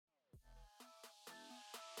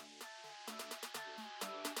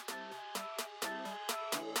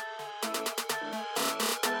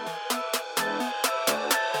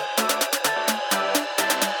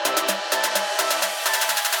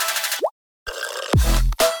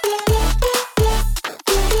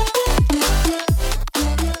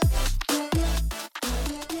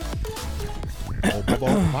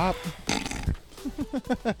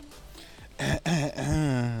Stop.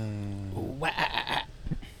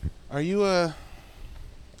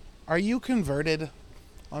 Are you converted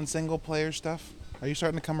on single player stuff? Are you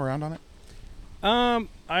starting to come around on it? I'm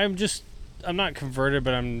not converted,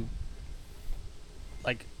 but I'm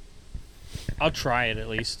like, I'll try it at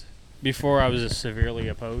least. Before I was just severely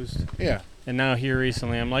opposed. Yeah. And now here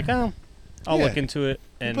recently, I'm like, I'll look into it.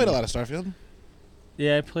 And you played a lot of Starfield.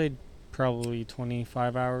 Yeah, I played probably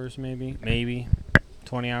 25 hours, maybe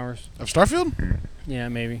 20 hours of Starfield. Yeah,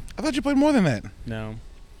 maybe. I thought you played more than that. No,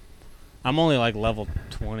 I'm only like level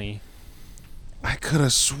 20. I could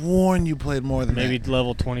have sworn you played more than maybe that.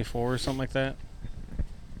 Level 24 or something like that.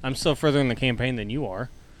 I'm still further in the campaign than you are.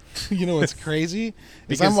 You know what's crazy?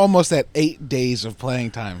 Because I'm almost at 8 days of playing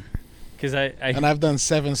time. Because and I've done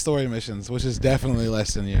 7 story missions, which is definitely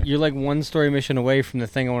less than you. You're like one story mission away from the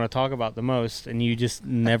thing I want to talk about the most, and you just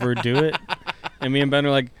never do it. And me and Ben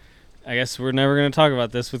are like, I guess we're never going to talk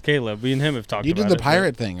about this with Caleb. Me and him have talked about it. You did the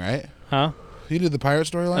pirate thing, right? Huh? You did the pirate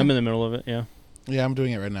storyline? I'm in the middle of it, yeah. Yeah, I'm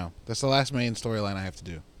doing it right now. That's the last main storyline I have to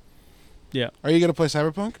do. Yeah. Are you going to play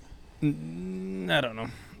Cyberpunk? I don't know.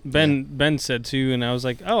 Ben said to, and I was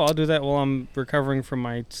like, oh, I'll do that while I'm recovering from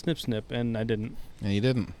my snip, and I didn't. Yeah, you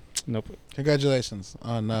didn't. Nope. Congratulations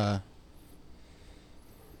on No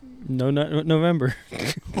Nut November.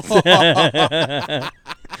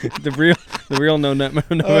 the real No Nut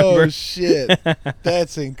November. Oh shit.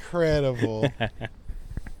 That's incredible.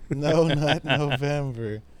 No Nut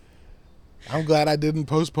November. I'm glad I didn't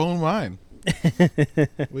postpone mine.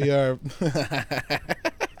 We are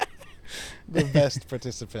the best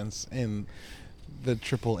participants in the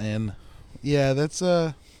Triple N. Yeah, that's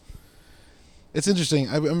it's interesting.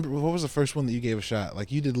 I remember, what was the first one that you gave a shot? Like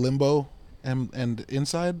you did Limbo and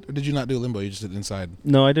Inside, or did you not do Limbo? You just did Inside.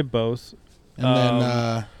 No, I did both.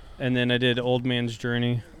 And then I did Old Man's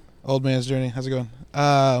Journey. Old Man's Journey. How's it going?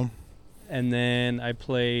 And then I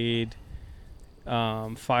played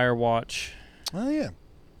Firewatch. Oh yeah.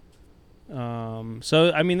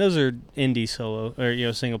 So I mean those are indie solo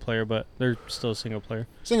or single player, but they're still single player.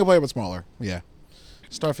 Single player but smaller. Yeah.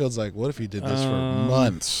 Starfield's like, what if you did this for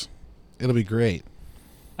months? It'll be great.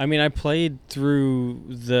 I mean, I played through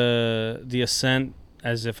the Ascent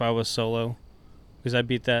as if I was solo, because I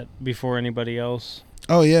beat that before anybody else.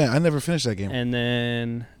 Oh yeah, I never finished that game. And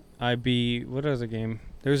then I beat what other game?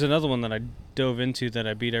 There's another one that I dove into that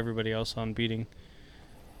I beat everybody else on beating.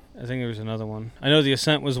 I think there was another one. I know the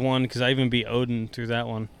Ascent was one because I even beat Odin through that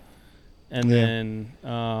one. And then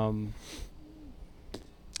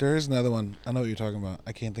there is another one. I know what you're talking about.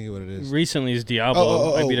 I can't think of what it is. Recently is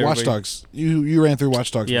Diablo. I beat Watch Dogs. You ran through Watch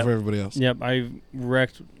Dogs before everybody else. Yep, I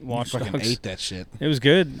wrecked Watch Dogs. You fucking ate that shit. It was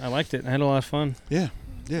good. I liked it. I had a lot of fun. Yeah,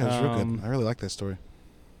 it was real good. I really like that story.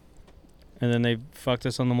 And then they fucked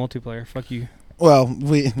us on the multiplayer. Fuck you. Well,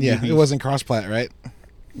 it wasn't cross-plat, right?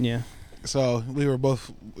 Yeah. So we were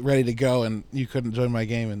both ready to go, and you couldn't join my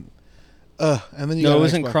game, and then you. No, it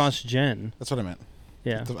wasn't cross-gen. That's what I meant.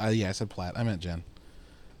 Yeah. I said plat. I meant gen.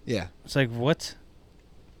 Yeah. It's like, what?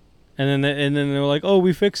 And then they were like, oh,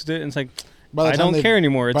 we fixed it. And it's like, I don't care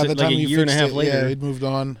anymore. It's like a year and a half later. Yeah, we'd moved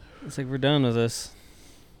on. It's like, we're done with this.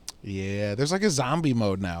 Yeah, there's like a zombie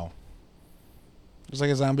mode now. There's like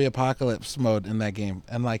a zombie apocalypse mode in that game.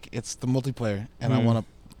 And like, it's the multiplayer. And I want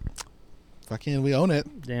to... Fucking, we own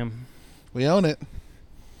it. Damn. We own it.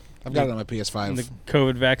 I've got it on my PS5. The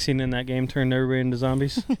COVID vaccine in that game turned everybody into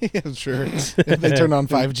zombies? Yeah, sure. They turned on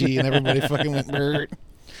 5G and everybody fucking went dirt.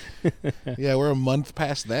 Yeah, we're a month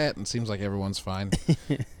past that and it seems like everyone's fine.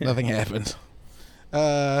 Nothing happened.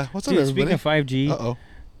 What's up, everybody? Speaking of 5G, uh-oh.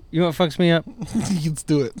 You know what fucks me up? Let's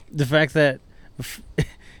do it. The fact that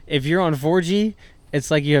if you're on 4G,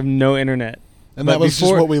 it's like you have no internet. And that was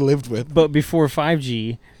just what we lived with. But before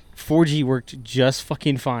 5G, 4G worked just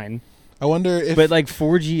fucking fine. I wonder if... But like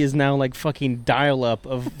 4G is now like fucking dial-up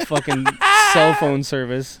of fucking cell phone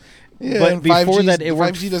service. Yeah, but before that, it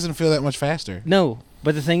worked. 5G doesn't feel that much faster. No,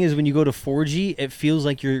 but the thing is, when you go to 4G, it feels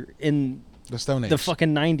like you're in the Stone Age, the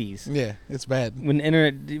fucking 90s. Yeah, it's bad. When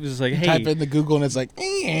internet, it was like, hey, type into Google and it's like,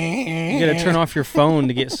 you gotta turn off your phone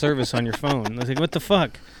to get service on your phone. I was like, what the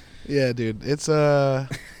fuck? Yeah, dude, it's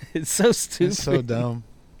it's so stupid. It's so dumb.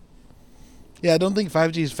 Yeah, I don't think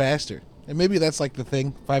 5G is faster. And maybe that's like the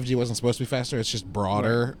thing. 5G wasn't supposed to be faster. It's just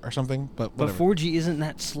broader or something. But whatever. 4G isn't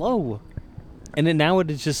that slow. And then now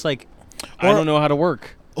it's just like, I don't know how to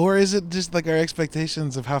work. Or is it just like our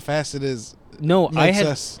expectations of how fast it is? No, I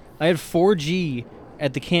had 4G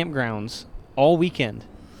at the campgrounds all weekend.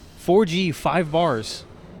 4G, 5 bars,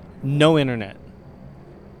 no internet.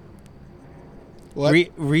 What?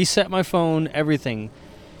 Reset my phone, everything.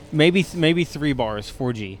 maybe 3 bars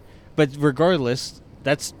 4G, but regardless,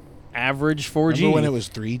 that's average 4G. Remember when it was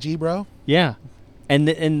 3G, bro? Yeah, and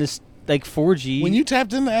this like 4G. When you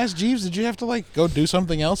tapped into Ask Jeeves, did you have to like go do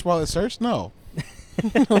something else while it searched? No.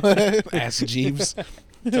 Ask Jeeves.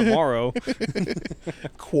 Tomorrow.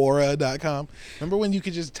 Quora.com. Remember when you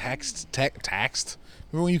could just text? Remember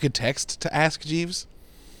when you could text to Ask Jeeves?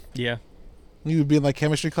 Yeah. You would be in like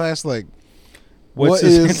chemistry class, like, What's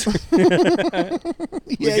what is?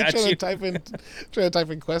 Yeah, trying to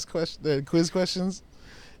type in quiz questions.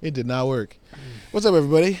 It did not work. What's up,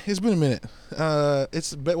 everybody? It's been a minute.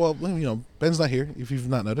 Ben's not here. If you've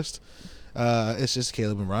not noticed, it's just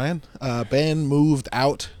Caleb and Ryan. Ben moved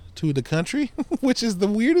out to the country, which is the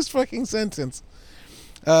weirdest fucking sentence.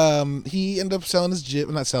 He ended up selling his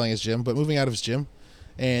gym, not selling his gym, but moving out of his gym,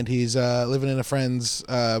 and he's living in a friend's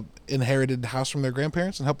inherited house from their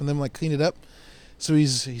grandparents and helping them like clean it up. So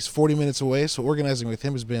he's 40 minutes away. So organizing with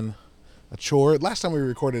him has been a chore. Last time we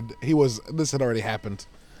recorded, this had already happened,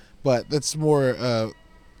 but that's more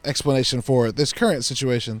explanation for this current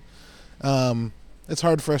situation. It's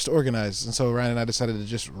hard for us to organize, and so Ryan and I decided to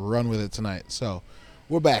just run with it tonight. So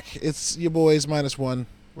we're back. It's your boys -1.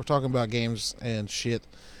 We're talking about games and shit,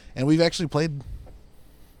 and we've actually played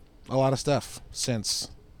a lot of stuff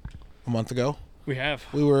since a month ago. We have.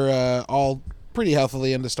 We were all pretty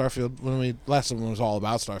healthily into Starfield when last time was all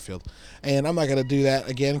about Starfield, and I'm not gonna do that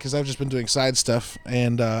again because I've just been doing side stuff,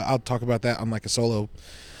 and I'll talk about that on like a solo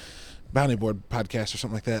bounty board podcast or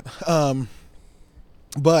something like that.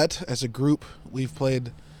 But as a group, we've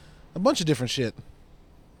played a bunch of different shit.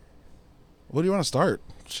 What do you want to start?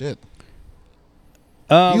 Shit.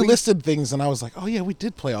 You listed things, and I was like, oh yeah, we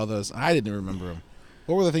did play all those. I didn't remember them.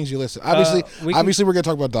 What were the things you listed? Obviously, we're gonna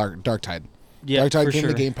talk about Darktide. Yeah, Darktide came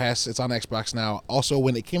to Game Pass. It's on Xbox now. Also,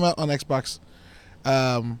 when it came out on Xbox,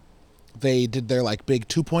 they did their like big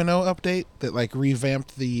 2.0 update that like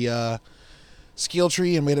revamped the skill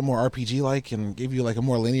tree and made it more RPG like and gave you like a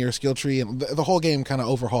more linear skill tree, and the whole game kind of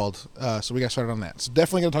overhauled. So we got started on that. So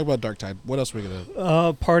definitely gonna talk about Darktide. What else are we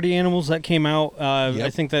gonna? Party Animals that came out. Yep.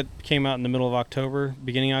 I think that came out in the middle of October,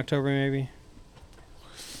 beginning of October maybe.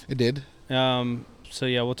 It did. So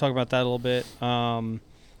yeah, we'll talk about that a little bit.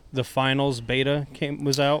 The finals beta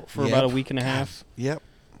was out for about a week and a half. Yep.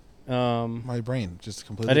 My brain just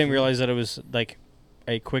completely. I didn't realize that it was like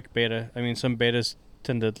a quick beta. I mean, some betas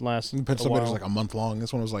tend to last. Some betas like a month long.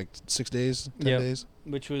 This one was like 6 days, 10 days.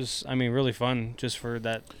 Which was, I mean, really fun just for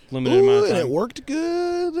that limited amount of time. And it worked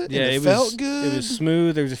good. Yeah, and it felt good. It was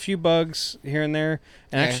smooth. There was a few bugs here and there.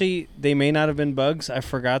 And actually, they may not have been bugs. I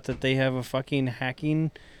forgot that they have a fucking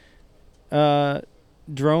hacking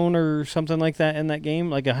drone or something like that in that game,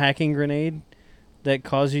 like a hacking grenade that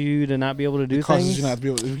causes you to not be able to do things. Causes you not to be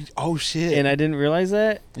able to. Oh shit! And I didn't realize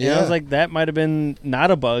that. Yeah, and I was like, that might have been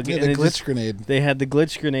not a bug. Yeah, and the glitch grenade. They had the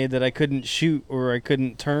glitch grenade that I couldn't shoot or I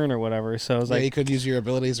couldn't turn or whatever. So I was like, you could use your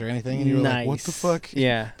abilities or anything, and you were like, what the fuck?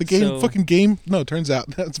 Yeah, the game. No, turns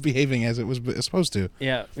out that's behaving as it was supposed to.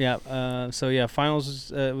 Yeah.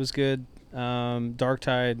 Finals was good.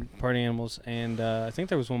 Darktide, Party Animals, and I think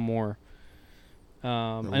there was one more.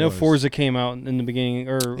 I know Forza came out in the beginning,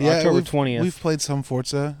 or October 20th. We've played some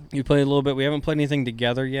Forza. You played a little bit. We haven't played anything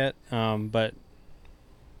together yet, but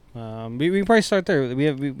we can probably start there. We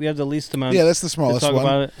have the least amount. Yeah, that's the smallest to talk one.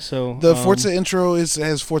 About it. So the Forza intro is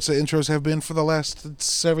as Forza intros have been for the last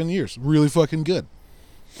 7 years. Really fucking good.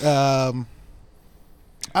 I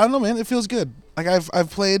don't know, man. It feels good. Like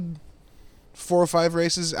I've played 4 or 5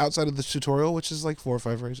 races outside of the tutorial, which is like 4 or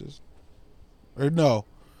 5 races. Or no.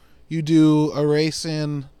 You do a race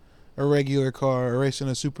in a regular car, a race in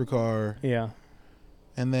a supercar. Yeah.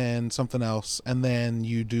 And then something else. And then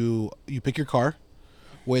you pick your car,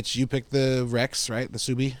 which you picked the Rex, right? The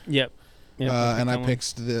Subi. Yep. And I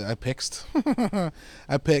picked the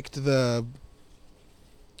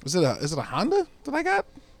is it a Honda that I got?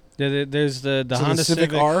 There's the Honda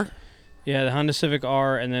Civic R. Yeah, the Honda Civic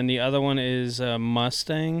R, and then the other one is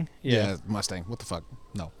Mustang. Yeah, Mustang. What the fuck?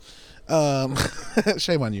 No.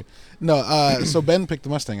 Shame on you. No, so Ben picked the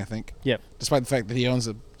Mustang, I think. Yep. Despite the fact that he owns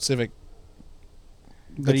a Civic.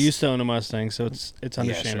 But he used to own a Mustang, so it's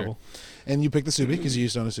understandable. Yeah, sure. And you picked the Subi because you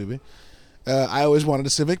used to own a Subi. I always wanted a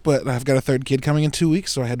Civic, but I've got a 3rd kid coming in 2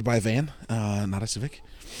 weeks, so I had to buy a van, not a Civic.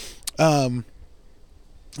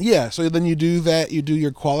 Yeah, so then you do that. You do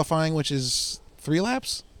your qualifying, which is 3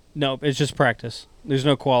 laps? No, it's just practice. There's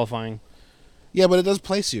no qualifying. Yeah, but it does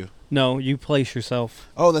place you. No, you place yourself.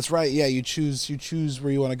 Oh, that's right. Yeah, you choose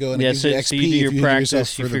where you want to go, and it gives you XP. So you do your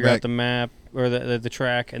practice, you figure out the map or the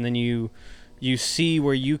track, and then you you see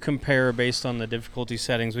where you compare based on the difficulty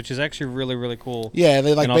settings, which is actually really, really cool. Yeah,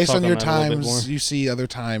 they And I'll based talk on your that a little bit more. times, you see other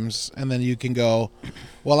times, and then you can go,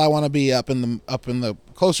 well, I want to be up in the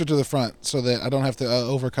closer to the front so that I don't have to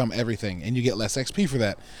overcome everything, and you get less XP for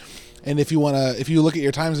that. And if you look at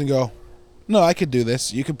your times and go, no, I could do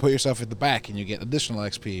this, you could put yourself at the back and you get additional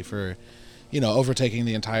XP for, overtaking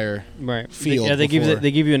the entire field. Yeah, they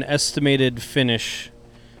give you an estimated finish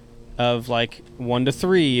of like 1 to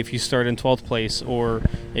 3 if you start in 12th place, or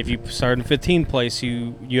if you start in 15th place,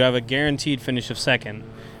 you have a guaranteed finish of second,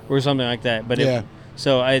 or something like that. But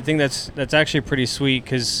so I think that's actually pretty sweet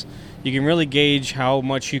because you can really gauge how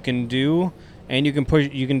much you can do, and you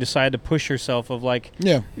can decide to push yourself of like,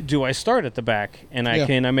 do I start at the back and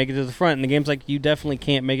can I make it to the front? And the game's like, you definitely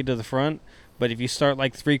can't make it to the front. But if you start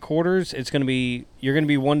like 3/4, you're gonna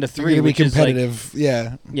be 1 to 3. You're gonna be competitive,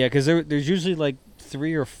 because there's usually like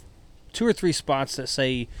 2 or 3 spots that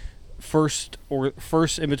say first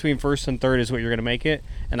in between first and third is what you're gonna make it,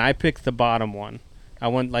 and I picked the bottom one. I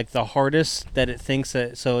want like the hardest that it thinks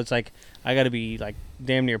that, so it's like I got to be like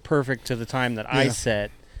damn near perfect to the time that I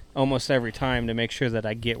set almost every time to make sure that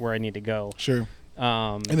I get where I need to go. Sure.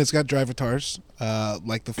 And it's got drivatars,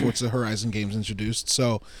 like the Forza Horizon games introduced.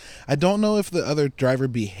 So I don't know if the other driver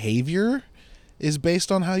behavior is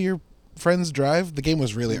based on how your friends drive. The game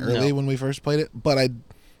was really early when we first played it, but I'm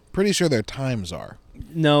pretty sure their times are.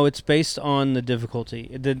 No, it's based on the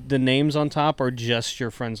difficulty. The names on top are just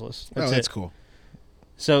your friends list. That's cool.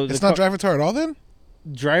 So it's not drivatar at all then?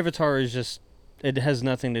 Drivatar is just, it has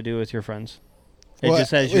nothing to do with your friends. It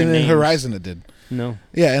just has your names. names. In Horizon it did. No.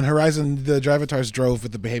 Yeah, in Horizon the drivatars drove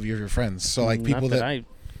with the behavior of your friends. So like people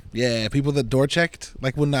people that door checked,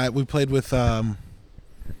 like when we played with I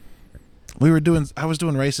was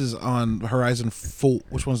doing races on Horizon 4.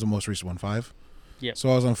 Which one's the most recent one? 5? Yeah.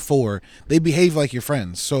 So I was on 4. They behave like your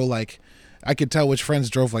friends. So like I could tell which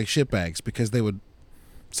friends drove like shitbags because they would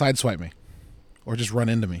sideswipe me or just run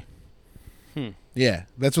into me. Yeah,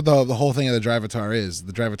 that's what the whole thing of the drivatar is.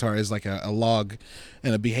 The drivatar is like a log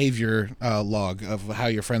and a behavior log of how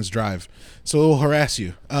your friends drive. So it will harass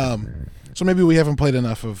you. So maybe we haven't played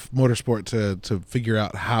enough of Motorsport to figure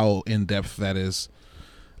out how in-depth that is.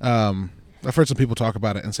 I've heard some people talk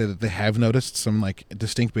about it and say that they have noticed some like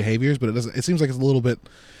distinct behaviors, but it seems like it's a little bit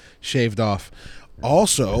shaved off.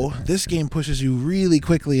 Also, this game pushes you really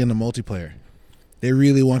quickly into multiplayer. They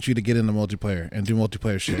really want you to get into multiplayer and do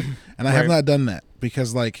multiplayer shit. And I have not done that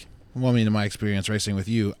because, like, well, I mean, in my experience racing with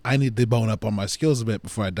you, I need to bone up on my skills a bit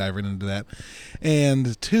before I dive right into that.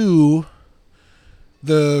 And 2,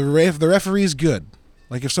 the referee's good.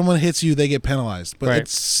 Like, if someone hits you, they get penalized. But it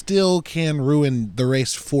still can ruin the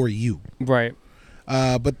race for you. Right.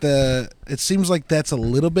 But it seems like that's a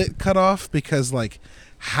little bit cut off because, like,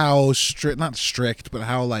 how not strict, but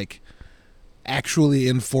how, like, actually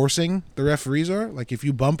enforcing the referees are. Like if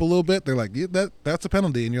you bump a little bit, they're like, yeah, that's a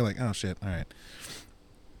penalty, and you're like, oh shit, all right.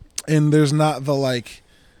 And there's not the like,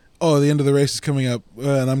 oh, the end of the race is coming up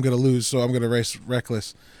and I'm gonna lose, so I'm gonna race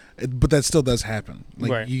reckless. But that still does happen.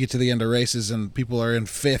 Like you get to the end of races and people are in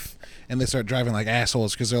 5th and they start driving like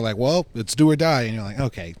assholes because they're like, well, it's do or die, and you're like,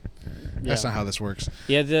 okay, that's not how this works.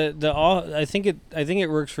 Yeah, I think it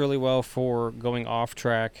works really well for going off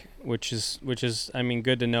track, which is I mean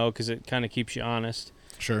good to know because it kind of keeps you honest.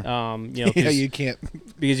 Sure. You can't,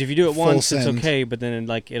 because if you do it once, send. it's okay, but then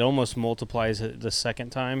it almost multiplies it the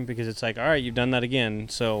second time because it's like, all right, you've done that again.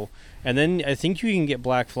 So, and then I think you can get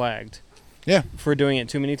black flagged. Yeah. For doing it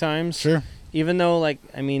too many times. Sure. Even though, like,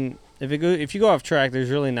 I mean, if you go off track, there's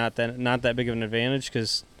really not that big of an advantage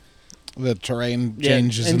because the terrain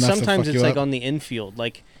changes and enough to sometimes fuck it's you like up. on the infield.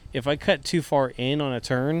 Like if I cut too far in on a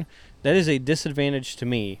turn, that is a disadvantage to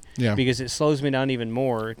me. Yeah. Because it slows me down even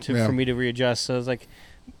more for me to readjust. So it's like,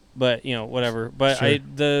 but whatever. But sure.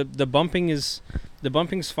 The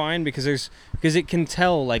bumping's fine because it can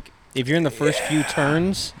tell like if you're in the first few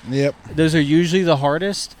turns. Yep. Those are usually the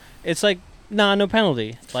hardest. It's like. Nah, no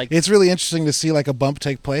penalty. Like it's really interesting to see like a bump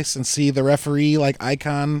take place and see the referee like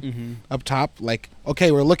icon up top. Like,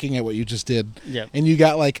 okay, we're looking at what you just did. Yeah. And you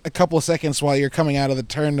got like a couple of seconds while you're coming out of the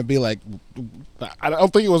turn to be like, I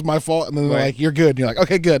don't think it was my fault. And then they're like, you're good. And you're like,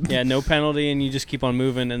 okay, good. Yeah, no penalty, and you just keep on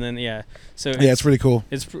moving. And then so it's pretty cool.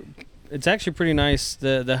 It's actually pretty nice.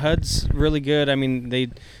 The HUD's really good. I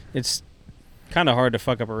mean, it's kind of hard to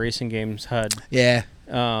fuck up a racing game's HUD. Yeah.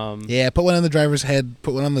 Put one in the driver's head,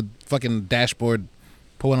 put one on the fucking dashboard,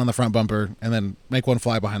 put one on the front bumper, and then make one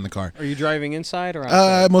fly behind the car. Are you driving inside or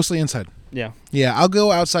outside? Mostly inside. Yeah. Yeah, I'll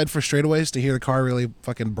go outside for straightaways to hear the car really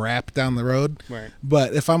fucking brap down the road. Right.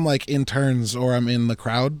 But if I'm like in turns or I'm in the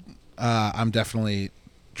crowd, I'm definitely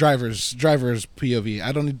driver's POV.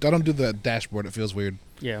 I don't do the dashboard. It feels weird.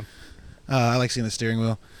 Yeah. I like seeing the steering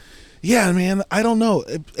wheel. Yeah, man. I don't know.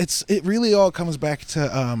 It really all comes back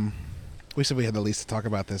to we said we had the least to talk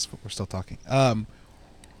about this, but we're still talking.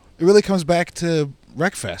 It really comes back to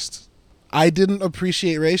Wreckfest. I didn't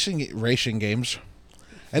appreciate racing games.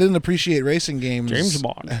 I didn't appreciate racing games James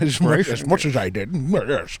Bond. as much as I did.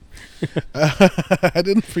 Yes. I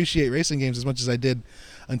didn't appreciate racing games as much as I did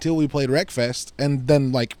until we played Wreckfest, and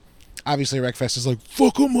then like obviously Wreckfest is like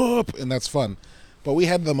fuck 'em up, and that's fun. But we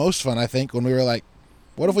had the most fun, I think, when we were like,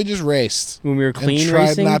 what if we just raced? When we were clean and tried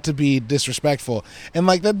racing? not to be disrespectful. And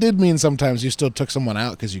like that did mean sometimes you still took someone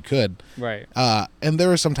out because you could. Right. And there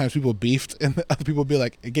were sometimes people beefed, and other people would be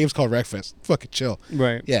like, a game's called Wreckfest. Fucking chill.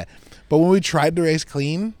 Right. Yeah. But when we tried to race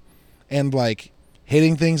clean and like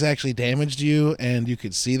hitting things actually damaged you, and you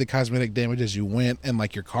could see the cosmetic damage as you went, and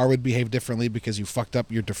like your car would behave differently because you fucked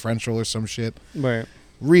up your differential or some shit. Right.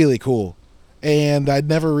 Really cool. And I'd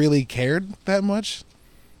never really cared that much.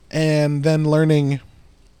 And then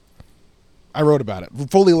I wrote about it.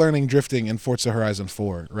 Fully learning drifting in Forza Horizon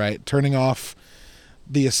 4, right? Turning off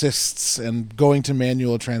the assists and going to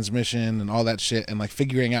manual transmission and all that shit, and like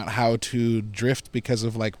figuring out how to drift because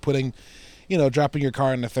of like putting, dropping your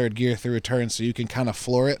car into third gear through a turn so you can kind of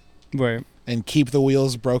floor it. Right. And keep the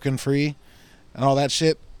wheels broken free and all that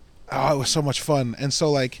shit. Oh, it was so much fun. And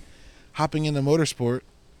so like hopping into motorsport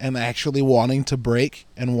and actually wanting to brake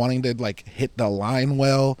and wanting to like hit the line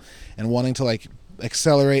well and wanting to like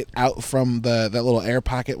accelerate out from that little air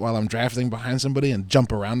pocket while I'm drafting behind somebody and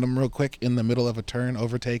jump around them real quick in the middle of a turn,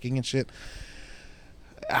 overtaking and shit.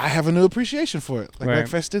 I have a new appreciation for it. Like right.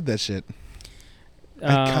 Wreckfest did that shit.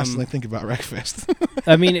 I constantly think about Wreckfest.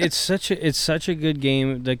 I mean, it's such a good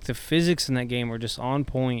game. Like the physics in that game are just on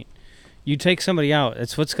point. You take somebody out,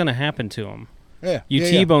 it's what's going to happen to them. Yeah. You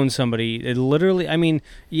T-bone somebody. It literally, I mean,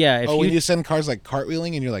 yeah. When you send cars like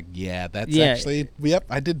cartwheeling and you're like, actually, yep,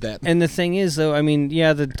 I did that. And the thing is, though, I mean,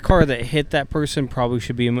 yeah, the car that hit that person probably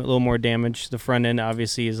should be a little more damaged. The front end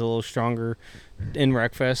obviously is a little stronger in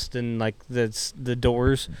Wreckfest than like the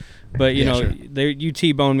doors. But, you know, sure. You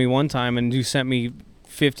T-boned me one time and you sent me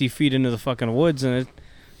 50 feet into the fucking woods and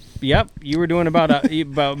yep, you were doing about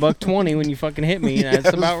 $120 when you fucking hit me. Yeah,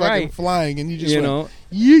 that's about right. Flying, and you just went,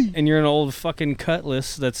 Yee. And you're an old fucking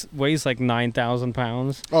Cutlass that weighs like 9,000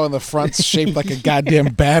 pounds. Oh, and the front's shaped like a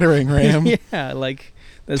goddamn battering ram. Yeah, like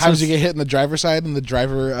times you get hit in the driver's side, and the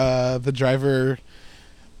driver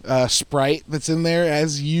sprite that's in there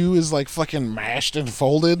as you is like fucking mashed and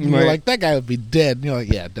folded, and you're like, that guy would be dead. And you're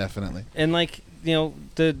like, yeah, definitely. And like you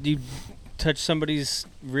touch somebody's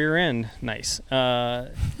rear end, nice.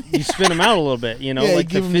 You spin them out a little bit, Yeah, like you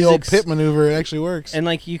give them the old pit maneuver. It actually works. And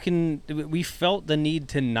like we felt the need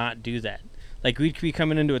to not do that. Like we'd be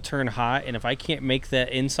coming into a turn hot, and if I can't make that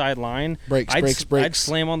inside line, I'd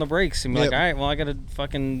slam on the brakes and be like, all right, well, I gotta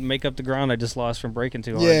fucking make up the ground I just lost from braking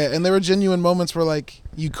too hard. Yeah, and there were genuine moments where like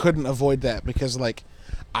you couldn't avoid that because like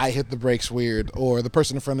I hit the brakes weird, or the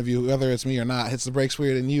person in front of you, whether it's me or not, hits the brakes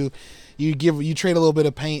weird, and you trade a little bit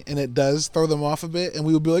of paint, and it does throw them off a bit, and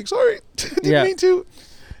we would be like, sorry, didn't mean to.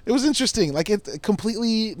 It was interesting, like it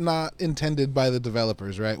completely not intended by the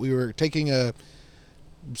developers, right? We were taking a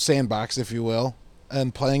sandbox, if you will,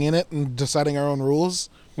 and playing in it and deciding our own rules,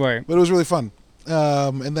 right? But it was really fun,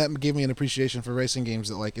 and that gave me an appreciation for racing games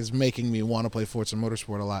that like is making me want to play Forza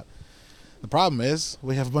Motorsport a lot. The problem is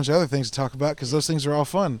we have a bunch of other things to talk about because those things are all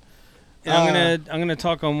fun. I'm gonna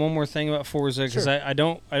talk on one more thing about Forza because sure. I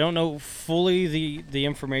don't know fully the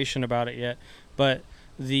information about it yet, but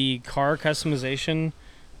the car customization,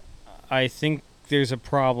 I think there's a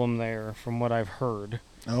problem there from what I've heard.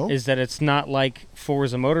 Oh, is that it's not like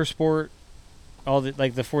Forza Motorsport,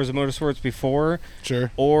 like the Forza Motorsports before,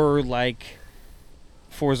 sure, or like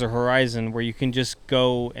Forza Horizon where you can just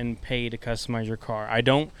go and pay to customize your car.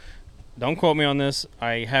 Don't quote me on this.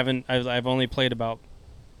 I've only played about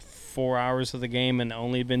 4 hours of the game and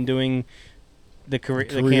only been doing the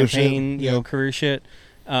campaign, shit. Career shit.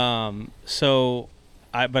 But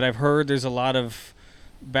I've heard there's a lot of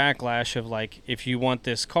backlash of like, if you want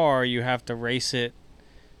this car, you have to race it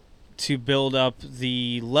to build up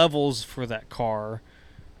the levels for that car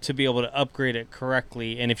to be able to upgrade it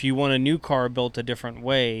correctly. And if you want a new car built a different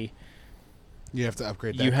way, you have to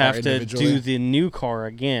upgrade that you car have to individually. do the new car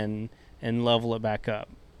again and level it back up.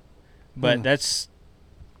 But that's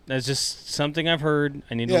just something I've heard.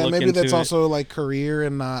 I need to look into it. Yeah, maybe that's also like career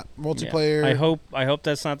and not multiplayer. Yeah, I hope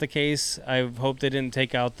that's not the case. I hope they didn't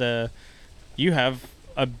take out you have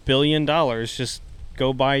 $1 billion, just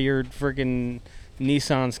go buy your freaking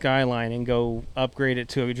Nissan Skyline and go upgrade it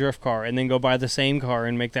to a drift car, and then go buy the same car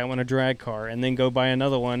and make that one a drag car, and then go buy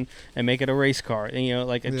another one and make it a race car, and,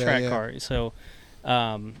 like a track car. So,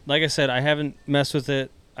 like I said, I haven't messed with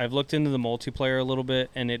it. I've looked into the multiplayer a little bit,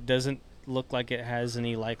 and it doesn't look like it has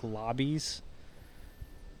any like lobbies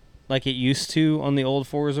like it used to on the old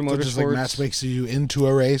Forza Motorsports. Just like match makes you into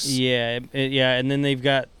a race. Yeah, and then they've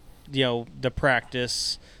got the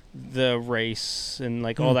practice, the race, and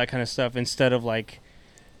like all that kind of stuff. Instead of like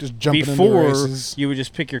just jumping before, into races. you would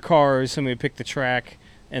just pick your cars, somebody would pick the track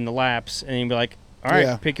and the laps, and you'd be like, all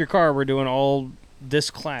right, pick your car. We're doing all this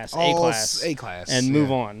class, A class, and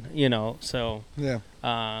move on. So yeah.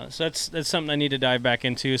 So that's something I need to dive back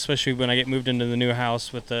into, especially when I get moved into the new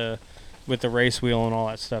house with the race wheel and all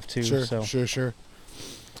that stuff too. Sure.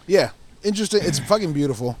 Yeah, interesting. It's fucking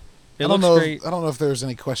beautiful. It looks great. I don't know if there was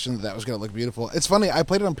any question that was going to look beautiful. It's funny. I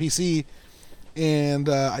played it on PC, and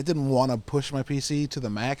I didn't want to push my PC to the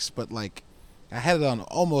max, but like I had it on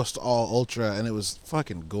almost all ultra, and it was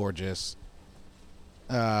fucking gorgeous.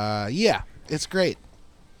 Yeah, it's great.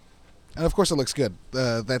 And of course it looks good.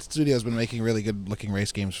 That studio's been making really good looking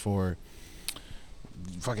race games for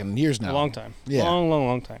fucking years now. A long time. Yeah.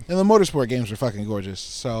 Long time. And the motorsport games are fucking gorgeous.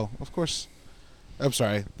 So, of course, I'm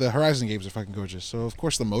sorry, the Horizon games are fucking gorgeous. So, of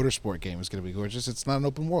course, the motorsport game is going to be gorgeous. It's not an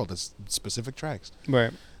open world. It's specific tracks.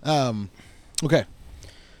 Right. Okay.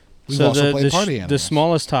 We've also also played Party Animals. The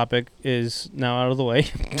smallest topic is now out of the way.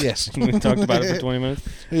 Yes. We talked about it for 20 minutes.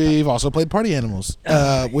 We've also played Party Animals,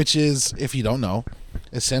 which is, if you don't know,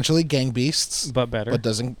 essentially Gang Beasts. But better. But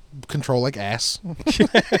doesn't control like ass.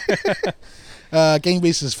 Gang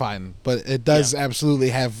Beasts is fine, but it does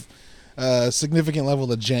absolutely have a significant level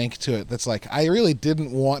of jank to it. That's like, I really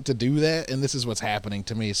didn't want to do that, and this is what's happening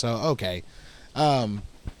to me. So, okay.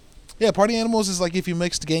 Yeah, Party Animals is like if you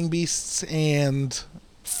mixed Gang Beasts and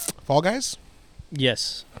Fall Guys?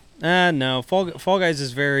 Yes. No. Fall Guys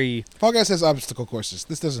is very... Fall Guys has obstacle courses.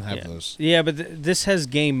 This doesn't have those. Yeah, but this has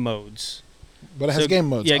game modes. But it has game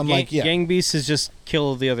modes. Yeah, unlike, Gang Beasts is just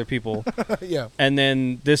kill the other people. Yeah. And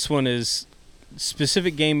then this one is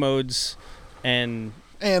specific game modes and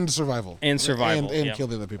survival. And survival. And kill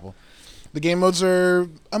the other people. The game modes are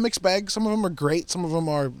a mixed bag. Some of them are great. Some of them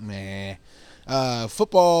are meh.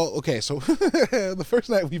 Football. Okay, so the first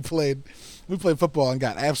night we played football and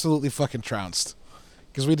got absolutely fucking trounced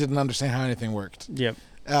because we didn't understand how anything worked. Yep.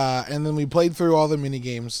 And then we played through all the mini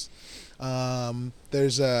games.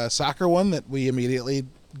 There's a soccer one that we immediately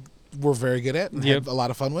were very good at and had a lot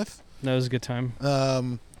of fun with. That was a good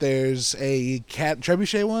time. There's a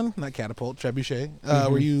trebuchet one, not catapult, trebuchet,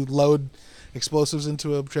 where you load explosives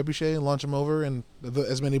into a trebuchet and launch them over, and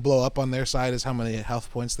as many blow up on their side as how many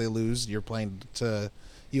health points they lose. You're playing to,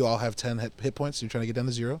 you all have 10 hit points. You're trying to get down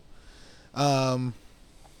to 0.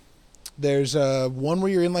 There's one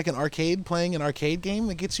where you're in like an arcade playing an arcade game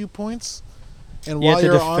that gets you points. And while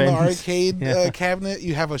you're on the arcade cabinet,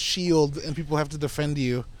 you have a shield, and people have to defend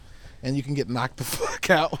you, and you can get knocked the fuck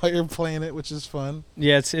out while you're playing it, which is fun.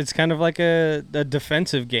 Yeah, it's kind of like a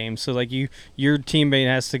defensive game. So like your teammate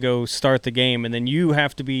has to go start the game, and then you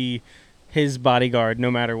have to be his bodyguard no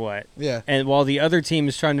matter what. Yeah. And while the other team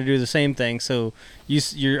is trying to do the same thing, so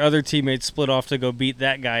your other teammates split off to go beat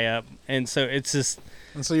that guy up, and so it's just.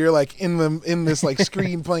 And so you're like in this like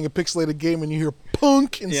screen playing a pixelated game, and you hear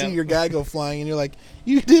punk and see your guy go flying, and you're like,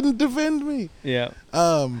 you didn't defend me. Yeah.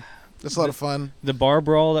 That's a lot of fun. The bar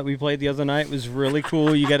brawl that we played the other night was really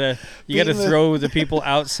cool. You gotta throw the people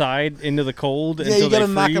outside into the cold. Yeah, you gotta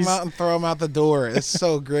knock them out and throw them out the door. It's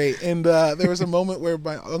so great. And there was a moment where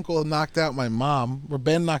my uncle knocked out my mom, where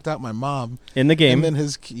Ben knocked out my mom in the game. And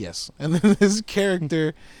then his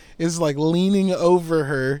character is like leaning over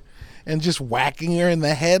her and just whacking her in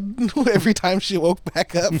the head every time she woke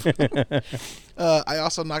back up. I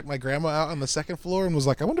also knocked my grandma out on the second floor and was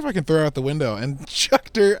like, I wonder if I can throw her out the window, and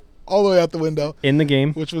chucked her all the way out the window. In the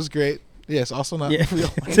game. Which was great. Yes, also not in real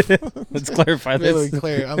life. Let's clarify this. Really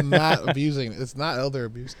clear. I'm not abusing it. It's not elder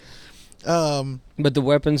abuse. But the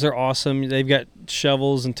weapons are awesome. They've got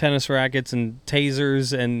shovels and tennis rackets and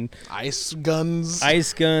tasers and ice guns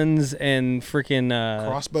and freaking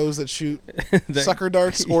crossbows that shoot sucker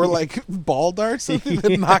darts or like ball darts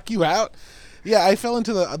that knock you out. Yeah, I fell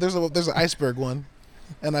into there's an iceberg one,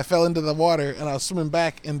 and I fell into the water, and I was swimming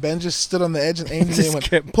back, and Ben just stood on the edge and aimed at me and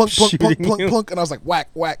went plunk, plunk, plunk, plunk, plunk, and I was like whack,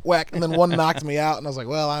 whack, whack, and then one knocked me out, and I was like,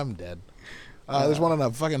 well, I'm dead. There's one on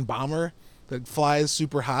a fucking bomber that flies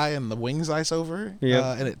super high and the wings ice over,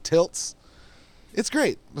 and it tilts. It's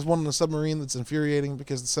great. There's one on a submarine that's infuriating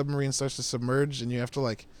because the submarine starts to submerge, and you have to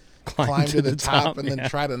like climb to the top and then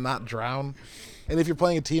try to not drown. And if you're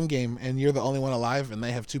playing a team game and you're the only one alive and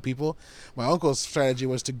they have 2 people, my uncle's strategy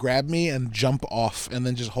was to grab me and jump off and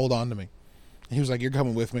then just hold on to me. And he was like, "You're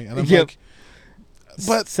coming with me," and I'm like,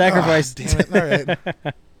 "But sacrifice." Damn it! All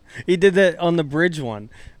right. He did that on the bridge one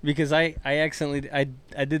because I accidentally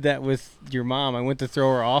I did that with your mom. I went to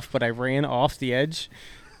throw her off, but I ran off the edge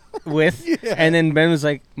with, and then Ben was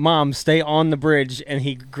like, "Mom, stay on the bridge," and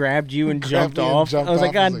he grabbed you and jumped off. I was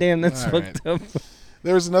like, "God damn, that's fucked up."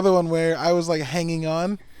 There was another one where I was like hanging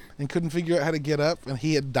on and couldn't figure out how to get up, and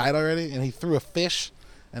he had died already, and he threw a fish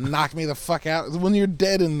and knocked me the fuck out. When you're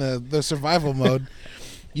dead in the survival mode,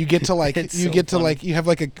 you get to like you have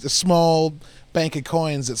like a small bank of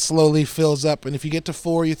coins that slowly fills up, and if you get to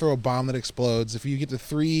 4, you throw a bomb that explodes. If you get to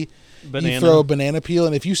 3, you throw a banana peel,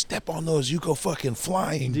 and if you step on those, you go fucking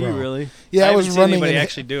flying. Do bro. you really? Yeah, I was haven't running. Seen anybody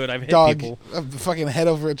actually do it? I've hit people. Fucking head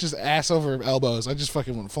over, just ass over elbows. I just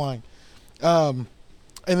fucking went flying.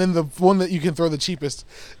 And then the one that you can throw the cheapest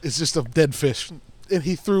is just a dead fish, and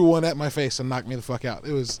he threw one at my face and knocked me the fuck out.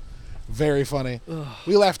 It was very funny.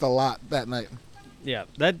 We laughed a lot that night. Yeah,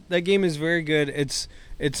 that game is very good.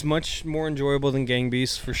 It's much more enjoyable than Gang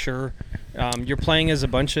Beasts for sure. You're playing as a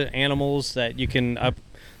bunch of animals that you can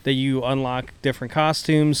that you unlock different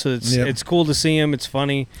costumes, so it's cool to see them. It's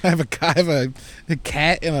funny. I have a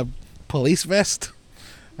cat in a police vest.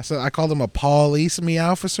 I called him a police me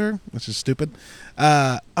officer, which is stupid. We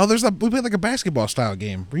played like a basketball style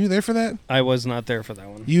game. Were you there for that? I was not there for that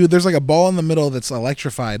one. There's like a ball in the middle that's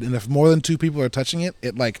electrified, and if more than 2 people are touching it,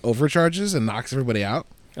 it like overcharges and knocks everybody out.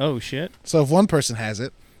 Oh shit! So if one person has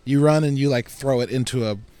it, you run and you like throw it into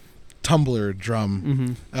a tumbler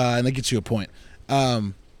drum, and that gets you a point.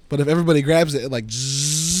 But if everybody grabs it, it like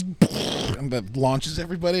zzz, and that launches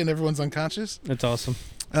everybody, and everyone's unconscious. That's awesome.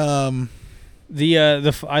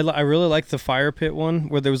 I really like the fire pit one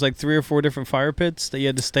where there was like 3 or 4 different fire pits that you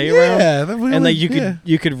had to stay around. Yeah, and like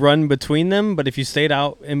you could run between them, but if you stayed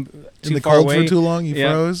out in the far cold away for too long, you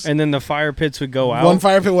froze. And then the fire pits would go out. One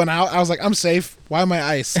fire pit went out. I was like, I'm safe. Why am I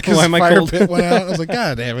ice? Why am I fire cold? pit went out. I was like,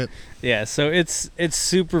 God damn it. Yeah, so it's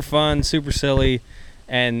super fun, super silly,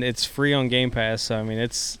 and it's free on Game Pass. So I mean,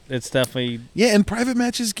 it's definitely and private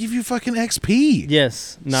matches give you fucking XP.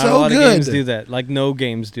 Yes, not so a lot good. of games do that. Like no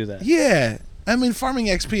games do that. Yeah. I mean, farming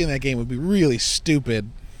XP in that game would be really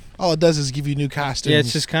stupid. All it does is give you new costumes. Yeah,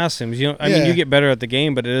 it's just costumes. I mean, you get better at the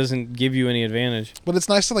game, but it doesn't give you any advantage. But it's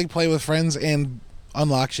nice to like play with friends and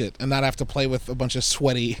unlock shit, and not have to play with a bunch of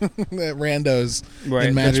sweaty randos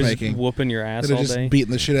in matchmaking. Whooping your ass that all are just day,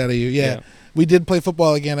 beating the shit out of you. Yeah, we did play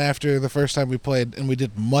football again after the first time we played, and we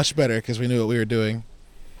did much better because we knew what we were doing.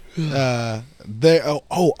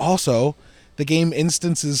 Also, the game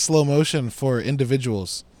instances slow motion for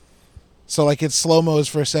individuals. So, like, it slow-mos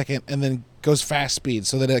for a second and then goes fast speed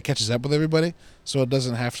so that it catches up with everybody. So it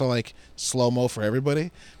doesn't have to, like, slow-mo for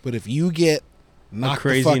everybody. But if you get knocked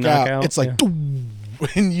the fuck out, it's like,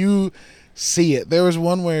 and you see it. There was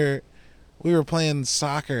one where we were playing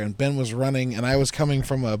soccer and Ben was running and I was coming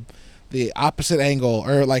from the opposite angle,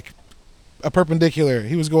 or, like, a perpendicular.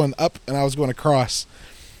 He was going up and I was going across.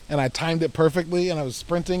 And I timed it perfectly and I was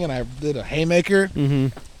sprinting and I did a haymaker.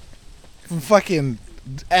 Fucking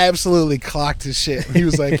absolutely clocked his shit. He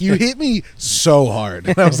was like, "You hit me so hard,"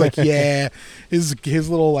 and I was like, "Yeah." His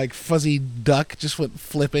little like fuzzy duck just went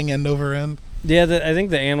flipping end over end. Yeah, I think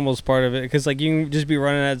the animal's part of it because like you can just be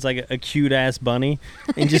running as like a cute ass bunny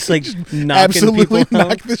and just like knocking people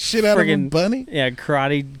knock the shit out of a bunny. Yeah,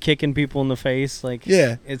 karate kicking people in the face. Like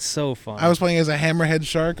it's so fun. I was playing as a hammerhead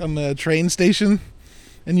shark on the train station,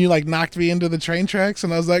 and you like knocked me into the train tracks,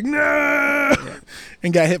 and I was like, "No!"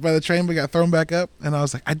 And got hit by the train, but got thrown back up, and I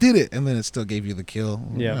was like, "I did it!" And then it still gave you the kill.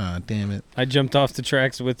 Yeah, damn it! I jumped off the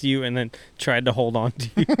tracks with you, and then tried to hold on to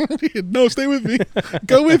you. No, stay with me.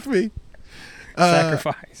 Go with me.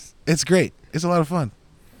 Sacrifice. It's great. It's a lot of fun.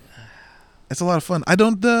 I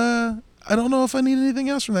don't know if I need anything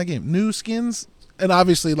else from that game. New skins. And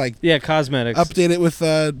obviously, like... Yeah, cosmetics. Update it with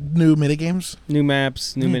new minigames. New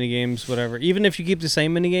maps, new minigames, whatever. Even if you keep the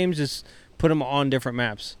same minigames, just put them on different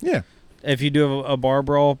maps. Yeah. If you do a bar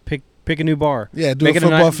brawl, pick a new bar. Yeah, do a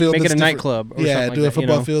football field. Make it a nightclub. Or yeah, do a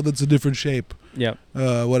football like that, field that's a different shape. Yep.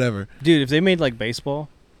 Whatever. Dude, if they made like baseball,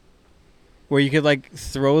 where you could like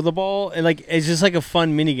throw the ball, and like it's just like a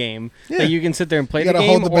fun mini game that you can sit there and play the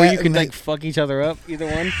game, or you can like fuck each other up. Either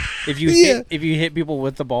one. If you hit people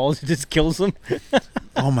with the balls, it just kills them.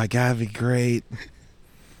 Oh my god, that'd be great.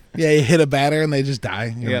 Yeah, you hit a batter and they just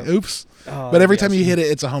die. You're like, oops. Oh, but every time you hit it,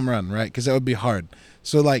 it's a home run, right? Because that would be hard.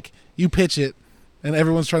 So like you pitch it, and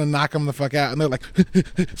everyone's trying to knock them the fuck out, and they're like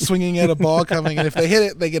swinging at a ball coming, and if they hit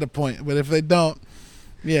it, they get a point. But if they don't,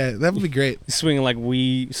 Yeah, that would be great. Swinging like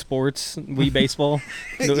Wii Sports, Wii Baseball.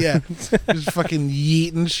 Yeah, just fucking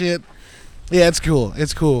yeeting shit. Yeah, it's cool.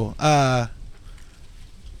 It's cool. And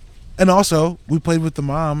also, we played with the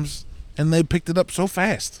moms, and they picked it up so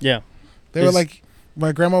fast. Yeah. They were like,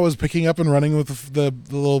 my grandma was picking up and running with the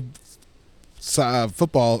little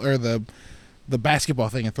football or the basketball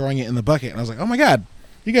thing and throwing it in the bucket. And I was like, oh my God,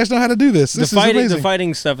 you guys know how to do this. This is amazing. The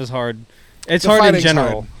fighting stuff is hard. It's hard in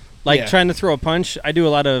general. Hard. Like trying to throw a punch. I do a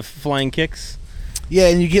lot of flying kicks. Yeah,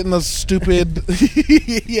 and you get in those stupid.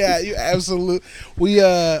 Yeah, you absolutely. We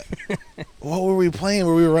what were we playing?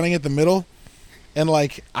 Where we were running at the middle, and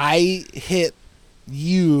like I hit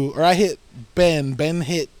you or I hit Ben. Ben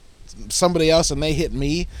hit somebody else, and they hit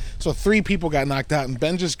me. So 3 people got knocked out, and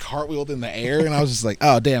Ben just cartwheeled in the air, and I was just like,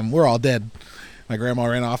 "Oh damn, we're all dead." My grandma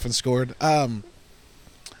ran off and scored.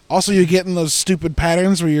 Also, you get in those stupid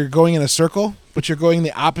patterns where you're going in a circle, but you're going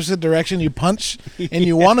the opposite direction. You punch, and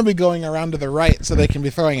you want to be going around to the right so they can be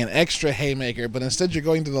throwing an extra haymaker, but instead you're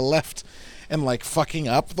going to the left and, like, fucking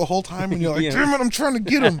up the whole time, and you're like, damn it, I'm trying to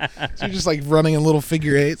get him. So you're just, like, running in little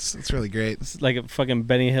figure eights. It's really great. It's like a fucking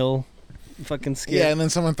Benny Hill fucking skit. Yeah, and then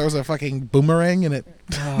someone throws a fucking boomerang, and it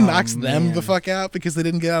knocks them the fuck out because they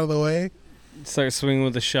didn't get out of the way. Start swinging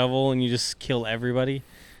with a shovel, and you just kill everybody.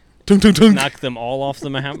 Tunk, tunk, tunk. Knock them all off the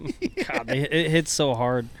map. God, it hits so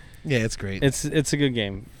hard. Yeah, it's great. It's a good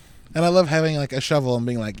game. And I love having like a shovel and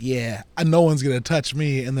being like, yeah, no one's going to touch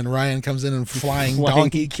me. And then Ryan comes in and flying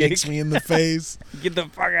donkey kicks me in the face. Get the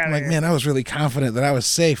fuck out of here. I'm like, man, I was really confident that I was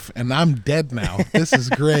safe, and I'm dead now. This is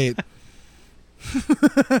great.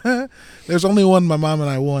 There's only one my mom and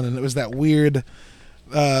I won, and it was that weird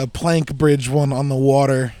plank bridge one on the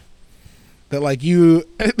water. That like you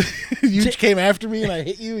came after me and I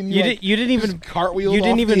hit you and you didn't even cartwheeled. You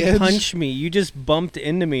didn't off even the edge. punch me. You just bumped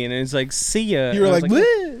into me and it's like, see ya. You were like,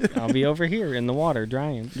 I'll be over here in the water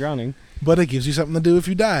drowning. But it gives you something to do if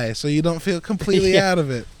you die, so you don't feel completely out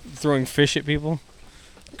of it. Throwing fish at people.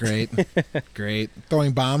 Great. Great.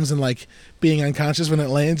 Throwing bombs and like being unconscious when it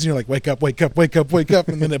lands and you're like, wake up, wake up, wake up, wake up,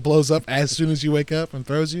 and then it blows up as soon as you wake up and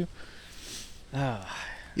throws you.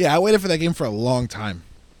 Yeah, I waited for that game for a long time.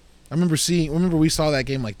 I remember we saw that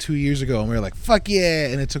game like 2 years ago and we were like, fuck yeah,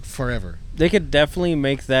 and it took forever. They could definitely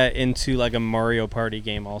make that into like a Mario Party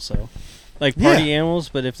game also. Like Party Animals,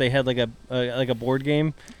 but if they had like a board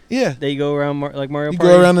game. Yeah. They go around like Mario Party.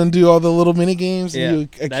 You go around and do all the little mini games and you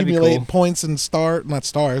accumulate points and not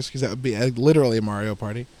stars, because that would be literally a Mario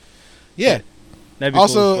Party. Yeah. That'd be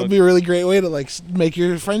also, it'd be a really great way to like make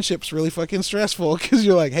your friendships really fucking stressful, because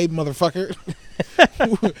you're like, hey, motherfucker,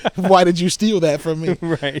 why did you steal that from me?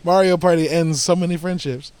 Right. Mario Party ends so many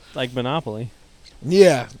friendships. Like Monopoly.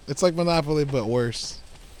 Yeah, it's like Monopoly, but worse.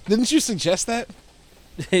 Didn't you suggest that?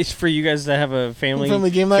 It's for you guys to have a family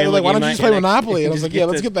game night. Like, why don't you just play Monopoly? And I was like, yeah,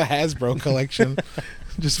 let's get the Hasbro collection.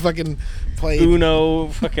 Just fucking play Uno,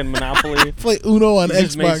 fucking Monopoly. Play Uno on Xbox.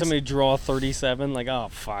 Just made somebody draw 37. Like, oh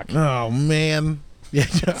fuck. Oh man. Yeah,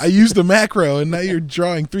 I used the macro, and now you're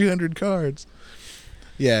drawing 300 cards.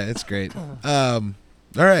 Yeah, it's great. All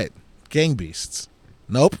right, Gang Beasts.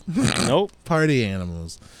 Nope. Nope. Party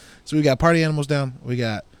Animals. So we got Party Animals down. We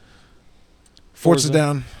got Forza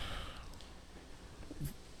down.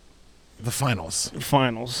 The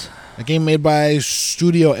Finals. A game made by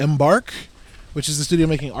Studio Embark, which is the studio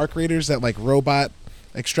making Arc Raiders, that like robot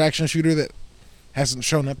extraction shooter that hasn't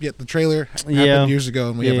shown up yet. The trailer happened years ago,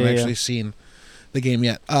 and we haven't actually seen the game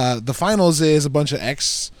yet. The Finals is a bunch of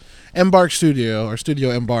Embark Studio, or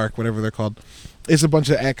Studio Embark, whatever they're called, is a bunch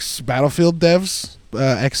of ex-Battlefield devs,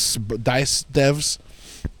 ex-DICE devs.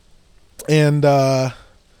 And the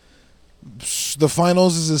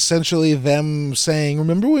Finals is essentially them saying,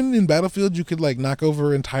 remember when in Battlefield you could like knock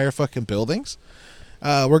over entire fucking buildings?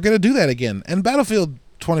 We're going to do that again. And Battlefield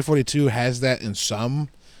 2042 has that in some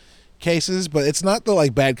cases, but it's not the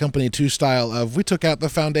like Bad Company 2 style of we took out the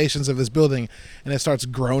foundations of this building and it starts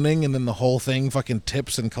groaning and then the whole thing fucking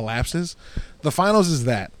tips and collapses. The Finals is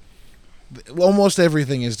that. Almost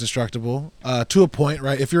everything is destructible to a point,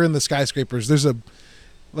 right? If you're in the skyscrapers, there's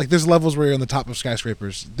levels where you're on the top of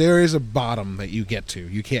skyscrapers. There is a bottom that you get to.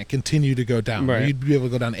 You can't continue to go down. Right. You'd be able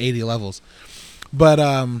to go down 80 levels. But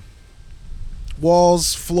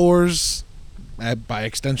walls, floors, by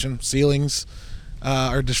extension, ceilings,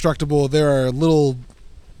 are destructible. There are little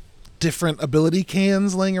different ability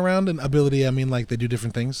cans laying around. And ability, I mean like they do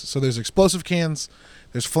different things. So there's explosive cans,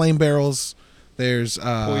 there's flame barrels, there's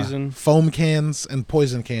poison, foam cans, and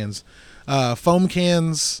poison cans. Foam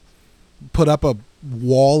cans put up a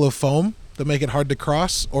wall of foam that make it hard to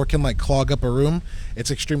cross or can like clog up a room.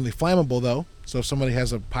 It's extremely flammable though. So if somebody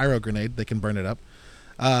has a pyro grenade, they can burn it up.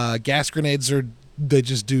 Gas grenades are they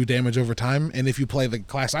just do damage over time. And if you play the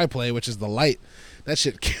class I play, which is the light, that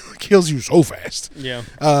shit kills you so fast. Yeah.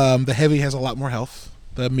 The heavy has a lot more health.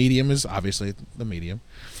 The medium is obviously the medium.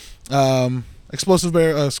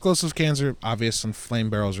 Explosive cans are obvious, and flame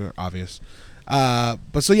barrels are obvious.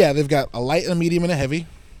 But so yeah, they've got a light, a medium, and a heavy.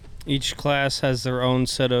 Each class has their own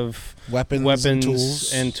set of Weapons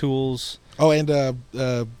and tools. Oh, and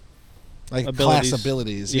like Abilities. class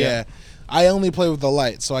abilities. Yeah. I only play with the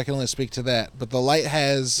light, so I can only speak to that. But the light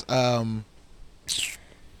has a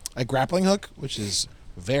grappling hook, which is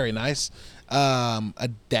very nice. A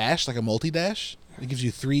dash, like a multi-dash. It gives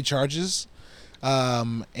you 3 charges.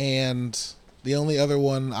 And the only other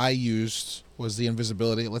one I used was the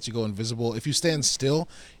invisibility. It lets you go invisible. If you stand still,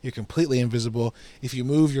 you're completely invisible. If you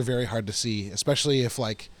move, you're very hard to see, especially if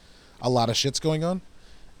like a lot of shit's going on.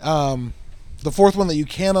 The 4th one that you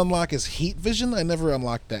can unlock is heat vision. I never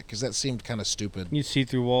unlocked that because that seemed kind of stupid. You see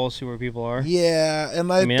through walls, see where people are. Yeah,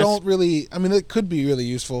 and I don't really... I mean, it could be really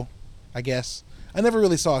useful, I guess. I never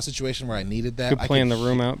really saw a situation where I needed that. Could plan the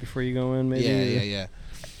room out before you go in, maybe. Yeah.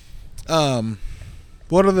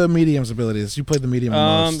 What are the medium's abilities? You played the medium the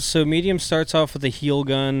most. So medium starts off with a heal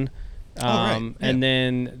gun. Right. And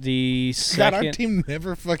then the second... God, our team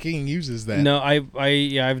never fucking uses that. No,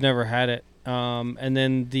 I've never had it. And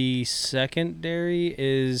then the secondary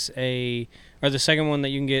is the second one that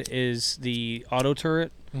you can get is the auto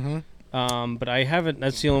turret. Mm-hmm. But I haven't.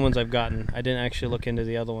 That's the only ones I've gotten. I didn't actually look into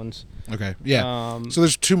the other ones. Okay. Yeah. So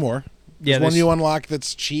there's 2 more. There's one you unlock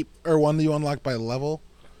that's cheap, or one that you unlock by level.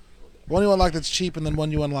 One you unlock that's cheap, and then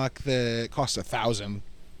one you unlock that costs 1,000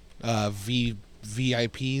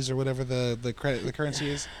 VIPs or whatever the currency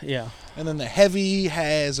is. Yeah. And then the heavy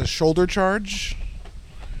has a shoulder charge,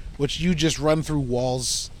 which you just run through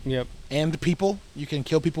walls. Yep. And people. You can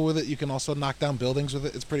kill people with it. You can also knock down buildings with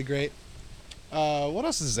it. It's pretty great. What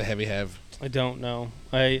else does the heavy have? I don't know.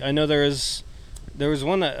 I know there was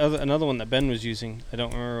one another one that Ben was using. I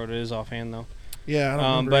don't remember what it is offhand though. Yeah, I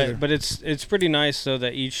don't remember either. But it's pretty nice though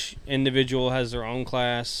that each individual has their own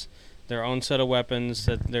class, their own set of weapons,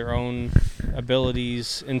 their own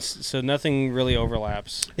abilities, and so nothing really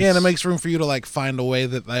overlaps. Yeah, and it makes room for you to like find a way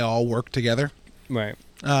that they all work together. Right.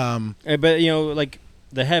 But like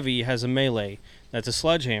the heavy has a melee. That's a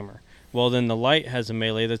sledgehammer. Well, then the light has a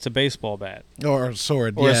melee that's a baseball bat. Or a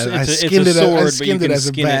sword. Or yeah, it's a sword, but you can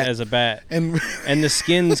skin it as a bat. And the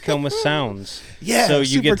skins come with sounds. Yeah, so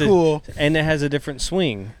you super get cool. And it has a different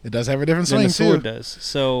swing. It does have a different swing, than the sword too. does.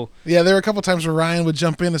 So yeah, there were a couple times where Ryan would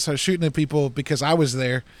jump in and start shooting at people because I was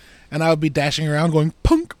there, and I would be dashing around going,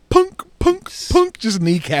 punk, punk, punk, punk, just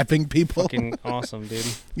kneecapping people. Fucking awesome, dude.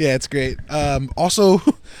 Yeah, it's great. Also,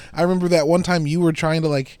 I remember that one time you were trying to,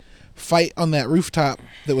 like, fight on that rooftop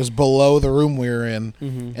that was below the room we were in,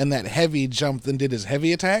 and that heavy jumped and did his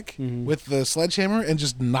heavy attack with the sledgehammer and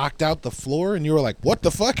just knocked out the floor, and you were like, what the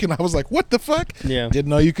fuck? And I was like, what the fuck? Yeah. Didn't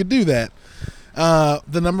know you could do that.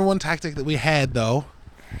 The number one tactic that we had, though,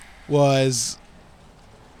 was,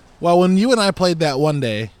 well, when you and I played that one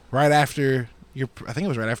day, right after I think it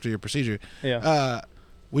was right after your procedure,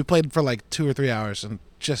 we played for like 2 or 3 hours and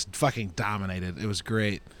just fucking dominated. It was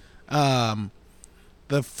great.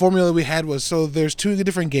 The formula we had was, so there's 2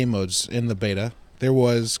 different game modes in the beta. There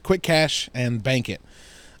was Quick Cash and Bank It.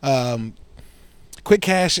 Quick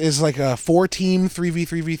Cash is like a 4-team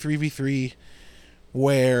 3v3v3v3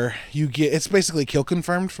 where you get, it's basically kill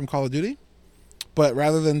confirmed from Call of Duty, but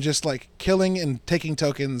rather than just like killing and taking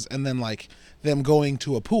tokens and then like them going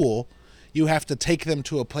to a pool, you have to take them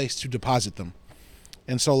to a place to deposit them.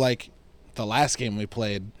 And so like the last game we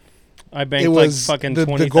played, I banked like fucking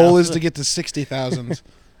 20,000. The goal is to get to 60,000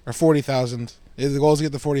 or 40,000. The goal is to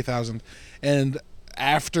get to 40,000. And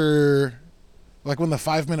after, like when the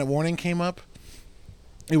 5-minute warning came up,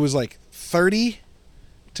 it was like 30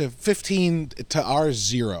 to 15 to our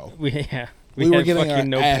 0. We were getting our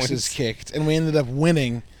no asses points. kicked, and we ended up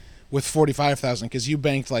winning with 45,000 because you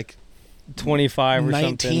banked like 25 or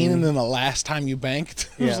 19, something. and then the last time you banked,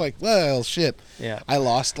 it was Yeah. like, well, shit. Yeah. I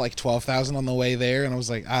lost like 12,000 on the way there, and I was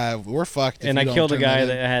like, we're fucked. And I killed a guy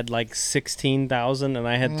that had like 16,000, and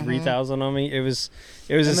I had 3,000 on me. It was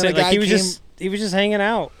insane. Like he was just hanging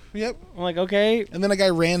out. Yep. I'm like, okay. And then a guy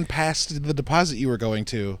ran past the deposit you were going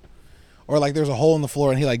to. Or like there's a hole in the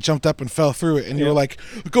floor and he like jumped up and fell through it, and you were like,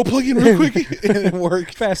 go plug in real quick. And it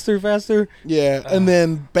worked. Faster. Yeah. And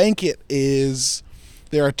then Bank It is,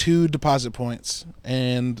 there are 2 deposit points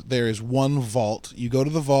and there is 1 vault. You go to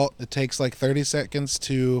the vault. It takes like 30 seconds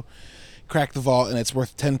to crack the vault, and it's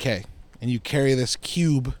worth 10K. And you carry this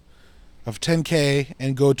cube of 10K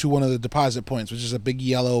and go to one of the deposit points, which is a big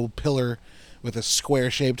yellow pillar with a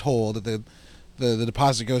square shaped hole that the the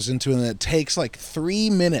deposit goes into, and it takes like 3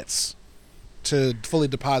 minutes to fully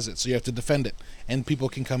deposit, so you have to defend it, and people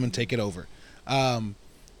can come and take it over.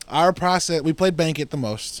 Our process, we played Bank It the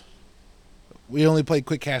most. We only played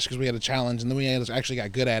Quick Cash because we had a challenge, and then we actually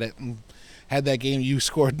got good at it and had that game. You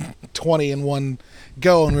scored 20 in one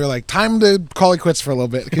go, and we were like, time to call it quits for a little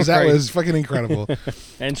bit, because that Right. was fucking incredible.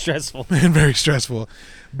 And stressful. And very stressful.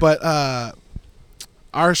 But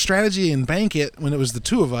our strategy in Bank It, when it was the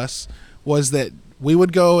two of us, was that we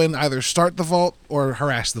would go and either start the vault or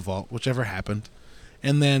harass the vault, whichever happened.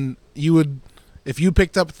 And then you would, if you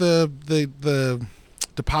picked up the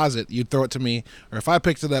deposit, you'd throw it to me, or if I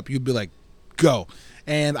picked it up, you'd be like, go.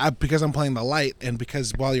 And because I'm playing the light, and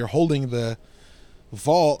because while you're holding the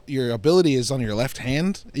vault, your ability is on your left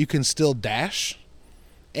hand, you can still dash,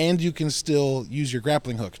 and you can still use your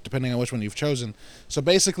grappling hook, depending on which one you've chosen. So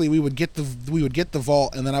basically, we would get the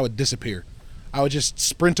vault, and then I would disappear. I would just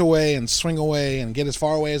sprint away and swing away and get as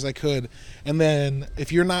far away as I could. And then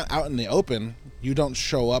if you're not out in the open, you don't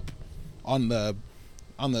show up on the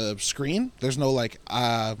screen. There's no like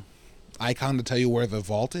icon to tell you where the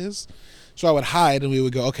vault is. So I would hide, and we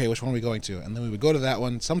would go, okay, which one are we going to? And then we would go to that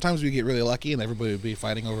one. Sometimes we get really lucky, and everybody would be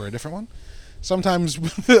fighting over a different one. Sometimes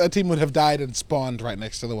a team would have died and spawned right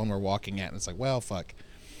next to the one we're walking at, and it's like, well, fuck.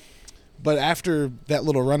 But after that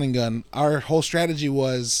little run and gun, our whole strategy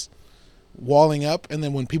was walling up, and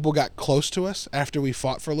then when people got close to us, after we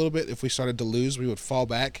fought for a little bit, if we started to lose, we would fall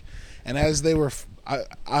back. And as they were,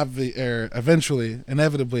 eventually,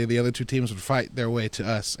 inevitably, the other two teams would fight their way to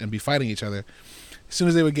us and be fighting each other. As soon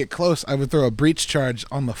as they would get close, I would throw a breach charge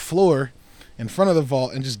on the floor in front of the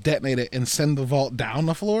vault and just detonate it and send the vault down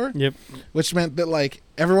the floor. Yep. Which meant that like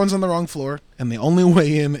everyone's on the wrong floor, and the only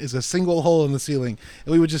way in is a single hole in the ceiling,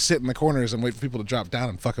 and we would just sit in the corners and wait for people to drop down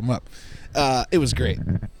and fuck them up. It was great.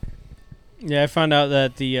 Yeah, I found out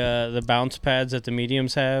that the bounce pads that the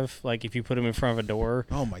mediums have, like if you put them in front of a door,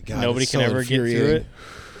 Oh my god! nobody it's can so ever get through it. infuriating.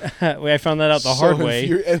 I found that out the hard way.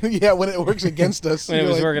 Yeah, when it works against us. When it you're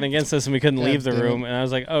was like, working against us and we couldn't God leave the damn it. room, and I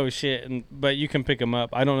was like, "Oh shit!" But you can pick them up.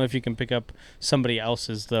 I don't know if you can pick up somebody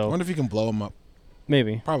else's I though. wonder if you can blow them up.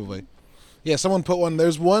 Maybe. Probably. Yeah, someone put one.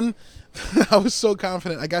 There's one. I was so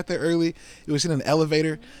confident. I got there early. It was in an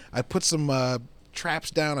elevator. I put some traps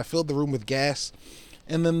down. I filled the room with gas.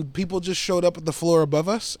 And then people just showed up at the floor above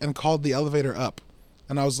us and called the elevator up.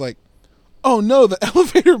 And I was like, oh no, the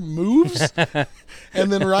elevator moves?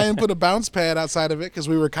 And then Ryan put a bounce pad outside of it because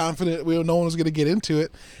we were confident no one was going to get into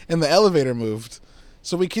it. And the elevator moved.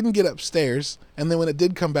 So we couldn't get upstairs. And then when it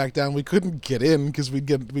did come back down, we couldn't get in because we'd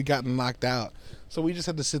gotten knocked out. So we just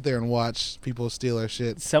had to sit there and watch people steal our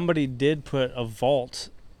shit. Somebody did put a vault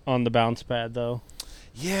on the bounce pad though.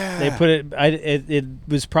 Yeah. They put it. It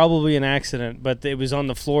was probably an accident, but it was on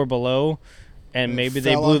the floor below, and It maybe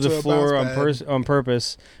they fell blew the onto a floor bounce on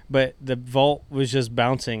purpose. But the vault was just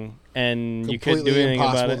bouncing, and you couldn't do anything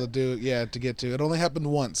about it. To get to. It only happened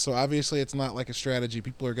once, so obviously it's not like a strategy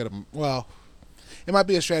people are gonna. Well, it might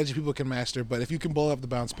be a strategy people can master, but if you can blow up the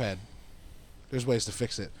bounce pad, there's ways to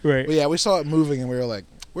fix it. Right. But yeah, we saw it moving, and we were like,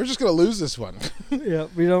 we're just gonna lose this one. Yeah,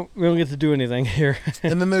 we don't get to do anything here.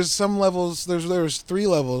 And then there's some levels. There was 3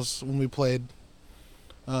 levels when we played.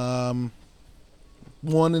 One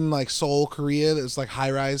in like Seoul, Korea, that's like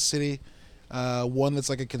high-rise city. One that's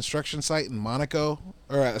like a construction site in Monaco,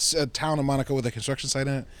 or a town in Monaco with a construction site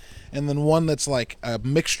in it. And then one that's like a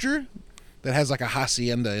mixture that has like a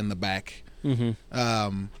hacienda in the back. Mm-hmm.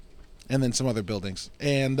 And then some other buildings.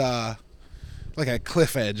 And like a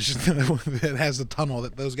cliff edge that has a tunnel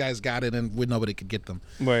that those guys got in and nobody could get them.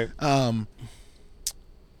 Right.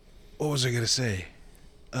 What was I going to say?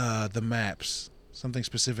 The maps. Something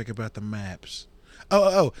specific about the maps.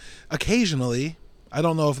 Oh, occasionally, I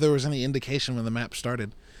don't know if there was any indication when the map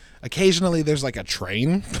started. Occasionally, there's like a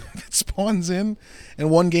train that spawns in. And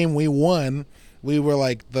one game we won, we were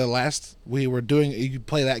like you could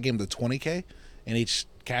play that game to 20K, and each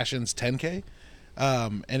cash-in's 10K.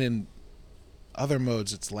 And in other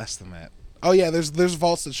modes, it's less than that. Oh, yeah, there's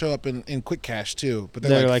vaults that show up in Quick Cash, too. But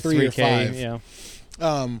they're like 3 or 5. Yeah.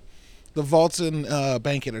 The vaults in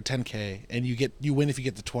Bank It are 10K, and you win if you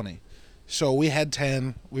get to 20. So we had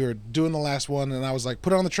 10. We were doing the last one, and I was like,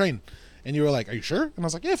 put it on the train. And you were like, are you sure? And I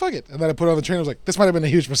was like, yeah, fuck it. And then I put it on the train. I was like, this might have been a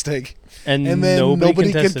huge mistake. And then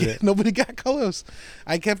nobody contested it. Nobody got close.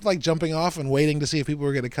 I kept like jumping off and waiting to see if people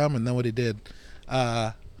were going to come, and nobody did.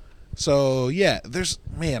 So, yeah,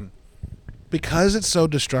 because it's so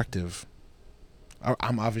destructive,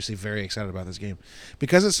 I'm obviously very excited about this game.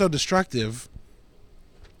 Because it's so destructive,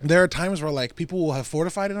 there are times where like people will have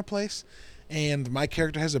fortified in a place, and my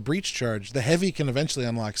character has a breach charge. The heavy can eventually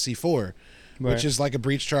unlock C4, which is like a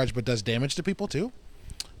breach charge but does damage to people too.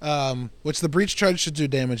 Which the breach charge should do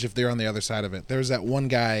damage if they're on the other side of it. There was that one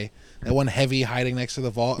guy, that one heavy hiding next to the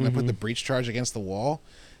vault, and I put the breach charge against the wall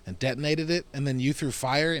and detonated it, and then you threw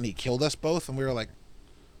fire and he killed us both, and we were like,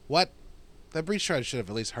 what? That breach charge should have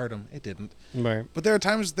at least hurt him. It didn't. Right. But there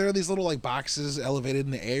are these little like boxes elevated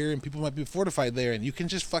in the air, and people might be fortified there, and you can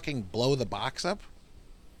just fucking blow the box up,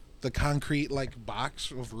 the concrete like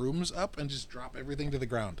box of rooms up, and just drop everything to the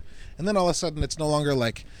ground. And then all of a sudden, it's no longer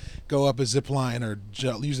like go up a zip line or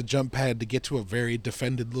use a jump pad to get to a very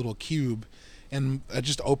defended little cube, and a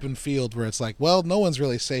just open field where it's like, well, no one's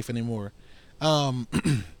really safe anymore. And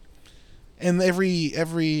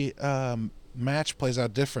every match plays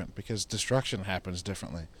out different because destruction happens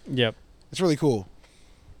differently. Yep. It's really cool.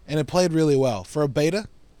 And it played really well. For a beta,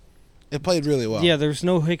 it played really well. Yeah, there's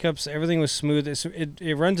no hiccups. Everything was smooth.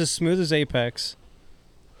 It runs as smooth as Apex.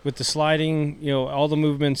 With the sliding, all the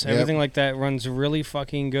movements, everything like that runs really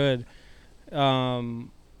fucking good.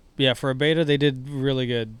 Yeah, for a beta, they did really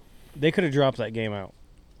good. They could have dropped that game out.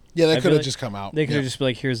 Yeah, they could have just come out. They could have just been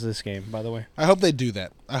like, here's this game, by the way. I hope they do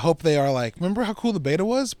that. I hope they are like, remember how cool the beta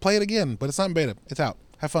was? Play it again, but it's not in beta. It's out.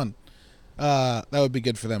 Have fun. That would be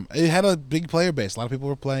good for them. It had a big player base. A lot of people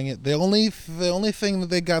were playing it. The only thing that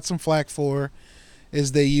they got some flack for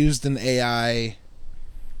is they used an AI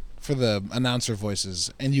for the announcer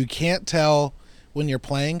voices, and you can't tell when you're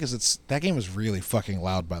playing because that game is really fucking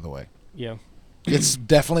loud, by the way. Yeah. It's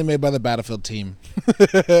definitely made by the Battlefield team.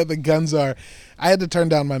 The guns are... I had to turn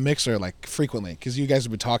down my mixer like frequently because you guys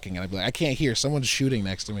would be talking and I'd be like, I can't hear. Someone's shooting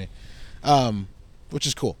next to me, which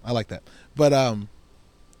is cool. I like that. But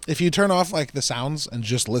if you turn off like the sounds and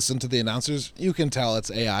just listen to the announcers, you can tell it's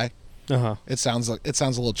AI. Uh-huh. It sounds a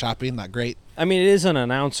little choppy, not great. I mean, it is an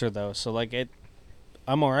announcer though, so like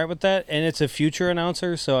I'm all right with that, and it's a future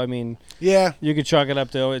announcer, so I mean, yeah, you could chalk it up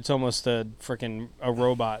to it's almost a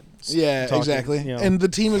robot. Yeah, talking, exactly. And the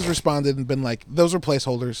team has responded and been like, those are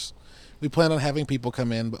placeholders. We plan on having people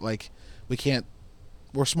come in, but like we can't.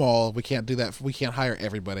 We're small. We can't do that. We can't hire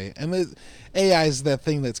everybody. And the AI is that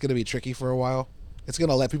thing that's going to be tricky for a while. It's going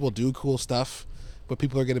to let people do cool stuff, but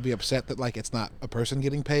people are going to be upset that like it's not a person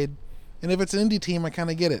getting paid. And if it's an indie team, I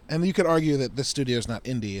kind of get it. And you could argue that this studio is not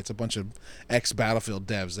indie. It's a bunch of ex-Battlefield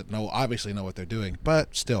devs that obviously know what they're doing.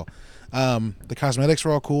 But still, the cosmetics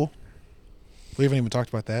were all cool. We haven't even talked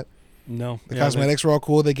about that. No. The cosmetics were all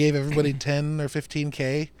cool. They gave everybody 10 or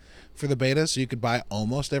 15K for the beta, so you could buy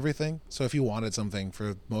almost everything. So if you wanted something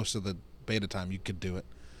for most of the beta time, you could do it.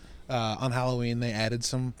 On Halloween, they added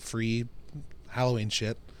some free Halloween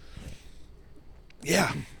shit.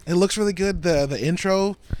 Yeah, it looks really good. The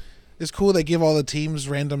intro is cool. They give all the teams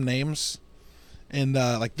random names, and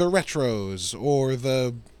like the Retros or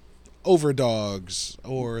the Overdogs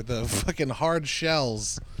or the fucking Hard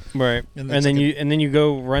Shells. Right, and then you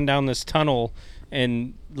go run down this tunnel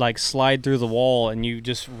and like slide through the wall, and you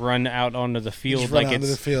just run out onto the field, just run out onto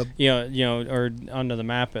the field, or onto the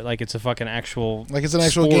map. Like it's a fucking actual, like it's an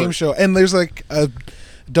actual game show. And there's like a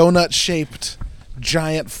donut-shaped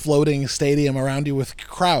giant floating stadium around you with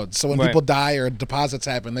crowds. So when people die or deposits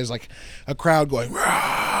happen, there's like a crowd going.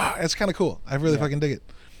 Rah! It's kind of cool. I really fucking dig it.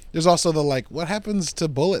 There's also the like, what happens to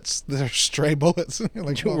bullets? They're stray bullets.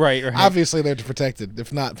 Like, well, right. Obviously, they're protected.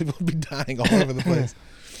 If not, people would be dying all over the place.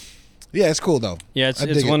 Yeah, it's cool though. Yeah,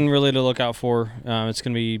 it's one really to look out for. It's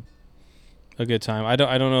gonna be a good time. I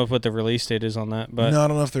don't know what the release date is on that, but no, I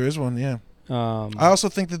don't know if there is one. Yeah. I also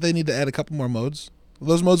think that they need to add a couple more modes.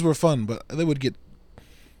 Those modes were fun, but I'd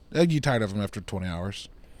get tired of them after 20 hours.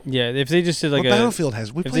 Yeah, if they just did like Battlefield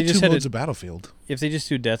has. We played 2 modes of Battlefield. If they just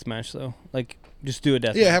do deathmatch though, like just do a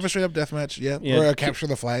deathmatch. Yeah, have a straight up deathmatch. Yeah, or capture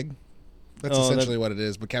the flag. That's essentially what it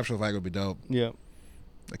is. But capture the flag would be dope. Yeah,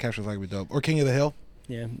 the capture the flag would be dope. Or King of the Hill.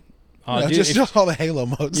 Yeah. Just all the Halo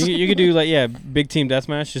modes. You could do like big team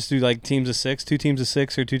deathmatch. Just do like teams of 6, 2 teams of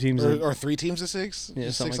 6, or 2 teams or 3 teams of 6. Yeah,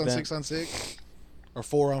 just something 6 like on that. 6 on 6, or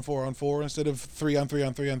 4 on 4 on 4 instead of 3 on 3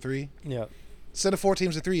 on 3 on 3. Yeah. Instead of 4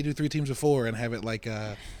 teams of 3, you do 3 teams of 4 and have it like.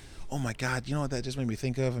 Oh my God! You know what that just made me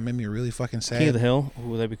think of? It made me really fucking sad. King of the Hill.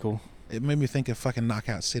 Ooh, that'd be cool. It made me think of fucking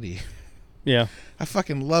Knockout City. Yeah. I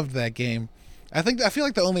fucking loved that game. I feel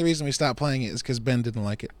like the only reason we stopped playing it is because Ben didn't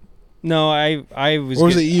like it. No, I was. Or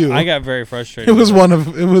was it you? I got very frustrated.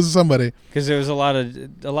 It was somebody. Because there was a lot of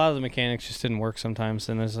the mechanics just didn't work sometimes,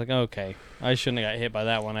 and it's like, okay, I shouldn't have got hit by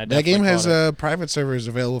that one. That game has private servers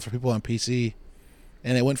available for people on PC,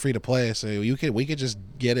 and it went free to play. So we could just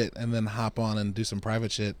get it and then hop on and do some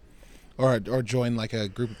private shit, or join like a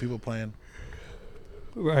group of people playing.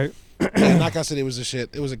 Right. Yeah, Knockout City was a shit.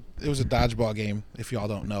 It was a dodgeball game. If y'all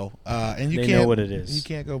don't know, and you they can't know what it is. You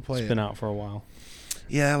can't go play it. It's been out for a while.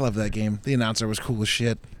 Yeah, I love that game. The announcer was cool as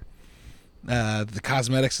shit. The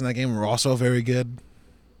cosmetics in that game were also very good.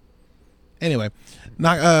 Anyway,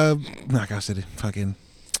 Knockout City, fucking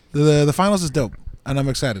the finals is dope, and I'm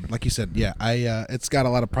excited. Like you said, yeah, it's got a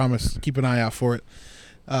lot of promise. Keep an eye out for it.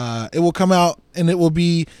 It will come out, and it will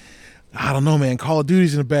be, I don't know, man. Call of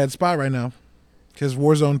Duty's in a bad spot right now because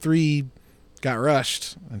Warzone 3 got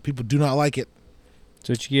rushed, and people do not like it. That's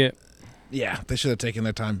what you get. Yeah, they should have taken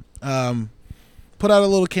their time. Put out a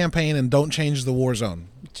little campaign and don't change the Warzone.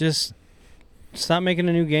 Just stop making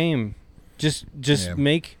a new game. Just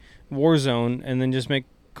make Warzone and then just make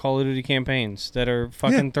Call of Duty campaigns that are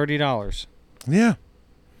fucking $30. Yeah.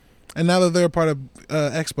 And now that they're a part of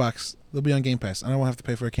Xbox, they'll be on Game Pass. I don't have to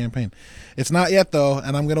pay for a campaign. It's not yet, though,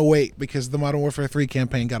 and I'm going to wait because the Modern Warfare 3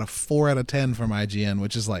 campaign got a 4 out of 10 from IGN,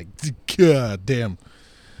 which is like, god damn.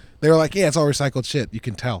 They were like, yeah, it's all recycled shit. You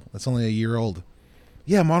can tell. It's only a year old.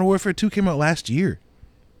 Yeah, Modern Warfare 2 came out last year.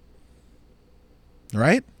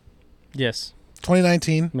 Right? Yes.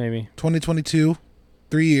 2019. Maybe. 2022.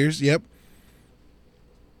 3 years. Yep.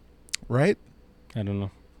 Right? I don't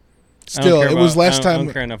know. Still, it was less time. I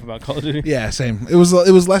don't care enough about Call of Duty. Yeah, same. It was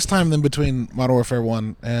less time than between Modern Warfare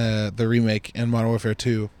 1, the remake, and Modern Warfare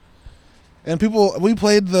 2. And we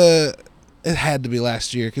played it had to be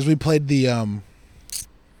last year, because we played the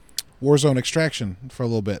Warzone Extraction for a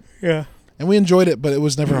little bit. Yeah. And we enjoyed it, but it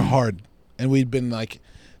was never hard. And we'd been like,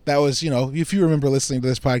 that was, if you remember listening to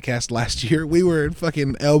this podcast last year, we were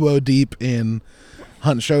fucking elbow deep in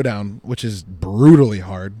Hunt Showdown, which is brutally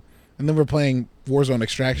hard. And then we're playing Warzone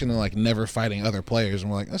Extraction and like never fighting other players. And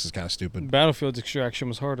we're like, this is kind of stupid. Battlefield's Extraction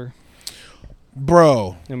was harder.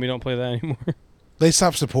 Bro. And we don't play that anymore. They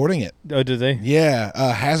stopped supporting it. Oh, did they?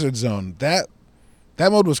 Yeah. Hazard Zone. That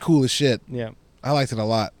mode was cool as shit. Yeah. I liked it a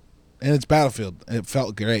lot. And it's Battlefield. And it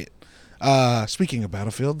felt great. Speaking of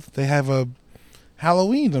Battlefield, they have a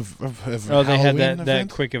Halloween they had that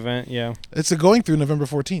quick event, yeah. It's going through November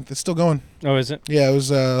 14th. It's still going. Oh, is it? Yeah, it was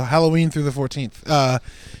Halloween through the 14th.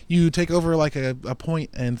 You take over like a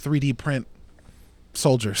point and 3D print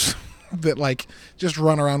soldiers that like just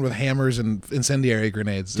run around with hammers and incendiary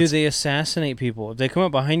grenades. Dude, they assassinate people. If they come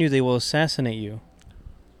up behind you, they will assassinate you.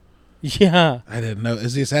 Yeah. I didn't know.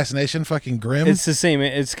 Is the assassination fucking grim? It's the same.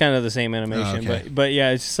 It's kind of the same animation, okay. but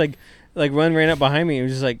yeah, it's just like one ran up behind me and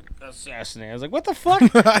was just like assassinate. I was like, what the fuck?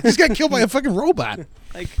 I just got killed by a fucking robot.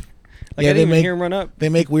 I didn't even hear him run up. They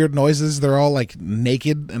make weird noises. They're all like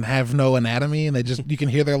naked and have no anatomy, and you can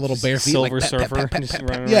hear their little bare feet. Silver like, surfer just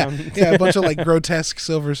running around. Yeah, a bunch of like grotesque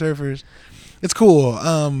silver surfers. It's cool.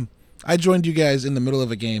 I joined you guys in the middle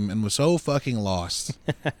of a game and was so fucking lost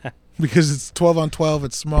because it's 12 on 12.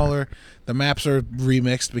 It's smaller. The maps are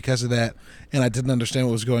remixed because of that, and I didn't understand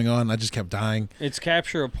what was going on. I just kept dying. It's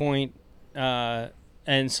capture a point.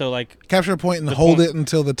 And so like capture a point and hold it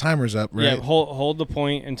until the timer's up, right? Yeah, hold the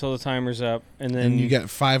point until the timer's up, and then you get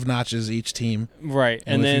 5 notches each team, right?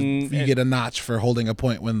 And then you get a notch for holding a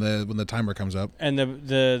point when the timer comes up. And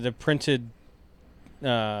the printed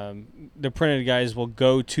guys will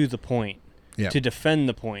go to the point to defend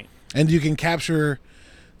the point. And you can capture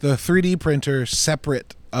the 3D printer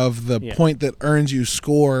separate of the point that earns you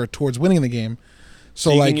score towards winning the game.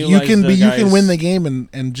 So like you can win the game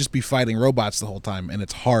and just be fighting robots the whole time, and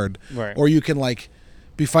it's hard. Right. Or you can like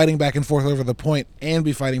be fighting back and forth over the point and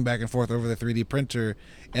be fighting back and forth over the 3D printer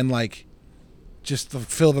and like just to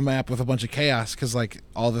fill the map with a bunch of chaos because like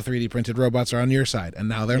all the 3D printed robots are on your side and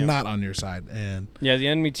now they're not on your side. And yeah, the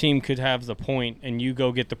enemy team could have the point and you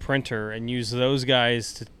go get the printer and use those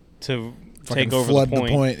guys to take over the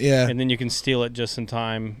point. Yeah, and then you can steal it just in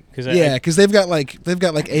time. Because they've got like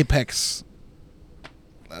Apex.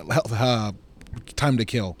 Time to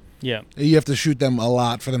kill. Yeah. You have to shoot them a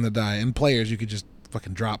lot for them to die. And players, you could just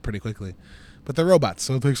fucking drop pretty quickly. But they're robots,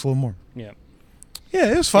 so it takes a little more. Yeah.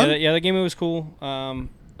 Yeah, it was fun. The game was cool. I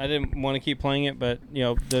didn't want to keep playing it, but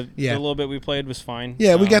the little bit we played was fine.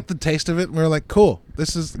 Yeah, we got the taste of it, and we were like, cool.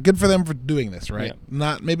 This is good for them for doing this, right?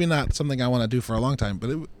 Yeah. Maybe not something I want to do for a long time, but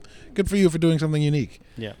good for you for doing something unique.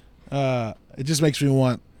 Yeah. It just makes me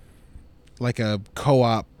want like a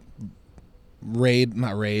co-op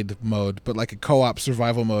not raid mode, but like a co-op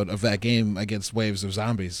survival mode of that game against waves of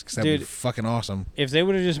zombies, because that'd be fucking awesome. If they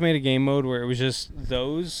would have just made a game mode where it was just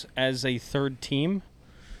those as a third team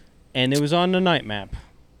and it was on the night map.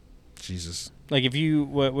 Jesus. Like if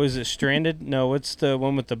what was it, Stranded? No, what's the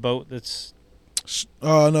one with the boat that's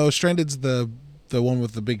no, Stranded's the one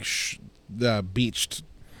with the big beached.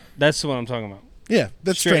 That's the one I'm talking about. Yeah,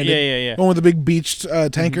 that's Stranded. Yeah. One with the big beached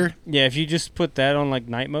tanker. Mm-hmm. Yeah, if you just put that on like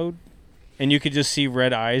night mode And you could just see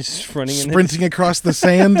red eyes running sprinting across the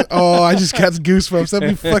sand. Oh, I just got goosebumps. That'd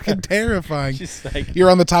be fucking terrifying. Just like, you're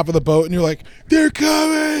on the top of the boat and you're like, they're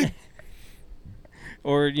coming.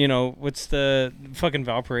 Or, what's the fucking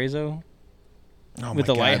Valparaiso? Oh with my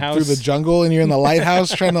the God. lighthouse? Through the jungle and you're in the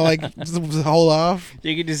lighthouse trying to like hold off.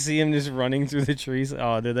 You could just see him just running through the trees.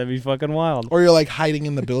 Oh, dude, that'd be fucking wild. Or you're like hiding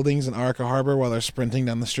in the buildings in Arica Harbor while they're sprinting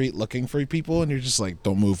down the street looking for people and you're just like,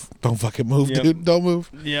 don't move. Don't fucking move, dude. Don't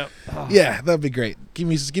move. Yep. Oh. Yeah, that'd be great. Give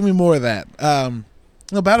me more of that.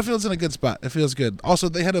 No, Battlefield's in a good spot. It feels good. Also,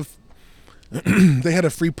 they had a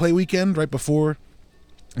free play weekend right before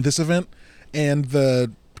this event, and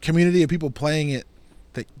the community of people playing it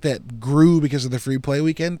that grew because of the free play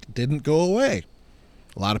weekend didn't go away.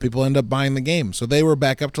 A lot of people end up buying the game, so they were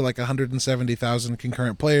back up to like 170,000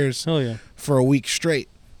 concurrent players for a week straight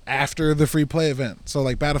after the free play event. So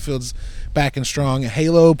like Battlefield's back and strong.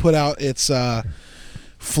 Halo put out its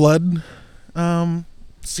flood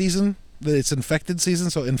season, its infected season.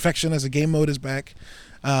 So infection as a game mode is back.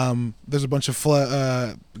 There's a bunch of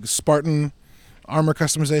Spartan armor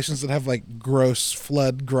customizations that have like gross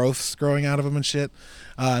flood growths growing out of them and shit,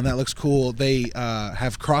 and that looks cool. They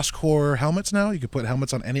have cross-core helmets now. You can put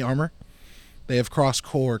helmets on any armor. They have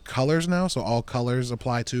cross-core colors now, so all colors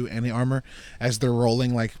apply to any armor as they're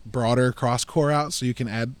rolling like broader cross-core out, so you can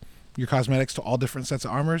add your cosmetics to all different sets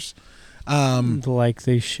of armors. Like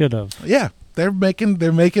they should have. Yeah, they're making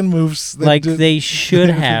moves. Like they should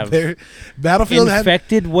have. Battlefield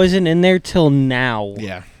Infected wasn't in there till now.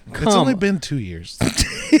 Yeah. It's only been 2 years.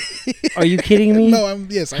 Are you kidding me? No,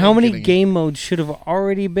 yes. How many game modes should have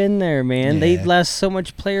already been there, man? Yeah. They lost so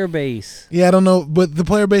much player base. Yeah, I don't know, but the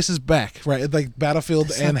player base is back, right? Like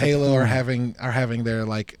Battlefield and Halo are having their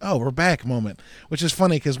like, oh, we're back moment, which is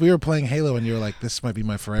funny because we were playing Halo and you were like, this might be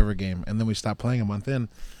my forever game, and then we stopped playing a month in,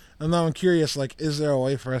 and now I'm curious, like, is there a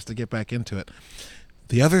way for us to get back into it?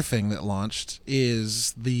 The other thing that launched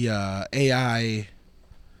is the AI.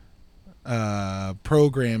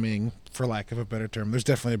 Programming, for lack of a better term. There's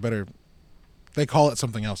definitely a better, they call it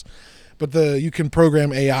something else, but you can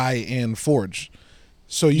program AI in Forge,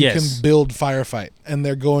 so you can build Firefight, and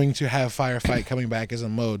they're going to have Firefight coming back as a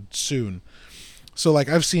mode soon. So like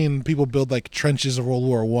I've seen people build like trenches of World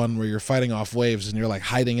War I where you're fighting off waves and you're like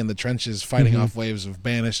hiding in the trenches fighting off waves of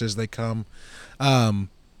Banished as they come.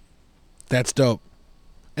 That's dope.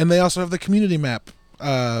 And they also have the community map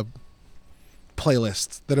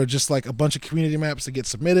playlists that are just like a bunch of community maps that get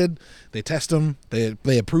submitted. They test them,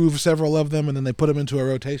 they approve several of them, and then they put them into a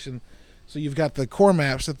rotation. So you've got the core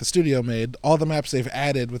maps that the studio made, all the maps they've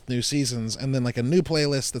added with new seasons, and then like a new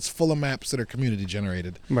playlist that's full of maps that are community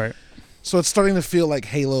generated. Right. So it's starting to feel like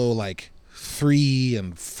Halo like 3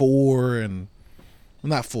 and 4 and well,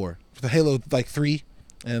 not 4. The Halo like 3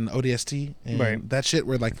 and ODST and that shit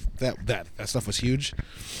where like that stuff was huge.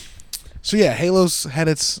 So yeah, Halo's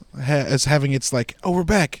it's having its like, oh, we're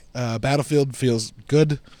back. Battlefield feels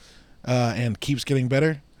good and keeps getting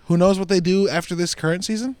better. Who knows what they do after this current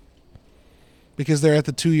season? Because they're at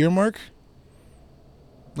the 2-year mark.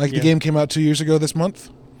 Like the game came out 2 years ago this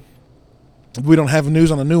month. We don't have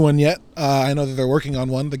news on a new one yet. I know that they're working on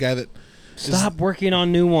one. The guy that stop working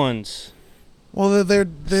on new ones. Well, they're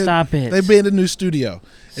stop it. They made a new studio.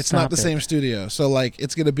 It's not the same studio, so like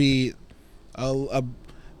it's gonna be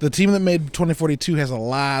the team that made 2042 has a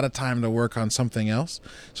lot of time to work on something else.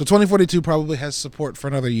 So 2042 probably has support for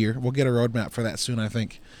another year. We'll get a roadmap for that soon, I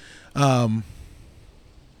think.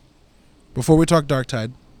 Before we talk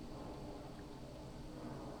Darktide,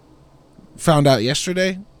 found out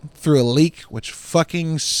yesterday through a leak, which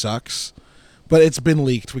fucking sucks, but it's been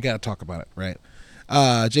leaked. We got to talk about it, right?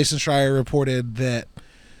 Jason Schreier reported that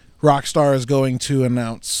Rockstar is going to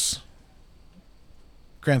announce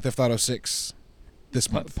Grand Theft Auto 6 this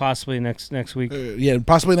month. Possibly next week.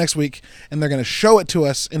 Possibly next week, and they're going to show it to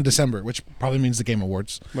us in December, which probably means the Game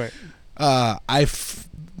Awards. Right.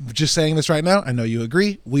 Just saying this right now, I know you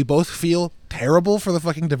agree. We both feel terrible for the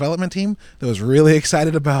fucking development team that was really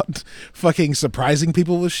excited about fucking surprising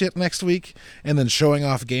people with shit next week and then showing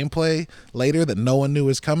off gameplay later that no one knew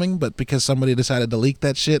was coming, but because somebody decided to leak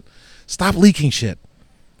that shit. Stop leaking shit.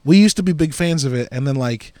 We used to be big fans of it, and then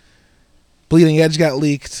like Bleeding Edge got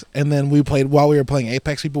leaked, and then while we were playing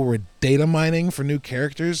Apex, people were data mining for new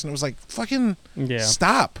characters, and it was like, fucking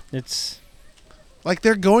stop. It's like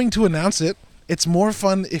they're going to announce it. It's more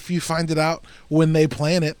fun if you find it out when they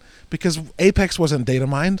plan it, because Apex wasn't data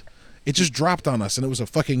mined. It just dropped on us, and it was a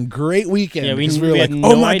fucking great weekend. Yeah, we were had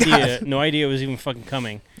like, no idea it was even fucking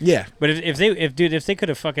coming. Yeah. But if they could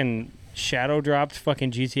have fucking shadow dropped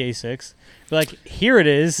fucking GTA 6, like, here it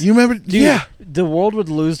is. You remember? Dude, the world would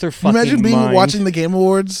lose their fucking Imagine mind. watching the Game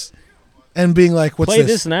Awards and being like, "What's Play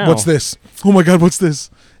this? this now. What's this? Oh my god, what's this?"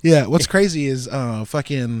 Yeah, what's crazy is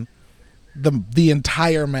fucking the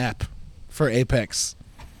entire map for Apex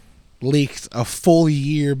leaked a full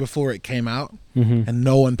year before it came out, and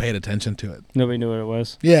no one paid attention to it. Nobody knew what it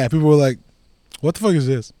was. Yeah, people were like, "What the fuck is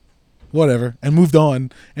this?" Whatever, and moved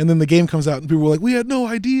on. And then the game comes out, and people were like, "We had no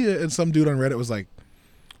idea." And some dude on Reddit was like,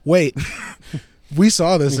 "Wait, we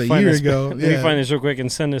saw this a year ago." Let me find this real quick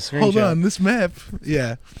and send a screenshot. Hold on, this map.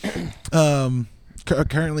 Yeah.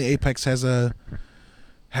 Currently, Apex has a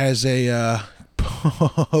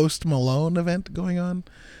Post Malone event going on,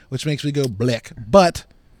 which makes me go blick. But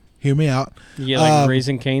hear me out. You get like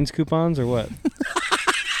Raising Cane's coupons or what?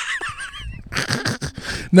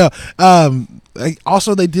 No.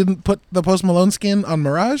 Also, they didn't put the Post Malone skin on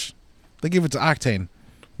Mirage. They gave it to Octane.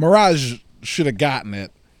 Mirage should have gotten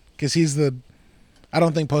it because he's the. I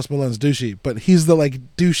don't think Post Malone's douchey, but he's the like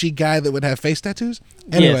douchey guy that would have face tattoos.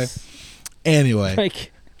 Anyway,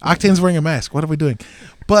 Like, Octane's wearing a mask. What are we doing?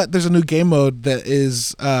 But there's a new game mode that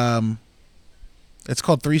is, it's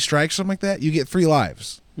called 3 Strikes, something like that. You get 3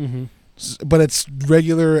 lives. But it's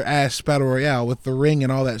regular ass battle royale with the ring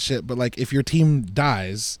and all that shit. But like, if your team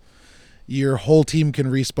dies, your whole team can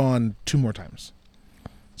respawn 2 more times.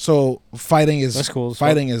 So fighting is that's cool.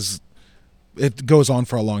 It goes on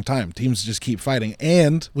for a long time. Teams just keep fighting,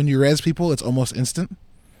 and when you res people, it's almost instant.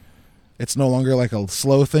 It's no longer like a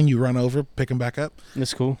slow thing. You run over, pick them back up.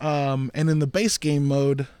 That's cool. And in the base game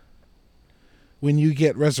mode, when you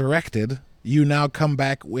get resurrected, you now come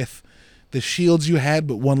back with the shields you had,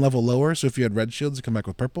 but 1 level lower. So if you had red shields, you come back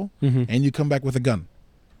with purple, and you come back with a gun.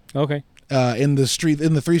 Okay. In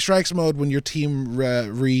the 3 Strikes mode, when your team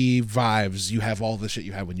revives, you have all the shit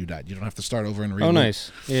you had when you died. You don't have to start over and reload. Oh,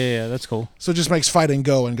 nice. Yeah, that's cool. So it just makes fighting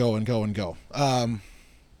go and go and go and go.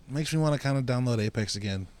 Makes me want to kind of download Apex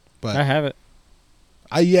again. But I have it.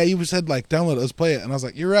 You said like download it, let's play it, and I was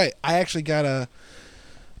like, you're right. I actually got a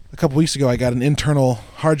couple weeks ago. I got an internal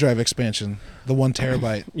hard drive expansion, the 1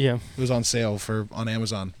 terabyte. Yeah, it was on sale on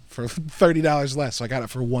Amazon for $30 less. So I got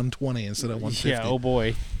it for $120 instead of $150. Yeah. Oh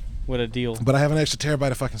boy, what a deal. But I have an extra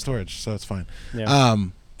terabyte of fucking storage, so it's fine. Yeah.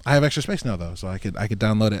 I have extra space now though, so I could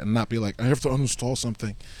download it and not be like I have to uninstall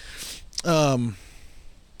something.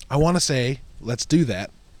 I want to say let's do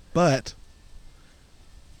that, but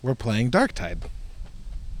we're playing Darktide.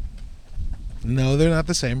 No, they're not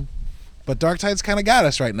the same. But Darktide's kind of got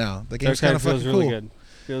us right now. The game's kind of fucking really cool. Good.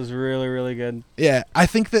 Feels really, really good. Yeah, I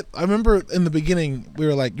think that I remember in the beginning we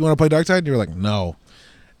were like, "You want to play Darktide?" And you were like, "No."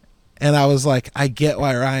 And I was like, "I get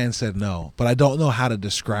why Ryan said no, but I don't know how to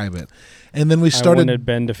describe it." And then we started. I wanted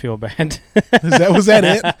Ben to feel bad. was that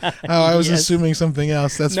it? Oh, I was Yes. assuming something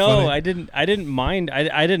else. That's funny. No, I didn't mind.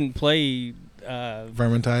 I didn't play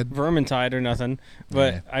Vermintide or nothing.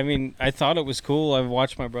 But Yeah. I mean, I thought it was cool. I've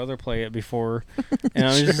watched my brother play it before, and I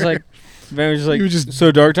was just like, Ben was just like, You were just-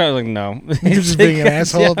 so Darktide. I was like, no. You're just being an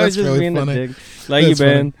asshole. Yeah, I was That's just really being a funny. dick. Like you, That's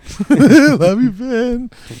Ben. Love you,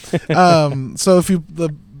 Ben. So if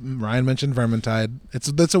Ryan mentioned Vermintide. It's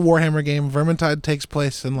a Warhammer game. Vermintide takes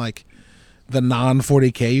place in like the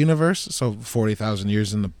non-40K universe, so 40,000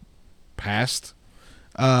 years in the past.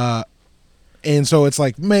 And so it's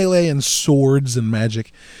like melee and swords and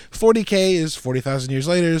magic. 40K is 40,000 years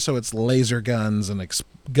later, so it's laser guns and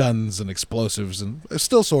guns and explosives and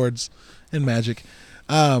still swords and magic.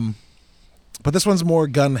 But this one's more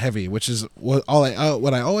gun heavy, which is what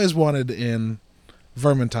I always wanted in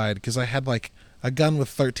Vermintide, because I had like a gun with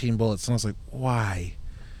 13 bullets, and I was like, why?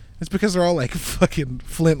 It's because they're all like fucking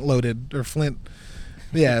flint loaded or flint.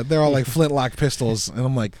 Yeah, they're all like flintlock pistols, and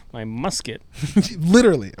I'm like, My musket.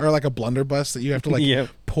 literally, or like a blunderbuss that you have to like Yep.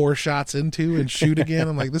 pour shots into and shoot again.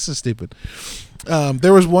 I'm like, this is stupid.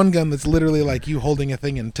 There was one gun that's literally like you holding a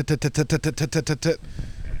thing and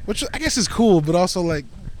which I guess is cool, but also like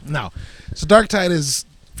no. So Darktide is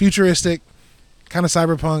futuristic, kind of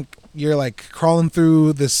cyberpunk. You're like crawling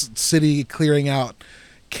through this city, clearing out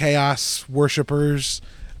chaos worshippers.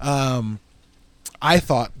 I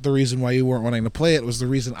thought the reason why you weren't wanting to play it was the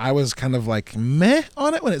reason I was kind of like meh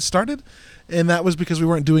on it when it started, and that was because we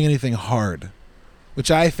weren't doing anything hard,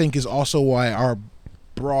 which I think is also why our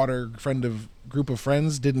broader group of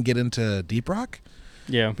friends didn't get into Deep Rock.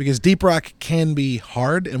 Yeah. Because Deep Rock can be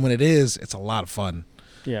hard, and when it is, it's a lot of fun.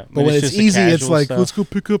 Yeah. But when it's just the easy, it's casual like, stuff. let's go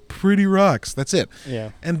pick up pretty rocks. That's it.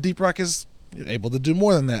 Yeah. And Deep Rock is able to do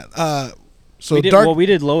more than that. So we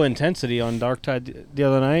did low intensity on Darktide the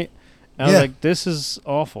other night. And I was like, this is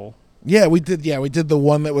awful. Yeah, we did. Yeah, we did the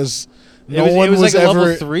one that was. It was like a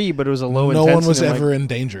level 3, but it was a low intensity. No one was I'm ever like, in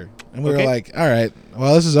danger, and we okay. were like, "All right,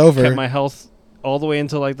 well, this is over." kept my health all the way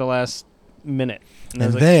until like the last minute,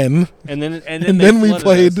 and then and then we flooded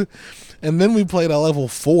played us. And then we played a level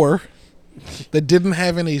 4 that didn't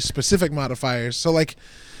have any specific modifiers. So like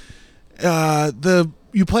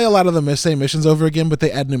you play a lot of the same missions over again, but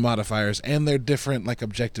they add new modifiers and they're different like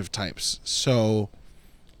objective types. So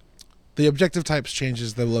the objective types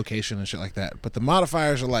changes the location and shit like that. But the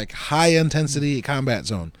modifiers are like high intensity combat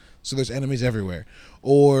zone. So there's enemies everywhere.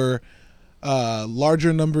 Or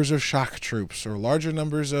larger numbers of shock troops, or larger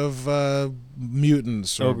numbers of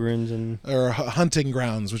mutants, or Ogrins or hunting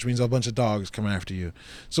grounds, which means a bunch of dogs come after you.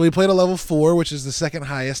 So we played a level 4, which is the second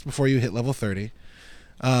highest before you hit level 30.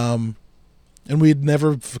 And we'd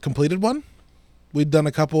never completed one. We'd done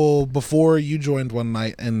a couple before you joined one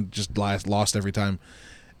night and just lost every time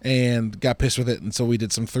and got pissed with it. And so we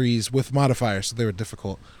did some 3s with modifiers, so they were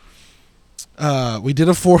difficult. We did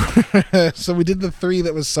a 4. So we did the 3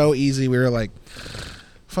 that was so easy. We were like,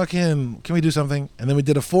 fucking, can we do something? And then we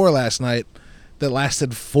did a 4 last night that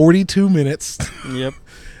lasted 42 minutes. Yep.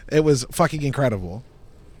 It was fucking incredible.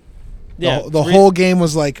 Yeah. The whole game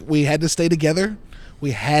was like, we had to stay together.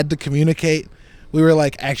 We had to communicate. We were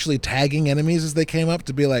like actually tagging enemies as they came up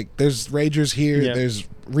to be like, there's Ragers here, Yep. there's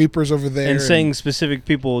Reapers over there. And saying specific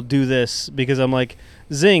people do this because I'm like,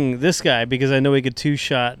 Zing, this guy, because I know he could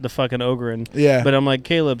 2-shot the fucking Ogryn. Yeah. But I'm like,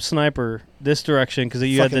 Caleb, sniper, this direction, because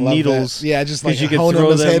you had the Fucking love needles. that. Yeah, just like you could hone throw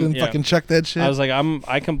on his them, head and yeah. fucking chuck that shit. I was like,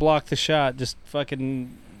 I can block the shot, just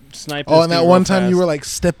fucking snipe this Oh, and that dude one real time fast. you were like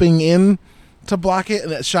stepping in to block it,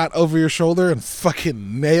 and it shot over your shoulder and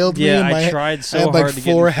fucking nailed me. Yeah, in I my tried so I had like hard to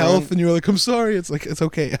get 4 in front. health, and you were like, "I'm sorry." It's like, it's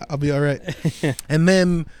okay. I'll be all right. And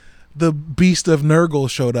then the beast of Nurgle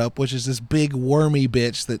showed up, which is this big wormy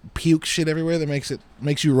bitch that pukes shit everywhere that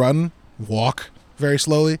makes you walk very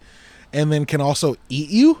slowly, and then can also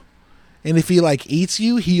eat you. And if he like eats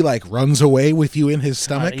you, he like runs away with you in his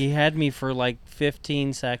stomach. He had me for like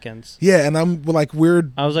 15 seconds. Yeah, and I'm like,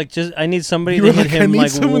 I was like, I need somebody you to were hit like, him I need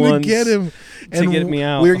like someone once to get him to get me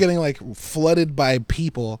out. We were getting like flooded by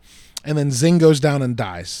people, and then Zing goes down and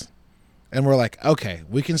dies, and we're like, okay,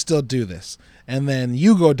 we can still do this. And then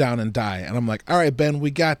you go down and die, and I'm like, all right, Ben,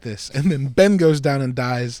 we got this. And then Ben goes down and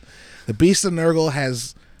dies. The Beast of Nurgle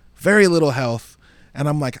has very little health, and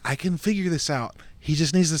I'm like, I can figure this out. He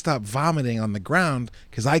just needs to stop vomiting on the ground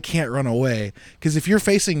because I can't run away. Because if you're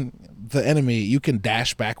facing the enemy, you can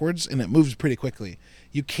dash backwards and it moves pretty quickly.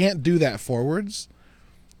 You can't do that forwards.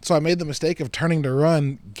 So I made the mistake of turning to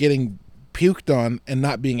run, getting puked on, and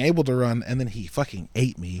not being able to run. And then he fucking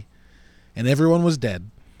ate me. And everyone was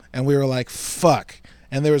dead. And we were like, fuck.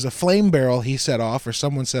 And there was a flame barrel he set off, or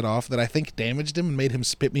someone set off, that I think damaged him and made him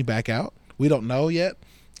spit me back out. We don't know yet.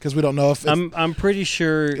 Because we don't know if I'm pretty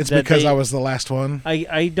sure it's that because I was the last one.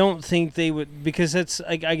 I don't think they would, because that's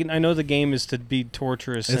I know the game is to be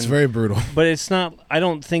torturous. It's very brutal. But it's not. I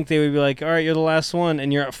don't think they would be like, all right, you're the last one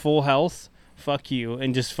and you're at full health. Fuck you,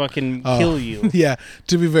 and just fucking kill you. Yeah.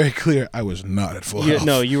 To be very clear, I was not at full health.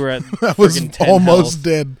 No, you were at. I was 10 almost health.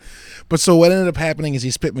 dead. But so what ended up happening is he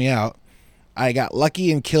spit me out. I got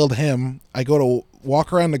lucky and killed him. I go to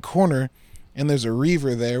walk around the corner, and there's a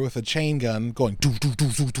Reaver there with a chain gun going doo, doo, doo,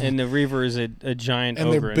 doo, doo. And the Reaver is a giant and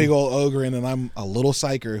Ogryn. they're big old Ogryn, and I'm a little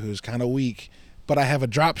Psyker who's kind of weak. But I have a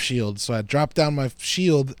drop shield, so I drop down my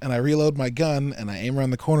shield, and I reload my gun, and I aim around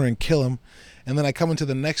the corner and kill him. And then I come into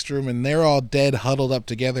the next room, and they're all dead, huddled up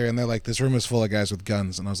together, and they're like, this room is full of guys with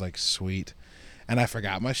guns. And I was like, sweet. And I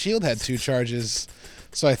forgot my shield had 2 charges.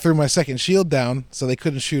 So I threw my second shield down so they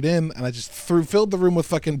couldn't shoot in, and I just filled the room with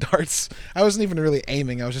fucking darts. I wasn't even really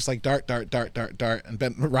aiming. I was just like dart, dart, dart, dart, dart.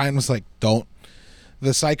 And Ryan was like, don't. The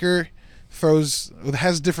Psyker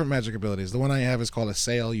has different magic abilities. The one I have is called a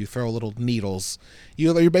sail. You throw little needles.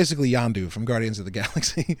 You're basically Yondu from Guardians of the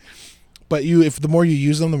Galaxy. But the more you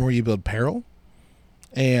use them, the more you build peril.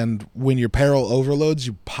 And when your peril overloads,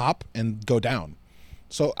 you pop and go down.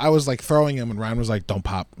 So I was like throwing him, and Ryan was like, "Don't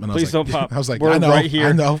pop!" And Please don't pop. I was like, "We're I know, right here.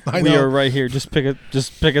 I know. We are right here. Just pick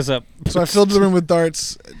us up." So I filled the room with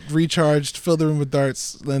darts, recharged, filled the room with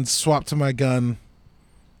darts, then swapped to my gun,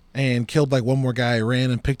 and killed like one more guy.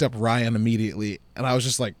 Ran and picked up Ryan immediately, and I was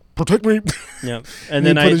just like, "Protect me!" Yeah. And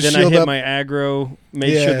then I hit up. my aggro,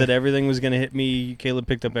 made sure that everything was gonna hit me. Caleb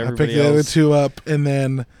picked up everybody I picked the other 2 up, and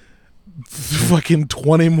then fucking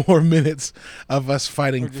 20 more minutes of us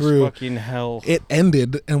fighting through. Fucking hell. It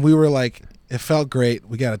ended, and we were like, it felt great.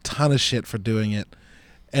 We got a ton of shit for doing it.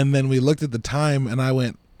 And then we looked at the time, and I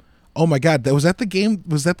went, oh my God, was that the game?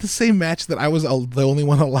 Was that the same match that I was the only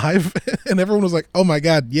one alive? And everyone was like, oh my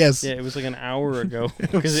God, yes. Yeah, it was like an hour ago.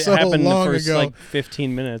 Because it so happened in the long first ago. like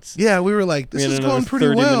 15 minutes. Yeah, we were like, this is going pretty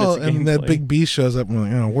well. And that big beast shows up, and we're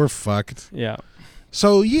like, oh, we're fucked. Yeah.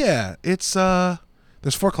 So yeah, it's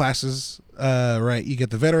there's 4 classes. Right, you get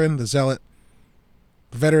the veteran, the zealot,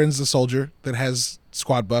 Veteran's the soldier that has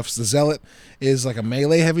squad buffs. The Zealot is like a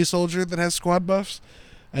melee heavy soldier that has squad buffs.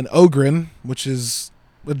 And Ogryn, which is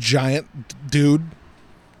a giant dude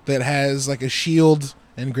that has like a shield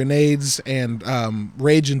and grenades and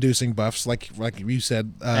rage-inducing buffs, like you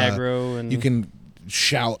said. Aggro and you can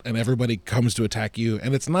shout and everybody comes to attack you.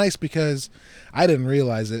 And it's nice because I didn't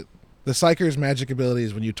realize it. The Psyker's magic ability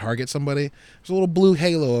is when you target somebody, there's a little blue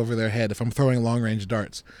halo over their head if I'm throwing long-range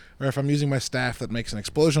darts. Or if I'm using my staff that makes an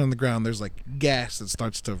explosion on the ground, there's like gas that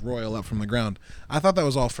starts to roil up from the ground. I thought that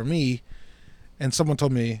was all for me, and someone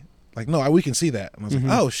told me, like, no, we can see that. And I was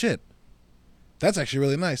like, oh, shit. That's actually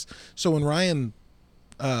really nice. So when Ryan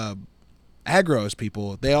aggroes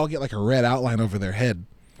people, they all get like a red outline over their head.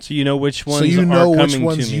 So you know which ones so you know are which coming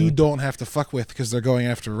ones to me. you don't have to fuck with because they're going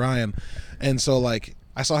after Ryan. And so, like,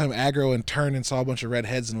 I saw him aggro and turn and saw a bunch of red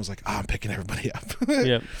heads and was like, I'm picking everybody up.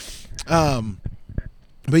 Yep.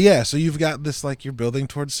 But yeah, so you've got this, like, you're building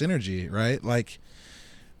towards synergy, right? Like,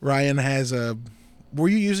 Ryan has a... Were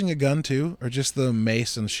you using a gun too, or just the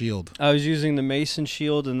mace and shield? I was using the mace and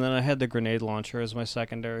shield, and then I had the grenade launcher as my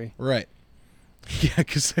secondary. Right. Yeah,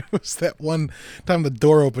 because there was that one time the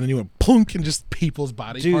door opened and you went plunk and just people's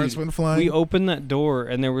body parts went flying. We opened that door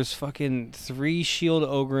and there was fucking 3 shield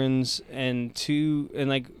Ogryns and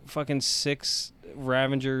 6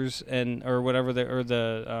 Ravengers or whatever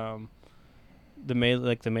the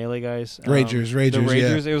melee guys. Ragers, The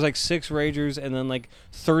Ragers. yeah. It was like 6 Ragers and then like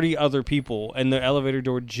 30 other people, and the elevator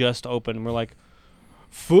door just opened. And we're like,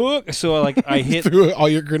 fuck. So I hit threw all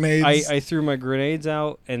your grenades. I threw my grenades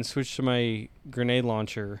out and switched to my grenade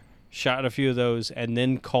launcher, shot a few of those, and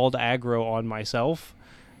then called aggro on myself.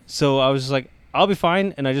 So I was just like, I'll be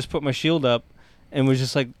fine, and I just put my shield up and was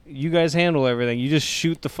just like, you guys handle everything. You just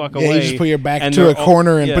shoot the fuck away. Yeah, you just put your back to a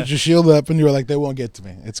corner and put your shield up, and you were like, they won't get to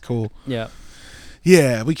me. It's cool. Yeah.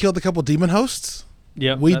 Yeah, we killed a couple demon hosts.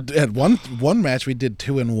 Yeah, we at one match we did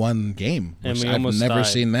 2 in 1 game, and which we I've almost never died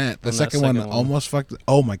seen that. The on second that one second one. almost fucked.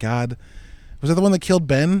 Oh my god, was that the one that killed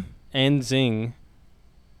Ben and Zing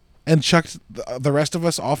and chucked the rest of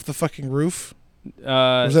us off the fucking roof?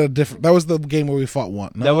 Or was that a different? That was the game where we fought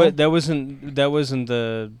one. No? That wasn't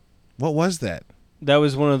the. What was that? That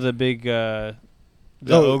was one of the big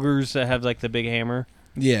ogres that have like the big hammer.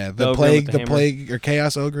 Yeah, the Ogre plague or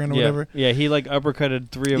chaos Ogryn or whatever. Yeah, he like uppercutted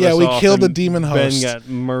 3 of us. Yeah, we off killed the and demon host. Ben got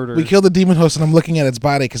murdered. We killed the demon host, and I'm looking at its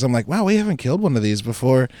body because I'm like, wow, we haven't killed one of these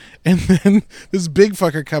before. And then this big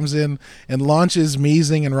fucker comes in and launches me,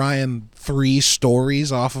 Zing, and Ryan 3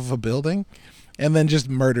 stories off of a building, and then just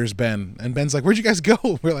murders Ben. And Ben's like, where'd you guys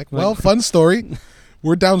go? We're like, well, fun story.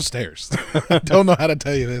 We're downstairs. I don't know how to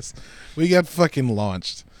tell you this. We got fucking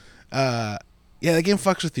launched. Yeah, that game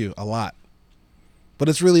fucks with you a lot. But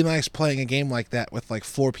it's really nice playing a game like that with like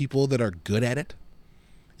 4 people that are good at it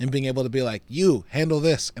and being able to be like, you handle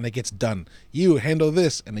this and it gets done. You handle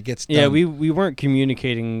this and it gets done. Yeah, we weren't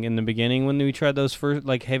communicating in the beginning when we tried those first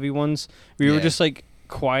like heavy ones. We were just like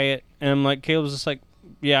quiet, and I'm like, Caleb was just like,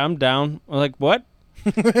 yeah, I'm down. I'm like, what?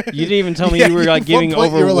 You didn't even tell me you were like getting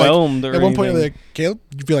overwhelmed or at one point you were like, Caleb,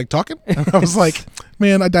 you feel like talking? And I was like,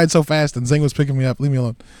 man, I died so fast and Zing was picking me up. Leave me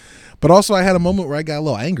alone. But also I had a moment where I got a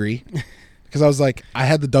little angry. Because I was like, I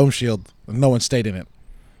had the dome shield, and no one stayed in it.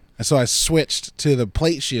 And so I switched to the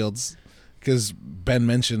plate shields, because Ben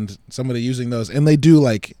mentioned somebody using those. And they do,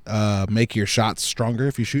 like, make your shots stronger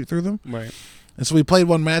if you shoot through them. Right. And so we played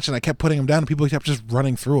one match, and I kept putting them down, and people kept just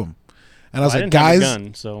running through them. And I was like, didn't guys. have a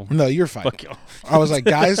gun, so no, you're fine. Fuck you. I was like,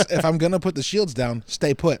 guys, if I'm going to put the shields down,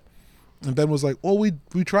 stay put. And Ben was like, well, we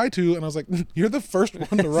try to. And I was like, you're the first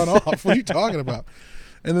one to run off. What are you talking about?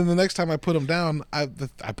 And then the next time I put them down, I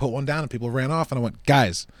put one down and people ran off. And I went,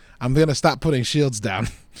 guys, I'm going to stop putting shields down.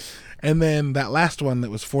 And then that last one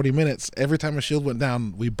that was 40 minutes, every time a shield went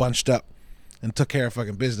down, we bunched up and took care of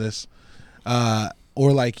fucking business.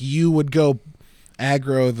 Or like you would go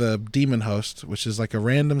aggro the demon host, which is like a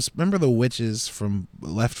random... Remember the witches from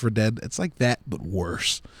Left 4 Dead? It's like that, but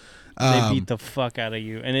worse. They beat the fuck out of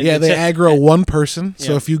you. And they aggro one person.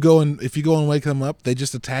 So if you go and wake them up, they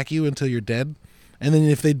just attack you until you're dead. And then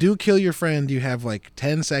if they do kill your friend, you have like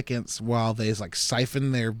 10 seconds while they like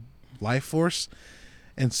siphon their life force.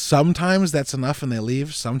 And sometimes that's enough and they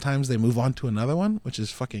leave. Sometimes they move on to another one, which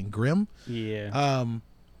is fucking grim. Yeah.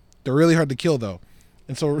 They're really hard to kill though.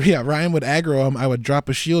 And so, yeah, Ryan would aggro him. I would drop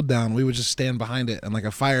a shield down. We would just stand behind it. And like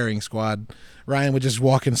a firing squad, Ryan would just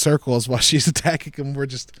walk in circles while she's attacking him.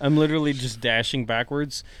 I'm literally just dashing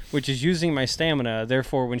backwards, which is using my stamina.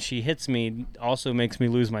 Therefore, when she hits me, also makes me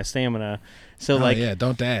lose my stamina. So yeah,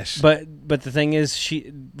 don't dash. But the thing is,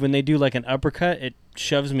 when they do like an uppercut, it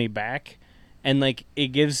shoves me back, and like it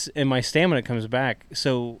gives, and my stamina comes back.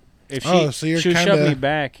 So if she so you're she'll shove me kinda-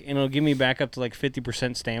 back and it'll give me back up to like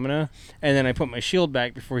 50% stamina, and then I put my shield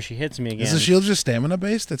back before she hits me again. Is the shield just stamina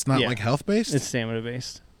based? It's not Yeah. like health based. It's stamina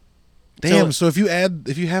based. Damn. So if you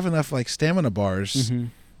have enough like stamina bars,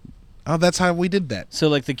 oh, that's how we did that. So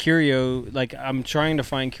like the curio, like I'm trying to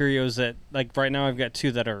find curios that like right now I've got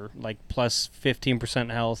 2 that are like plus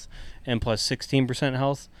 15% health and plus 16%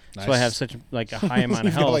 health. Nice. So I have such like a high amount of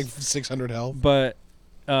You've got, health. like 600 health. But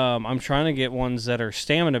I'm trying to get ones that are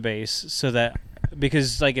stamina based so that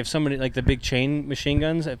because like if somebody like the big chain machine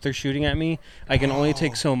guns, if they're shooting at me, I can only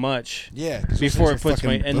take so much Yeah. 'cause those before things it are puts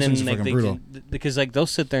fucking- my and those then things are like fucking they brutal. because like they'll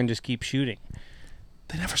sit there and just keep shooting.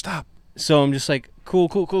 They never stop. So I'm just like cool.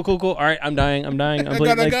 All right, I'm dying. I'm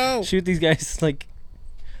gotta like, go. shoot these guys like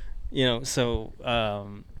so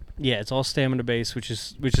yeah, it's all stamina based, which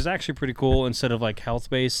is actually pretty cool instead of like health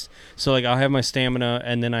based. So like I'll have my stamina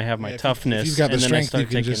and then I have my toughness, If you've got the and then I strength, start you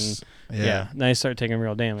can taking just then I start taking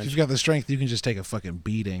real If damage. you've got the strength, you can just take a fucking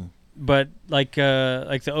beating. But like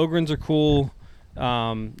the Ogrins are cool.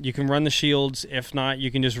 You can run the shields. If not,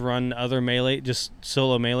 you can just run other melee, just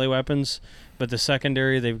solo melee weapons. But the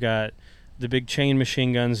secondary, they've got the big chain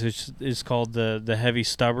machine guns, which is called the heavy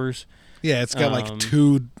stubbers. Yeah, it's got like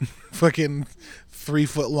 2 fucking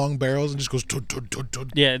 3-foot long barrels and just goes.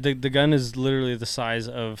 Yeah, the gun is literally the size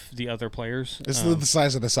of the other players. It's the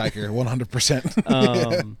size of the Psyker,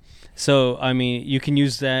 100%. So I mean, you can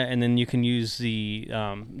use that, and then you can use the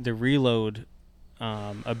reload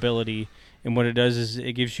ability, and what it does is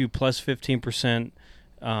it gives you plus 15%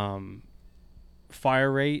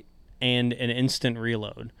 fire rate and an instant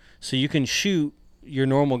reload. So you can shoot your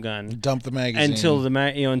normal gun, Dump the magazine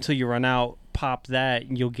until you run out. Pop that,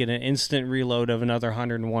 and you'll get an instant reload of another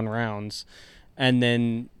 101 rounds, and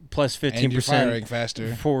then plus 15% and you're firing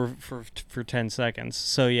faster for 10 seconds.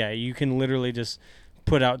 So yeah, you can literally just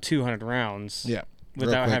put out 200 rounds. Yeah,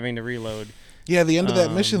 without having to reload. Yeah, the end of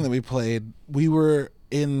that mission that we played, we were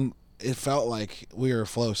in. It felt like we were a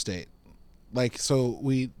flow state. Like so,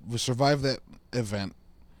 we survived that event.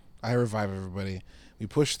 I revive everybody. We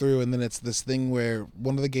push through, and then it's this thing where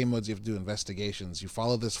one of the game modes you have to do investigations. You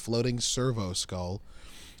follow this floating servo skull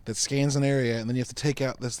that scans an area, and then you have to take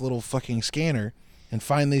out this little fucking scanner and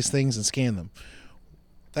find these things and scan them.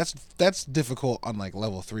 That's difficult on like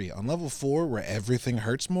level 3. On level 4, where everything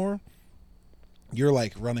hurts more, you're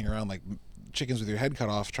like running around like chickens with your head cut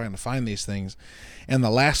off trying to find these things. And the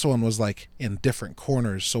last one was like in different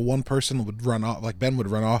corners. So one person would run off, like Ben would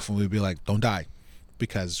run off, and we'd be like, "Don't die,"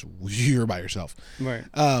 because you're by yourself. Right.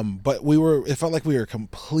 But it felt like we were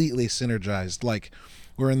completely synergized. Like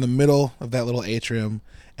we're in the middle of that little atrium,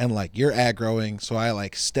 and like you're aggroing, so I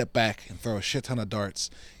like step back and throw a shit ton of darts.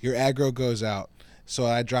 Your aggro goes out, so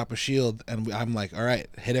I drop a shield, and I'm like, all right,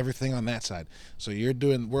 hit everything on that side. So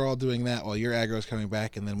we're all doing that while your aggro is coming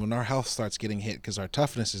back, and then when our health starts getting hit because our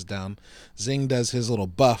toughness is down, Zing does his little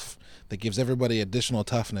buff that gives everybody additional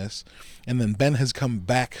toughness, and then Ben has come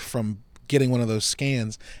back from getting one of those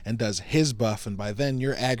scans and does his buff, and by then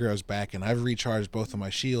your aggro's back, and I've recharged both of my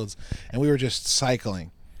shields, and we were just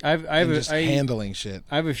cycling. Handling shit.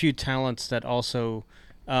 I have a few talents that also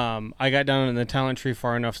I got down in the talent tree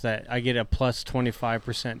far enough that I get a plus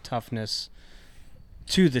 25% toughness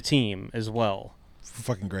to the team as well.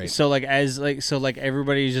 Fucking great. So like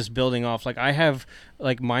everybody's just building off. Like I have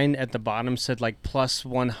like mine at the bottom said like plus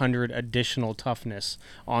 100 additional toughness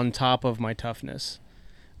on top of my toughness.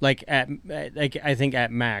 Like I think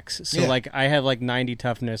at max. So like I have like 90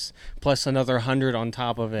 toughness plus another 100 on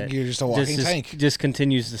top of it. You're just a walking tank. Just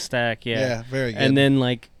continues to stack. Yeah, very good. And then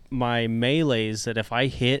like my melees that if I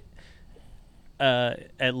hit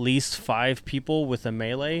at least 5 people with a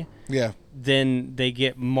melee, then they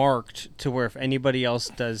get marked to where if anybody else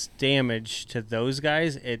does damage to those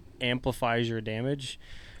guys, it amplifies your damage.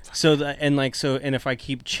 So if I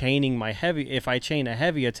keep chaining if I chain a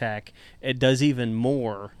heavy attack, it does even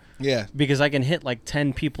more. Yeah. Because I can hit like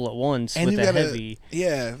 10 people at once with a heavy.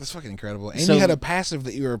 Yeah, that's fucking incredible. And you had a passive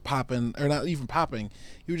that you were popping, or not even popping,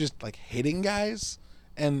 you were just like hitting guys,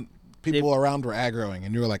 and people around were aggroing,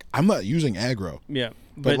 and you were like, I'm not using aggro. Yeah.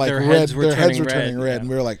 But like their heads were turning red, and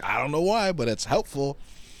we were like, I don't know why, but it's helpful.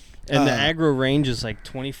 And the aggro range is like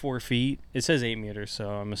 24 feet. It says 8 meters, so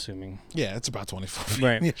I'm assuming. Yeah, it's about 24 feet.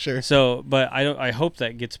 Right. Yeah, sure. So, but I hope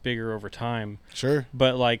that gets bigger over time. Sure.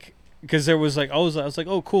 But like, because there was like, I was like,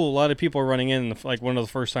 oh, cool. A lot of people are running in. Like one of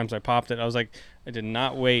the first times I popped it, I was like, I did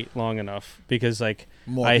not wait long enough because like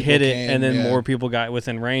I hit it and then more people got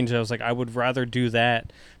within range. I was like, I would rather do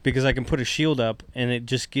that because I can put a shield up and it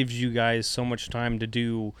just gives you guys so much time to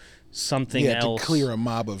do something else, to clear a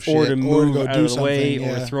mob of shit, or to move go out do of the way,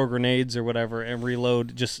 something, or throw grenades or whatever and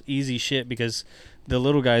reload, just easy shit. Because the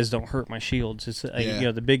little guys don't hurt my shields. It's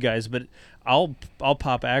the big guys, but I'll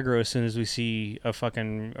pop aggro as soon as we see a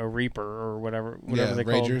reaper or whatever they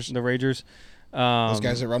call them, the ragers. Those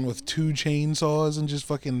guys that run with 2 chainsaws and just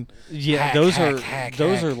fucking those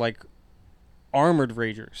are like armored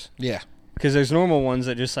ragers. Yeah. Because there's normal ones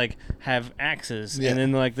that just like have axes, and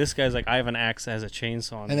then like this guy's like, I have an axe that has a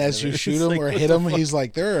chainsaw. And as you shoot him or hit him, he's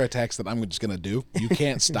like, there are attacks that I'm just gonna do. You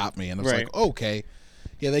can't stop me. And I was like, okay,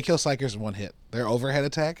 yeah, they kill Psykers in 1 hit. Their overhead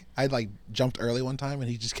attack, I like jumped early one time, and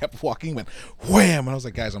he just kept walking, went wham, and I was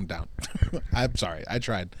like, guys, I'm down. I'm sorry, I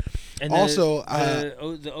tried. And also,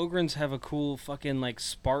 the Ogrins have a cool fucking like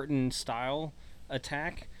Spartan style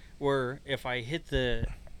attack where if I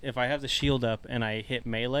have the shield up and I hit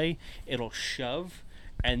melee, it'll shove,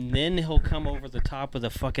 and then he'll come over the top of the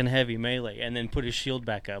fucking heavy melee and then put his shield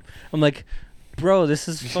back up. I'm like, bro, this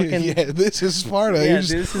is fucking... yeah, this is Sparta. Yeah,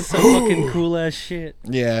 this is some fucking cool-ass shit.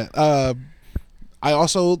 Yeah. I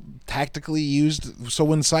also tactically used... So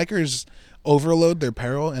when Psykers overload their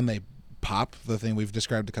peril and they pop, the thing we've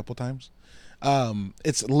described a couple times,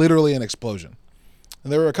 it's literally an explosion.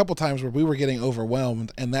 And there were a couple times where we were getting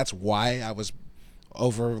overwhelmed, and that's why I was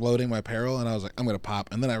overloading my peril, and I was like, I'm gonna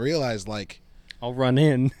pop, and then I realized like I'll run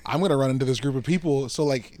in. I'm gonna run into this group of people. So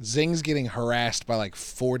like Zing's getting harassed by like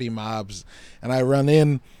 40 mobs, and I run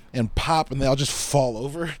in and pop, and they all just fall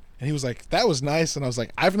over. And he was like, that was nice, and I was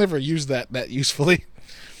like, I've never used that usefully.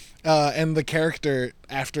 And the character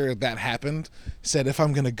after that happened said, if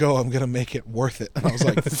I'm gonna go, I'm gonna make it worth it. And I was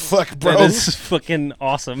like, fuck, bro, that is fucking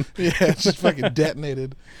awesome. Yeah, it's just fucking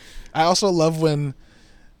detonated. I also love when,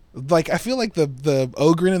 like, I feel like the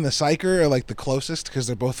Ogryn and the Psyker are like the closest because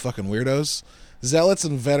they're both fucking weirdos. Zealots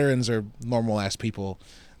and veterans are normal ass people.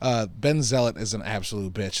 Ben Zealot is an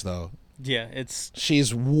absolute bitch though. Yeah,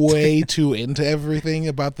 she's way too into everything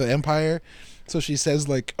about the Empire. So she says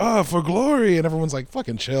like, "Oh, for glory," and everyone's like,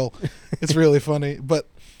 "Fucking chill." It's really funny. But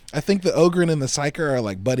I think the Ogryn and the Psyker are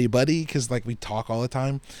like buddy because like we talk all the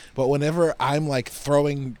time. But whenever I'm like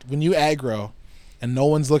when you aggro and no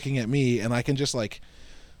one's looking at me, and I can just like,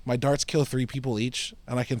 my darts kill 3 people each,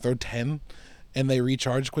 and I can throw 10, and they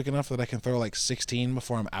recharge quick enough that I can throw like 16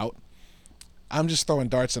 before I'm out. I'm just throwing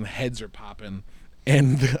darts and heads are popping.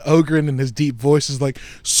 And Ogryn in his deep voice is like,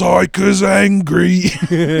 Psyker's angry.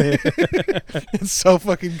 It's so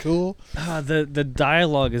fucking cool. The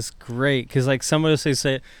dialogue is great because like somebody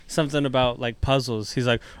say something about like puzzles. He's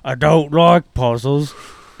like, I don't like puzzles.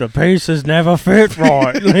 The pieces never fit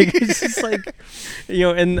right. Like it's just like,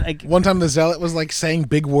 and like one time the Zealot was like saying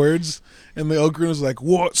big words, and the Ogryn was like,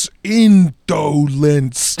 "What's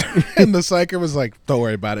indolence?" And the Psyker was like, "Don't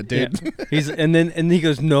worry about it, dude." Yeah. And he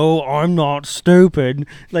goes, "No, I'm not stupid."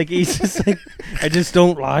 Like he's just like, I just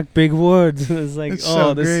don't like big words. And it's like,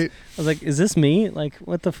 great. I was like, is this me? Like,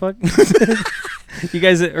 what the fuck? You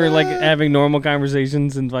guys are like having normal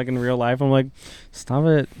conversations in fucking real life. I'm like, stop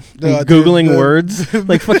it. Googling words.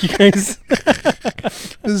 Like, fuck you guys.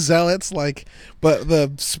 The Zealots like, but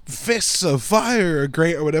the fists of fire are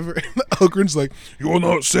great or whatever. And the Ogryn's like, you're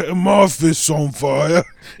not setting my fists on fire.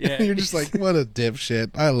 Yeah. And you're just like, what a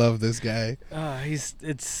dipshit. I love this guy.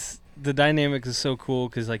 The dynamic is so cool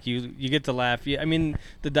because like you get to laugh. I mean,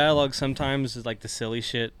 the dialogue sometimes is like the silly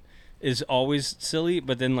shit is always silly,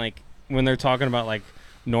 but then like when they're talking about like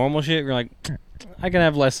normal shit, you're like, I can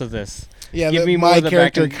have less of this. Yeah, my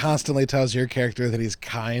character constantly tells your character that he's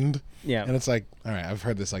kind. Yeah. And it's like, all right, I've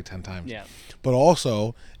heard this like 10 times. Yeah. But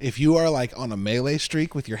also, if you are like on a melee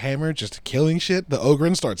streak with your hammer just killing shit, the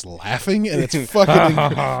Ogryn starts laughing, and it's fucking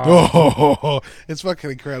it's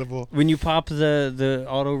fucking incredible. When you pop the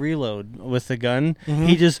auto reload with the gun,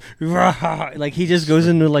 he just goes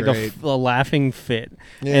into like a laughing fit.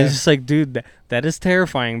 Yeah. And it's just like, dude, that is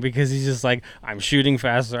terrifying because he's just like, I'm shooting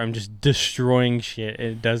faster, I'm just destroying shit.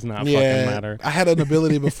 It does not fucking matter. I had an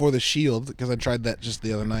ability before the shield because I tried that just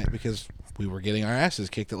the other night because we were getting our asses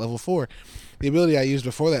kicked at level 4. The ability I used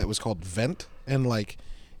before that was called Vent, and like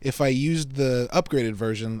if I used the upgraded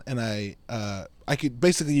version and I could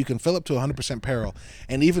basically, you can fill up to 100% peril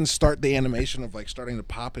and even start the animation of like starting to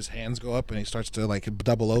pop, his hands go up and he starts to like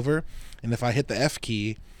double over, and if I hit the F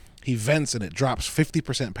key, he vents and it drops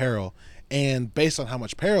 50% peril, and based on how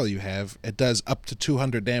much peril you have, it does up to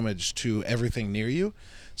 200 damage to everything near you.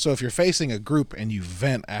 So if you're facing a group and you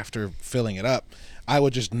vent after filling it up, I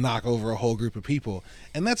would just knock over a whole group of people,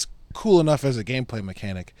 and that's cool enough as a gameplay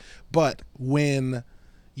mechanic. But when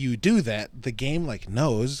you do that, the game like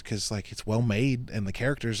knows, because like it's well made and the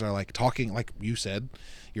characters are like talking, like you said,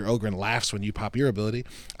 your Ogryn laughs when you pop your ability.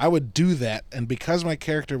 I would do that, and because my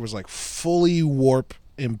character was like fully warp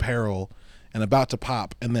in peril and about to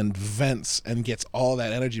pop, and then vents and gets all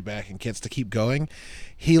that energy back and gets to keep going,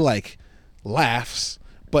 he like laughs,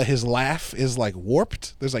 but his laugh is like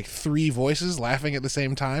warped. There's like 3 voices laughing at the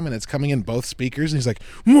same time, and it's coming in both speakers, and he's like,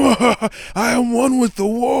 I am one with the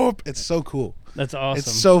warp. It's so cool. That's awesome.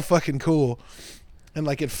 It's so fucking cool. And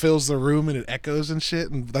like it fills the room and it echoes and shit.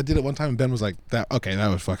 And I did it one time and Ben was like, that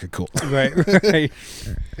was fucking cool. Right.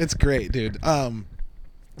 It's great, dude.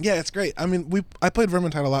 Yeah, it's great. I mean, I played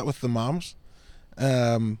Vermintide a lot with the moms,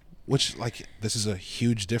 which like this is a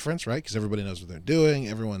huge difference, right? Because everybody knows what they're doing.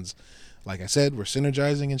 Everyone's, like I said, we're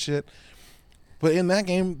synergizing and shit. But in that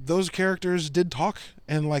game, those characters did talk,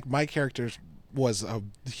 and like my character was a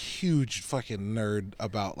huge fucking nerd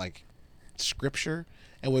about like scripture.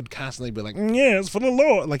 And would constantly be like, yeah, it's for the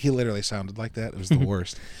Lord. Like, he literally sounded like that. It was the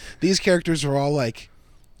worst. These characters are all like,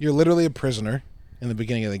 you're literally a prisoner in the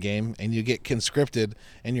beginning of the game, and you get conscripted,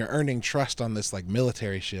 and you're earning trust on this, like,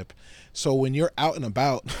 military ship. So when you're out and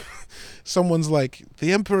about, someone's like,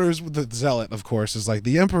 the Emperor's, the Zealot, of course, is like,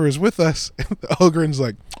 the Emperor's with us. And the Ogryn's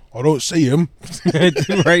like, I don't see him.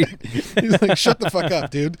 Right. He's like, shut the fuck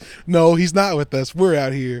up, dude. No, he's not with us. We're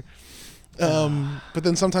out here. But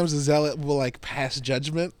then sometimes the Zealot will like pass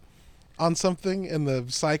judgment on something, and the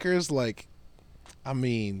Psyker's like, I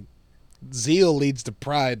mean, zeal leads to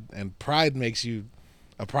pride, and pride makes you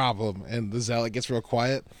a problem, and the Zealot gets real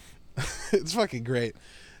quiet. It's fucking great.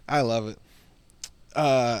 I love it.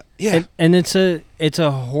 Yeah, and it's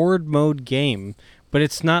a horde mode game, but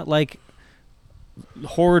it's not like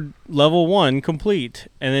horde level 1 complete,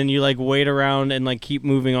 and then you like wait around and like keep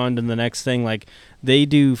moving on to the next thing. Like they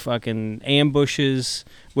do fucking ambushes,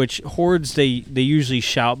 which hordes they usually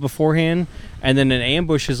shout beforehand, and then an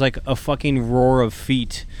ambush is like a fucking roar of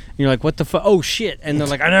feet. And you're like, what the fuck? Oh shit! And they're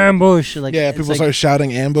like, an ambush. Like, yeah, people like, start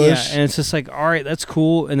shouting ambush. Yeah, and it's just like, all right, that's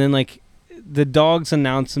cool. And then like the dogs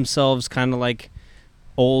announce themselves, kind of like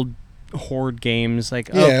old horde games,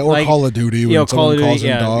 like or like, Call of Duty when someone calls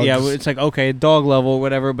them dogs. Yeah, it's like, okay, dog level,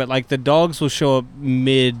 whatever, but like the dogs will show up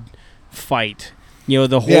mid fight. The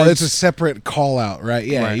hordes, yeah, it's a separate call out, right?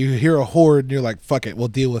 Yeah, right. You hear a horde and you're like, fuck it, we'll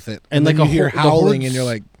deal with it. And like then you hear howling and you're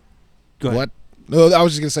like, what? No, I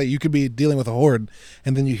was just gonna say, you could be dealing with a horde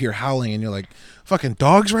and then you hear howling and you're like, fucking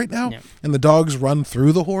dogs right now. Yeah. And the dogs run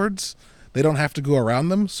through the hordes. They don't have to go around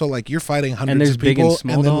them. So like you're fighting hundreds of people, big and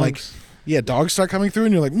small and then dogs. Like, yeah, dogs start coming through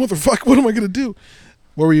and you're like, motherfucker, what am I gonna do?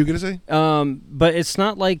 What were you gonna say? But it's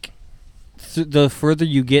not like the further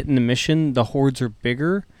you get in the mission, the hordes are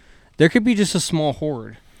bigger. There could be just a small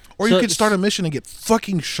horde. Or you could start a mission and get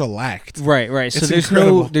fucking shellacked. Right. It's so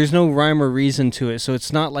incredible. there's no rhyme or reason to it. So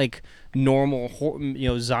it's not like normal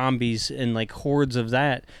zombies and like hordes of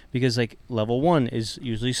that, because like level 1 is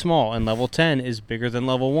usually small and level 10 is bigger than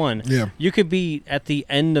level 1. Yeah. You could be at the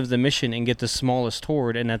end of the mission and get the smallest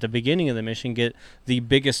horde, and at the beginning of the mission get the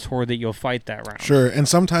biggest horde that you'll fight that round. Sure. And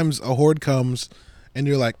sometimes a horde comes and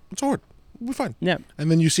you're like, it's a horde. We're fine. Yeah. And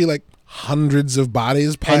then you see like hundreds of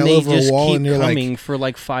bodies pile over a wall, and you're like, coming for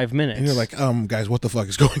like 5 minutes. And you're like, guys, what the fuck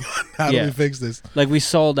is going on? How do we fix this? Like we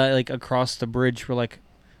saw that like across the bridge. We're like,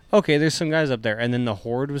 okay, there's some guys up there, and then the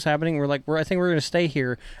horde was happening. We're like, I think we're gonna stay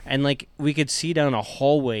here, and like we could see down a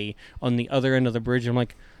hallway on the other end of the bridge. I'm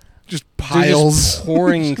like, just piles just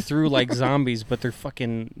pouring through like zombies, but they're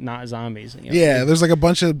fucking not zombies. Yeah, there's like a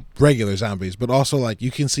bunch of regular zombies, but also like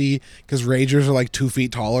you can see, because ragers are like 2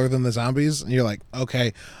 feet taller than the zombies, and you're like,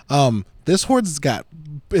 okay, this horde's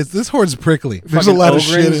prickly. There's a lot of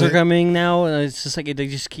shit in are it. coming now, and it's just like they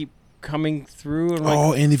just keep coming through. And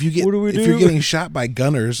like, and if you what do we if do? you're getting shot by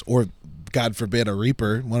gunners, or God forbid a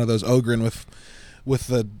reaper, one of those Ogryn with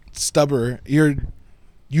the stubber,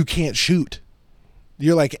 you can't shoot.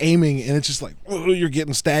 You're like aiming, and it's just like, you're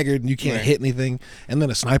getting staggered, and you can't hit anything. And then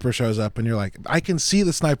a sniper shows up, and you're like, I can see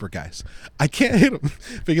the sniper, guys. I can't hit him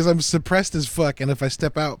because I'm suppressed as fuck. And if I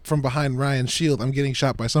step out from behind Ryan's shield, I'm getting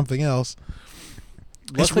shot by something else.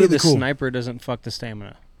 Luckily, the sniper doesn't fuck the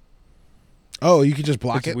stamina. Oh, you can just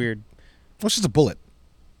block it? It's weird. Well, it's just a bullet.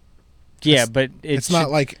 Yeah, but it's not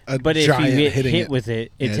like a but giant if you get hitting hit with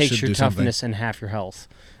it, it takes your toughness and half your health.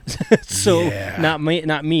 So not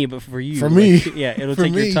me, but for you. For me, it'll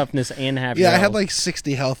take your toughness and half. Yeah, your I had health. like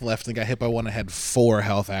 60 health left and got hit by one. I had 4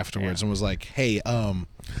 health afterwards, and was like, "Hey, I'm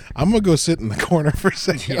gonna go sit in the corner for a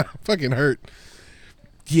second. I'm fucking hurt."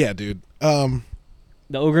 Yeah, dude. The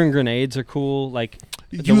Ogryn grenades are cool. Like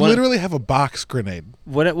you literally have a box grenade.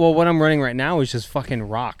 What I'm running right now is just fucking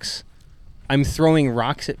rocks. I'm throwing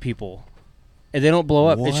rocks at people, and they don't blow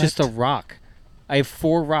up. It's just a rock. I have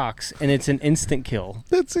 4 rocks, and it's an instant kill.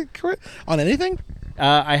 That's incredible. On anything?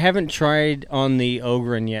 I haven't tried on the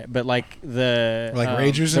Ogryn yet, but like the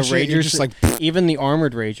Ragers the and shit, you're Ragers, just like even the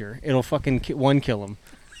armored Rager, it'll fucking one kill him.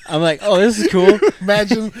 I'm like, oh, this is cool.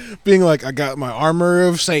 imagine being like, I got my armor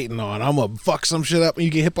of Satan on, I'm gonna fuck some shit up, and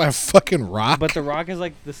you get hit by a fucking rock. But the rock is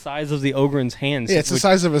like the size of the Ogryn's hands. Yeah, it's the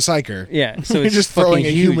size of a Psyker. Yeah, so you're it's just throwing a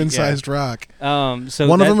huge, human-sized rock. So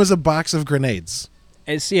one of them is a box of grenades.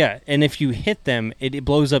 It's and if you hit them, it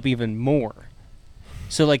blows up even more.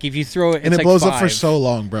 So like if you throw it, and it's it blows like up for so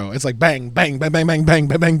long, bro. It's like bang, bang, bang, bang, bang, bang,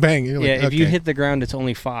 bang, bang, bang. You're yeah, like, if you hit the ground, it's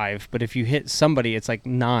only 5, but if you hit somebody, it's like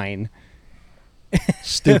 9.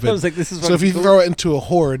 Stupid. I was like, this is so if you cool. throw it into a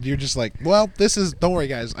horde, you're just like, well, this is. Don't worry,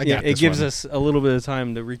 guys. I got this. It gives one. us a little bit of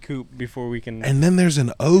time to recoup before we can. And then there's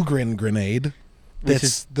an Ogryn grenade.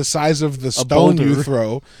 That's the size of the stone boulder. you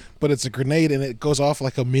throw, but it's a grenade and it goes off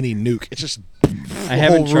like a mini nuke. It's just. I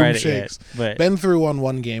haven't tried it yet, but Ben threw on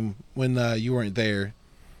one game when you weren't there,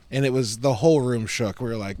 and it was the whole room shook. We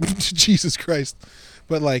were like, Jesus Christ!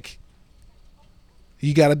 But like,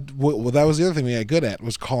 you gotta. Well, that was the other thing we got good at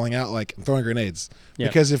was calling out like throwing grenades. Yeah.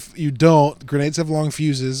 Because if you don't, grenades have long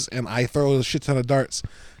fuses, and I throw a shit ton of darts,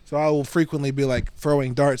 so I will frequently be like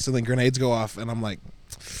throwing darts and then grenades go off, and I'm like,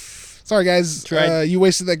 sorry guys, you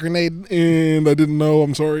wasted that grenade, and I didn't know.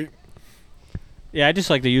 I'm sorry. Yeah, I just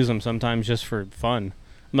like to use them sometimes just for fun.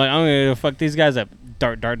 I'm like, I'm gonna fuck these guys up.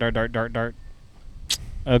 Dart, dart, dart, dart, dart, dart.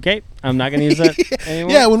 Okay, I'm not gonna use that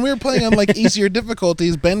anymore. Yeah, when we were playing on like easier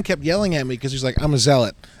difficulties, Ben kept yelling at me because he's like, "I'm a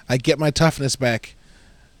zealot. I get my toughness back."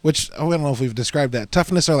 Which I don't know if we've described that.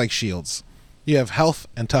 Toughness are like shields. You have health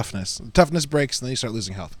and toughness. Toughness breaks, and then you start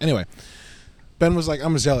losing health. Anyway, Ben was like,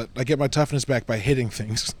 I'm a zealot. I get my toughness back by hitting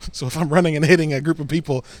things. So if I'm running and hitting a group of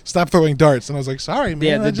people, stop throwing darts. And I was like, sorry, man.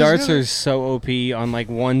 Yeah, the darts are so OP on like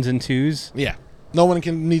 1s and 2s. Yeah. No one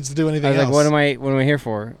needs to do anything else. I was like, what am I here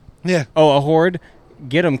for? Yeah. Oh, a horde?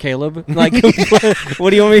 Get them, Caleb. Like, what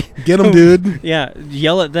do you want me? Get them, dude. Yeah,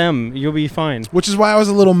 yell at them. You'll be fine. Which is why I was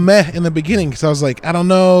a little meh in the beginning, because I was like, I don't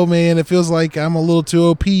know, man. It feels like I'm a little too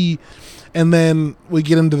OP. And then we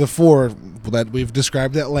get into the 4 that we've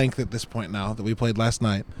described at length at this point now that we played last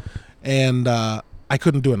night. And I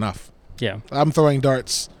couldn't do enough. Yeah. I'm throwing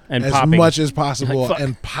darts and as popping. much as possible like,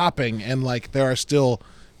 and popping. And like there are still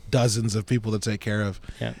dozens of people to take care of.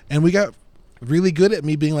 Yeah. And we got really good at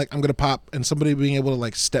me being like, I'm going to pop, and somebody being able to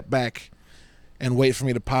like step back and wait for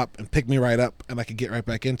me to pop and pick me right up, and I could get right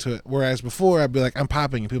back into it. Whereas before I'd be like, I'm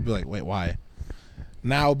popping, and people would be like, wait, why?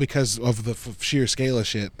 Now, because of the sheer scale of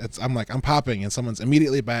shit, I'm like, I'm popping, and someone's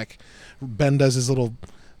immediately back. Ben does his little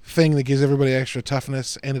thing that gives everybody extra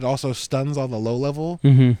toughness, and it also stuns all the low-level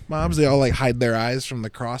mobs. They all like hide their eyes from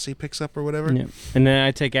the cross he picks up or whatever. Yeah. And then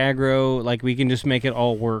I take aggro. Like, we can just make it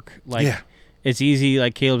all work. Like, yeah. It's easy.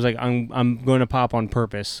 Like, Caleb's like, I'm going to pop on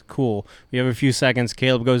purpose. Cool. We have a few seconds.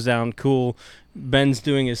 Caleb goes down. Cool. Ben's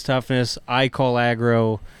doing his toughness. I call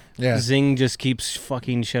aggro. Yeah. Zing just keeps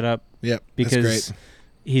fucking shit up. Yep. Because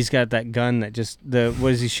he's got that gun that just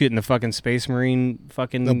what is he shooting? The fucking Space Marine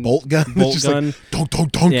fucking the bolt gun. Bolt gun. Like,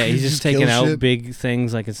 don't. Yeah, he's just taking out shit. big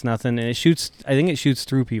things like it's nothing, and it shoots. I think it shoots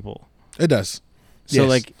through people. It does. So yes.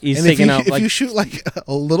 like he's and taking if out. If you shoot like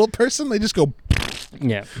a little person, they just go.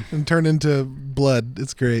 Yeah. And turn into blood.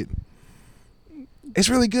 It's great. It's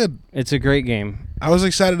really good. It's a great game. I was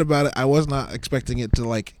excited about it. I was not expecting it to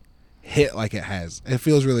like hit like it has. It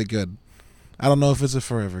feels really good. I don't know if it's a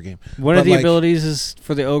forever game. One of the abilities is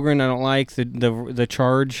for the Ogryn I don't like the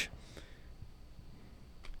charge.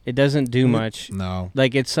 It doesn't do much. No.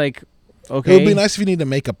 Like it's like okay. It would be nice if you need to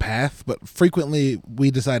make a path, but frequently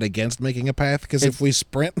we decide against making a path because if we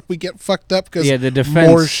sprint, we get fucked up because the defense,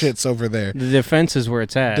 more shit's over there. The defense is where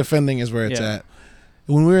it's at. Defending is where it's at.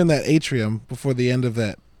 When we were in that atrium before the end of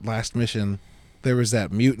that last mission, there was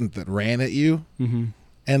that mutant that ran at you. Mm-hmm.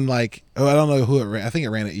 And like, I don't know who it ran. I think it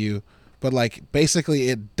ran at you. But like, basically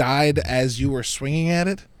it died as you were swinging at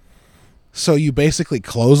it. So you basically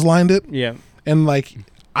clotheslined it. Yeah. And like,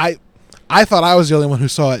 I thought I was the only one who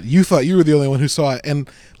saw it. You thought you were the only one who saw it. And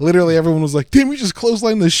literally everyone was like, damn, you just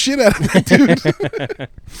clotheslined the shit out of that dude.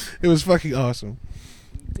 It was fucking awesome.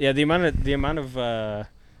 Yeah, the amount of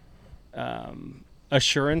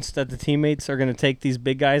assurance that the teammates are going to take these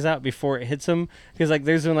big guys out before it hits them. Because like,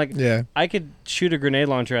 there's been like, I could shoot a grenade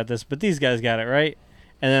launcher at this, but these guys got it, right?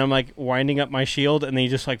 And then I'm like winding up my shield, and then he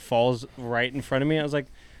just like falls right in front of me. I was like,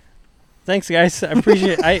 thanks, guys. I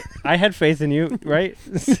appreciate it. I had faith in you, right?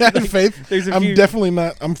 I had faith. I'm definitely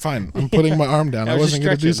not. I'm fine. I'm putting my arm down. I wasn't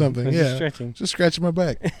going to do something. Just scratching my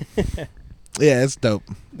back. Yeah, it's dope.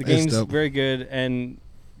 The game's very good, and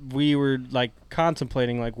we were like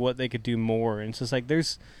contemplating like what they could do more. And it's just like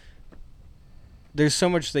there's so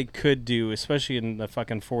much they could do, especially in the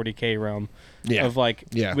fucking 40K realm. Yeah. Of like,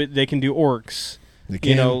 Yeah. they can do orcs. They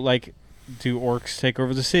You know, can. like, do orcs take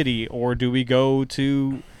over the city, or do we go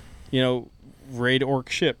to, raid orc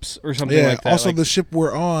ships or something like that? Also, like, the ship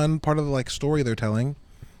we're on, part of the like story they're telling,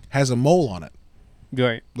 has a mole on it.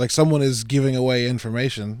 right. Like someone is giving away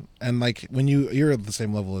information, and like when you're at the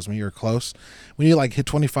same level as me, you're close. When you like hit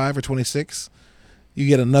 25 or 26, you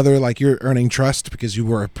get another, like, you're earning trust because you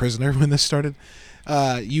were a prisoner when this started.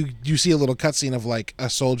 You see a little cutscene of like a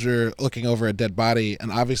soldier looking over a dead body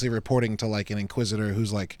and obviously reporting to like an inquisitor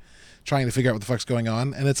who's like trying to figure out what the fuck's going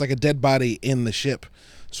on, and it's like a dead body in the ship.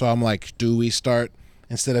 So I'm like, do we start,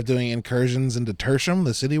 instead of doing incursions into Tertium,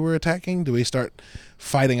 the city we're attacking, do we start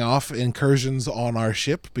fighting off incursions on our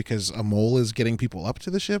ship because a mole is getting people up to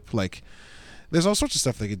the ship? Like, there's all sorts of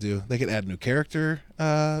stuff they could do. They could add new character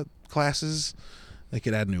classes. They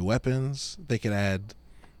could add new weapons. They could add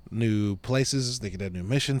new places. They could add new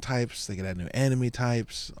mission types. They could add new enemy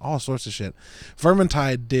types. All sorts of shit.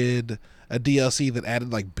 Vermintide did a DLC that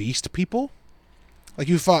added like beast people. Like,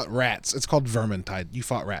 you fought rats. It's called Vermintide. You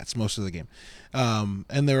fought rats most of the game.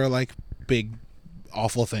 And there were like big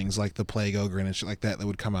awful things like the plague Ogryn and shit like that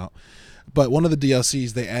would come out. But one of the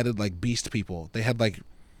DLCs, they added like beast people. They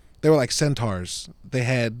were like centaurs. They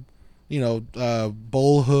had,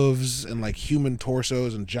 bull hooves and like human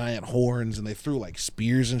torsos and giant horns, and they threw like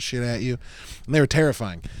spears and shit at you, and they were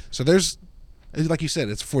terrifying. So there's, like you said,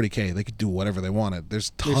 it's 40K. They could do whatever they wanted.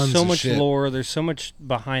 There's tons of shit. There's so much lore. There's so much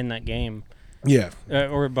behind that game. Yeah.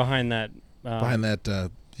 Or behind that.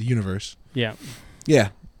 Universe. Yeah. Yeah.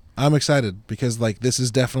 I'm excited because like this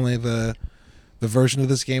is definitely the version of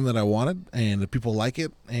this game that I wanted, and people like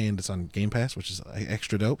it, and it's on Game Pass, which is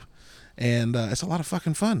extra dope, and it's a lot of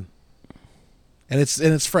fucking fun. And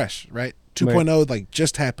it's fresh, right? 2.0 like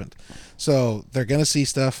just happened. So they're going to see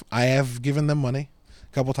stuff. I have given them money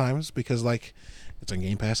a couple times because like it's on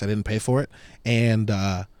Game Pass. I didn't pay for it. And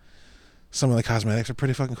some of the cosmetics are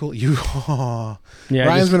pretty fucking cool.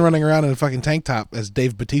 Ryan's been running around in a fucking tank top as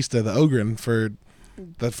Dave Bautista, the Ogryn, for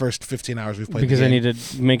the first 15 hours we've played. Because I need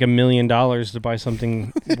to make $1 million to buy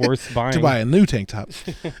something worth buying. To buy a new tank top.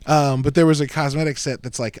 But there was a cosmetic set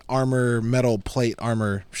that's like armor, metal plate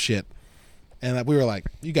armor shit. And we were like,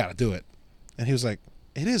 you got to do it. And he was like,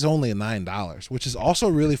 it is only $9, which is also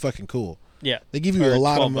really fucking cool. Yeah. They give you a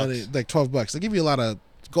lot of money, like $12. They give you a lot of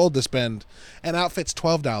gold to spend. An outfit's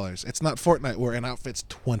 $12. It's not Fortnite where an outfit's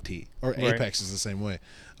 $20, or Apex is the same way.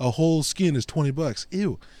 A whole skin is $20.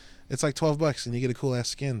 Ew. It's like $12 and you get a cool ass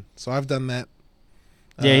skin. So I've done that.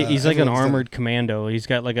 Yeah, he's like an armored commando. He's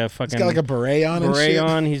got like a fucking. He's got like a beret on. Beret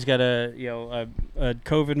on. He's got a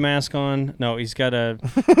COVID mask on. No, he's got a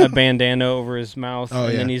bandana over his mouth,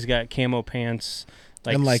 and then he's got camo pants,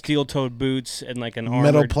 like steel-toed boots, and like an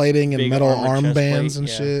metal plating and metal armbands and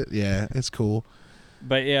yeah. shit. Yeah, it's cool.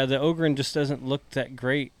 But yeah, the Ogryn just doesn't look that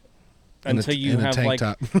great until you have like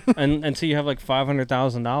until you have like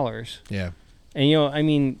 $500,000. Yeah. And I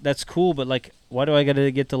mean, that's cool, but like, why do I got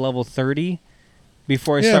to get to level 30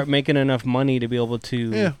 before I start making enough money to be able to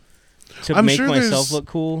make myself look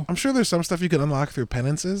cool? I'm sure there's some stuff you can unlock through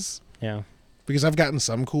penances. Yeah. Because I've gotten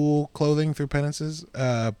some cool clothing through penances,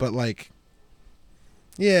 but like,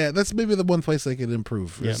 yeah, that's maybe the one place they could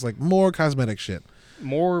improve. It's like more cosmetic shit.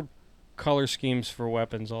 More color schemes for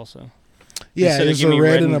weapons also. Yeah, there's a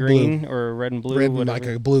red and a green, blue. or a red and blue. Red and like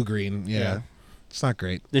a blue-green, yeah. It's not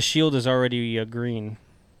great. The shield is already a green.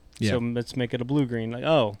 Yeah. So let's make it a blue-green. Like,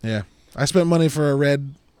 oh. Yeah. I spent money for a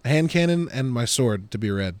red hand cannon and my sword to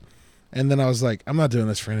be red. And then I was like, I'm not doing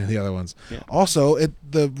this for any of the other ones. Yeah. Also,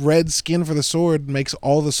 the red skin for the sword makes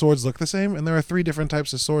all the swords look the same, and there are 3 different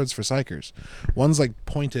types of swords for Psykers. One's like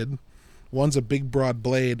pointed, one's a big broad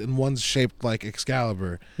blade, and one's shaped like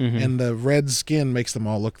Excalibur. Mm-hmm. And the red skin makes them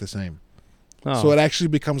all look the same. Oh. So it actually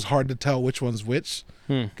becomes hard to tell which one's which.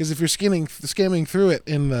 Because if you're scamming through it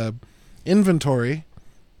in the inventory,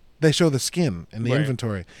 they show the skin in the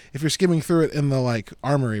inventory. If you're skimming through it in the like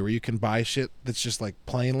armory where you can buy shit that's just like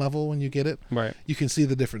plain level when you get it, you can see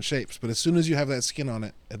the different shapes. But as soon as you have that skin on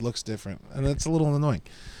it, it looks different, and it's a little annoying.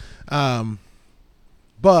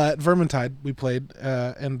 But Vermintide we played,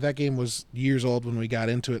 and that game was years old when we got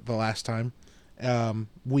into it the last time.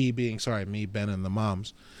 Me, Ben, and the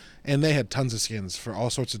moms. And they had tons of skins for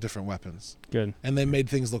all sorts of different weapons. Good. And they made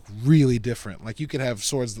things look really different. Like you could have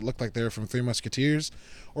swords that looked like they were from Three Musketeers,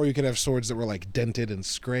 or you could have swords that were like dented and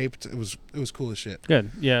scraped. It was cool as shit.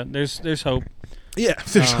 Good. Yeah, there's hope. Yeah,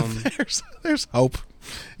 there's hope.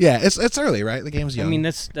 Yeah, it's early, right? The game's young. I mean,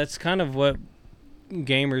 that's kind of what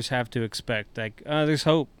gamers have to expect. Like, there's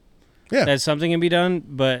hope. Yeah. That something can be done,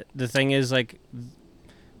 but the thing is, like,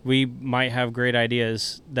 we might have great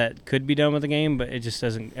ideas that could be done with the game, but it just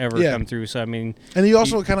doesn't ever come through. So I mean, and you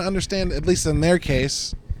also kind of understand, at least in their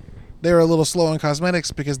case, they were a little slow on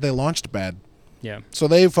cosmetics because they launched bad. Yeah. So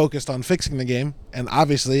they focused on fixing the game, and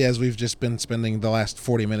obviously, as we've just been spending the last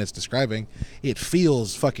 40 minutes describing, it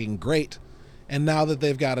feels fucking great. And now that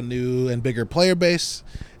they've got a new and bigger player base,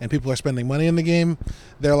 and people are spending money in the game,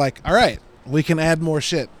 they're like, all right, we can add more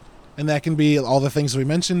shit. And that can be all the things we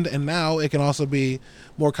mentioned, and now it can also be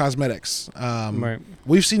more cosmetics. Right.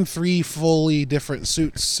 We've seen 3 fully different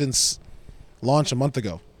suits since launch a month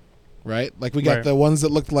ago, right? Like we got the ones that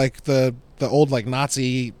looked like the old like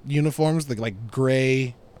Nazi uniforms, the like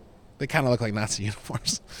gray. They kind of look like Nazi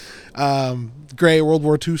uniforms. Gray World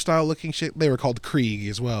War II style looking shit. They were called Krieg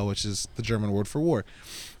as well, which is the German word for war.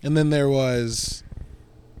 And then there was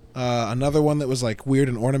another one that was like weird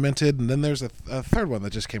and ornamented, and then there's a third one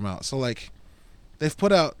that just came out. So like they've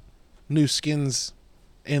put out new skins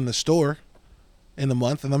in the store in the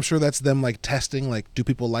month, and I'm sure that's them like testing, like, do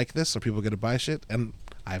people like this? Are people gonna buy shit? And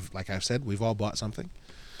I've said, we've all bought something.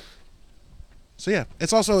 So yeah,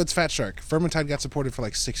 it's Fat Shark. Vermintide got supported for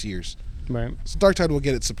like 6 years. Right. So Darktide will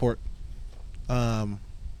get its support. Yeah,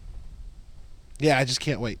 I just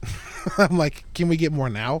can't wait. I'm like, can we get more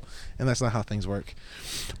now? And that's not how things work.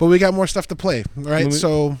 But we got more stuff to play, right?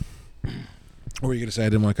 So, what were you going to say? I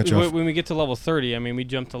didn't want to cut you off. When we get to level 30, I mean, we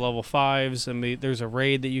jump to level 5s, and there's a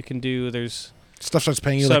raid that you can do. There's stuff starts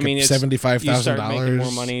paying you like $75,000. You start making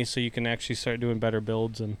more money, so you can actually start doing better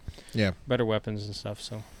builds and better weapons and stuff.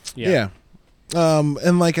 So, yeah.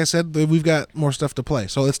 And like I said, we've got more stuff to play.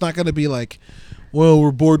 So it's not going to be like, well,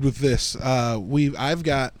 we're bored with this. I've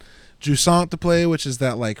got Jusant to play, which is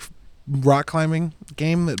that like rock climbing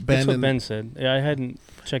game that Ben. That's what Ben said. Yeah, I hadn't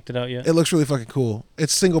checked it out yet. It looks really fucking cool.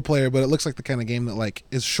 It's single player, but it looks like the kind of game that like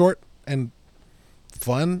is short and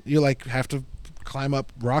fun. You like have to climb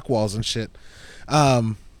up rock walls and shit.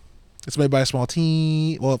 It's made by a small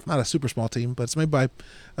team. Well, not a super small team, but it's made by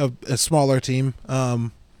a smaller team. The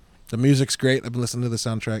music's great. I've been listening to the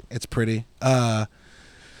soundtrack. It's pretty. The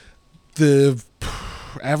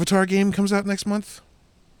Avatar game comes out next month.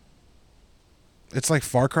 It's like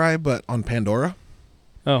Far Cry, but on Pandora.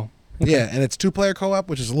 Oh. Okay. Yeah, and it's 2-player co-op,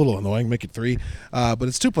 which is a little annoying. Make it 3. But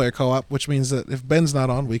it's 2-player co-op, which means that if Ben's not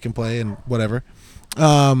on, we can play and whatever.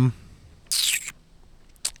 And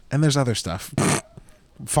there's other stuff.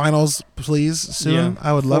 Finals, please, soon.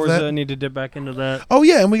 I would love that. Forza, I need to dip back into that. Oh,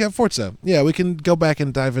 yeah, and we got Forza. Yeah, we can go back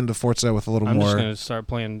and dive into Forza with a little more. I'm just going to start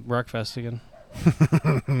playing Rockfest again.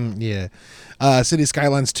 Yeah. City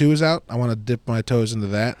Skylines 2 is out. I want to dip my toes into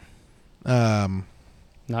that.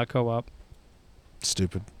 Not co-op.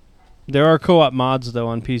 Stupid. There are co-op mods, though,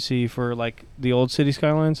 on PC for, like, the old City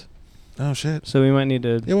Skylines. Oh, shit. So we might need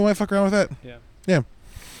to... Yeah, we might fuck around with that. Yeah. Yeah.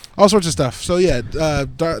 All sorts of stuff. So, yeah,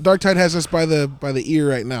 Darktide has us by the ear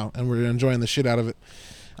right now, and we're enjoying the shit out of it.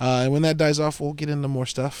 And when that dies off, we'll get into more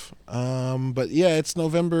stuff. But, yeah, it's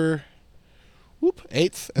November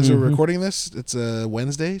 8th as we're recording this. It's a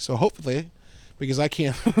Wednesday, so hopefully, because I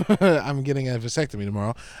can't... I'm getting a vasectomy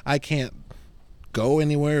tomorrow. I can't go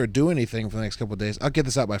anywhere or do anything for the next couple of days. I'll get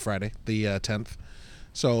this out by Friday, the 10th.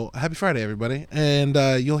 So happy Friday, everybody. And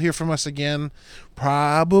you'll hear from us again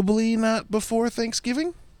probably not before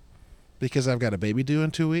Thanksgiving because I've got a baby due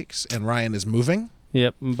in 2 weeks and Ryan is moving.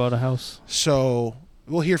 Yep, bought a house. So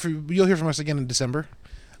you'll hear from us again in December.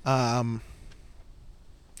 The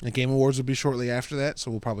Game Awards will be shortly after that,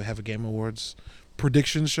 so we'll probably have a Game Awards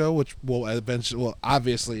prediction show, which will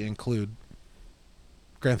obviously include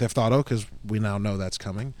Grand Theft Auto because we now know that's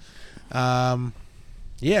coming.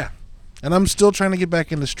 Yeah. And I'm still trying to get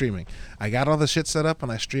back into streaming. I got all the shit set up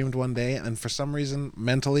and I streamed one day, and for some reason,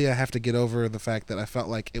 mentally, I have to get over the fact that I felt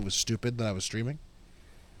like it was stupid that I was streaming.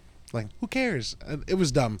 Like, who cares? It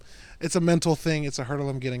was dumb. It's a mental thing. It's a hurdle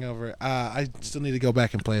I'm getting over. I still need to go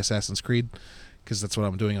back and play Assassin's Creed because that's what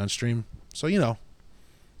I'm doing on stream. So,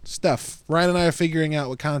 stuff. Ryan and I are figuring out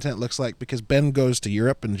what content looks like because Ben goes to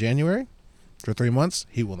Europe in January for 3 months.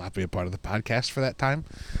 He will not be a part of the podcast for that time.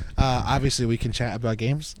 Obviously, we can chat about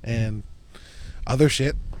games and other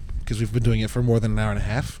shit because we've been doing it for more than an hour and a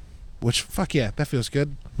half, which, fuck yeah, that feels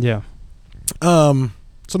good. Yeah. So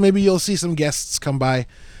maybe you'll see some guests come by.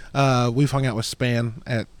 We've hung out with Span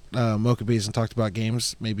at Mocha Bees and talked about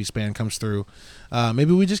games. Maybe Span comes through.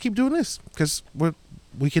 Maybe we just keep doing this because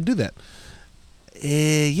we can do that.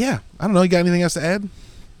 Yeah. I don't know. You got anything else to add?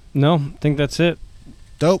 No, I think that's it.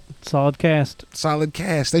 Dope. Solid cast.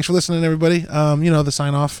 Thanks for listening, everybody. The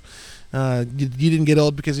sign off You didn't get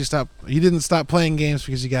old because you didn't stop playing games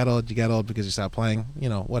because you got old. You got old because you stopped playing.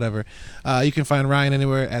 Whatever. You can find Ryan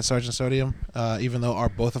anywhere at Sergeant Sodium. Even though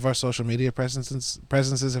both of our social media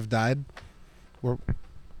presences have died,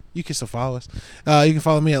 you can still follow us. You can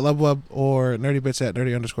follow me at Lubwub or NerdyBits at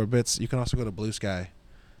nerdy_bits. You can also go to Blue Sky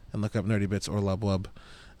and look up NerdyBits or Lubwub.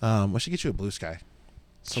 We should get you a Blue Sky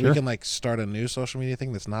so we can start a new social media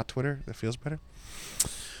thing that's not Twitter that feels better.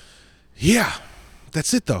 Yeah,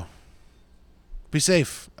 that's it though. Be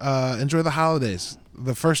safe. Enjoy the holidays.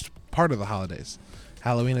 The first part of the holidays.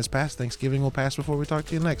 Halloween is past. Thanksgiving will pass before we talk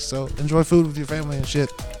to you next. So enjoy food with your family and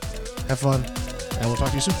shit. Have fun. And we'll talk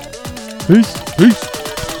to you soon. Peace.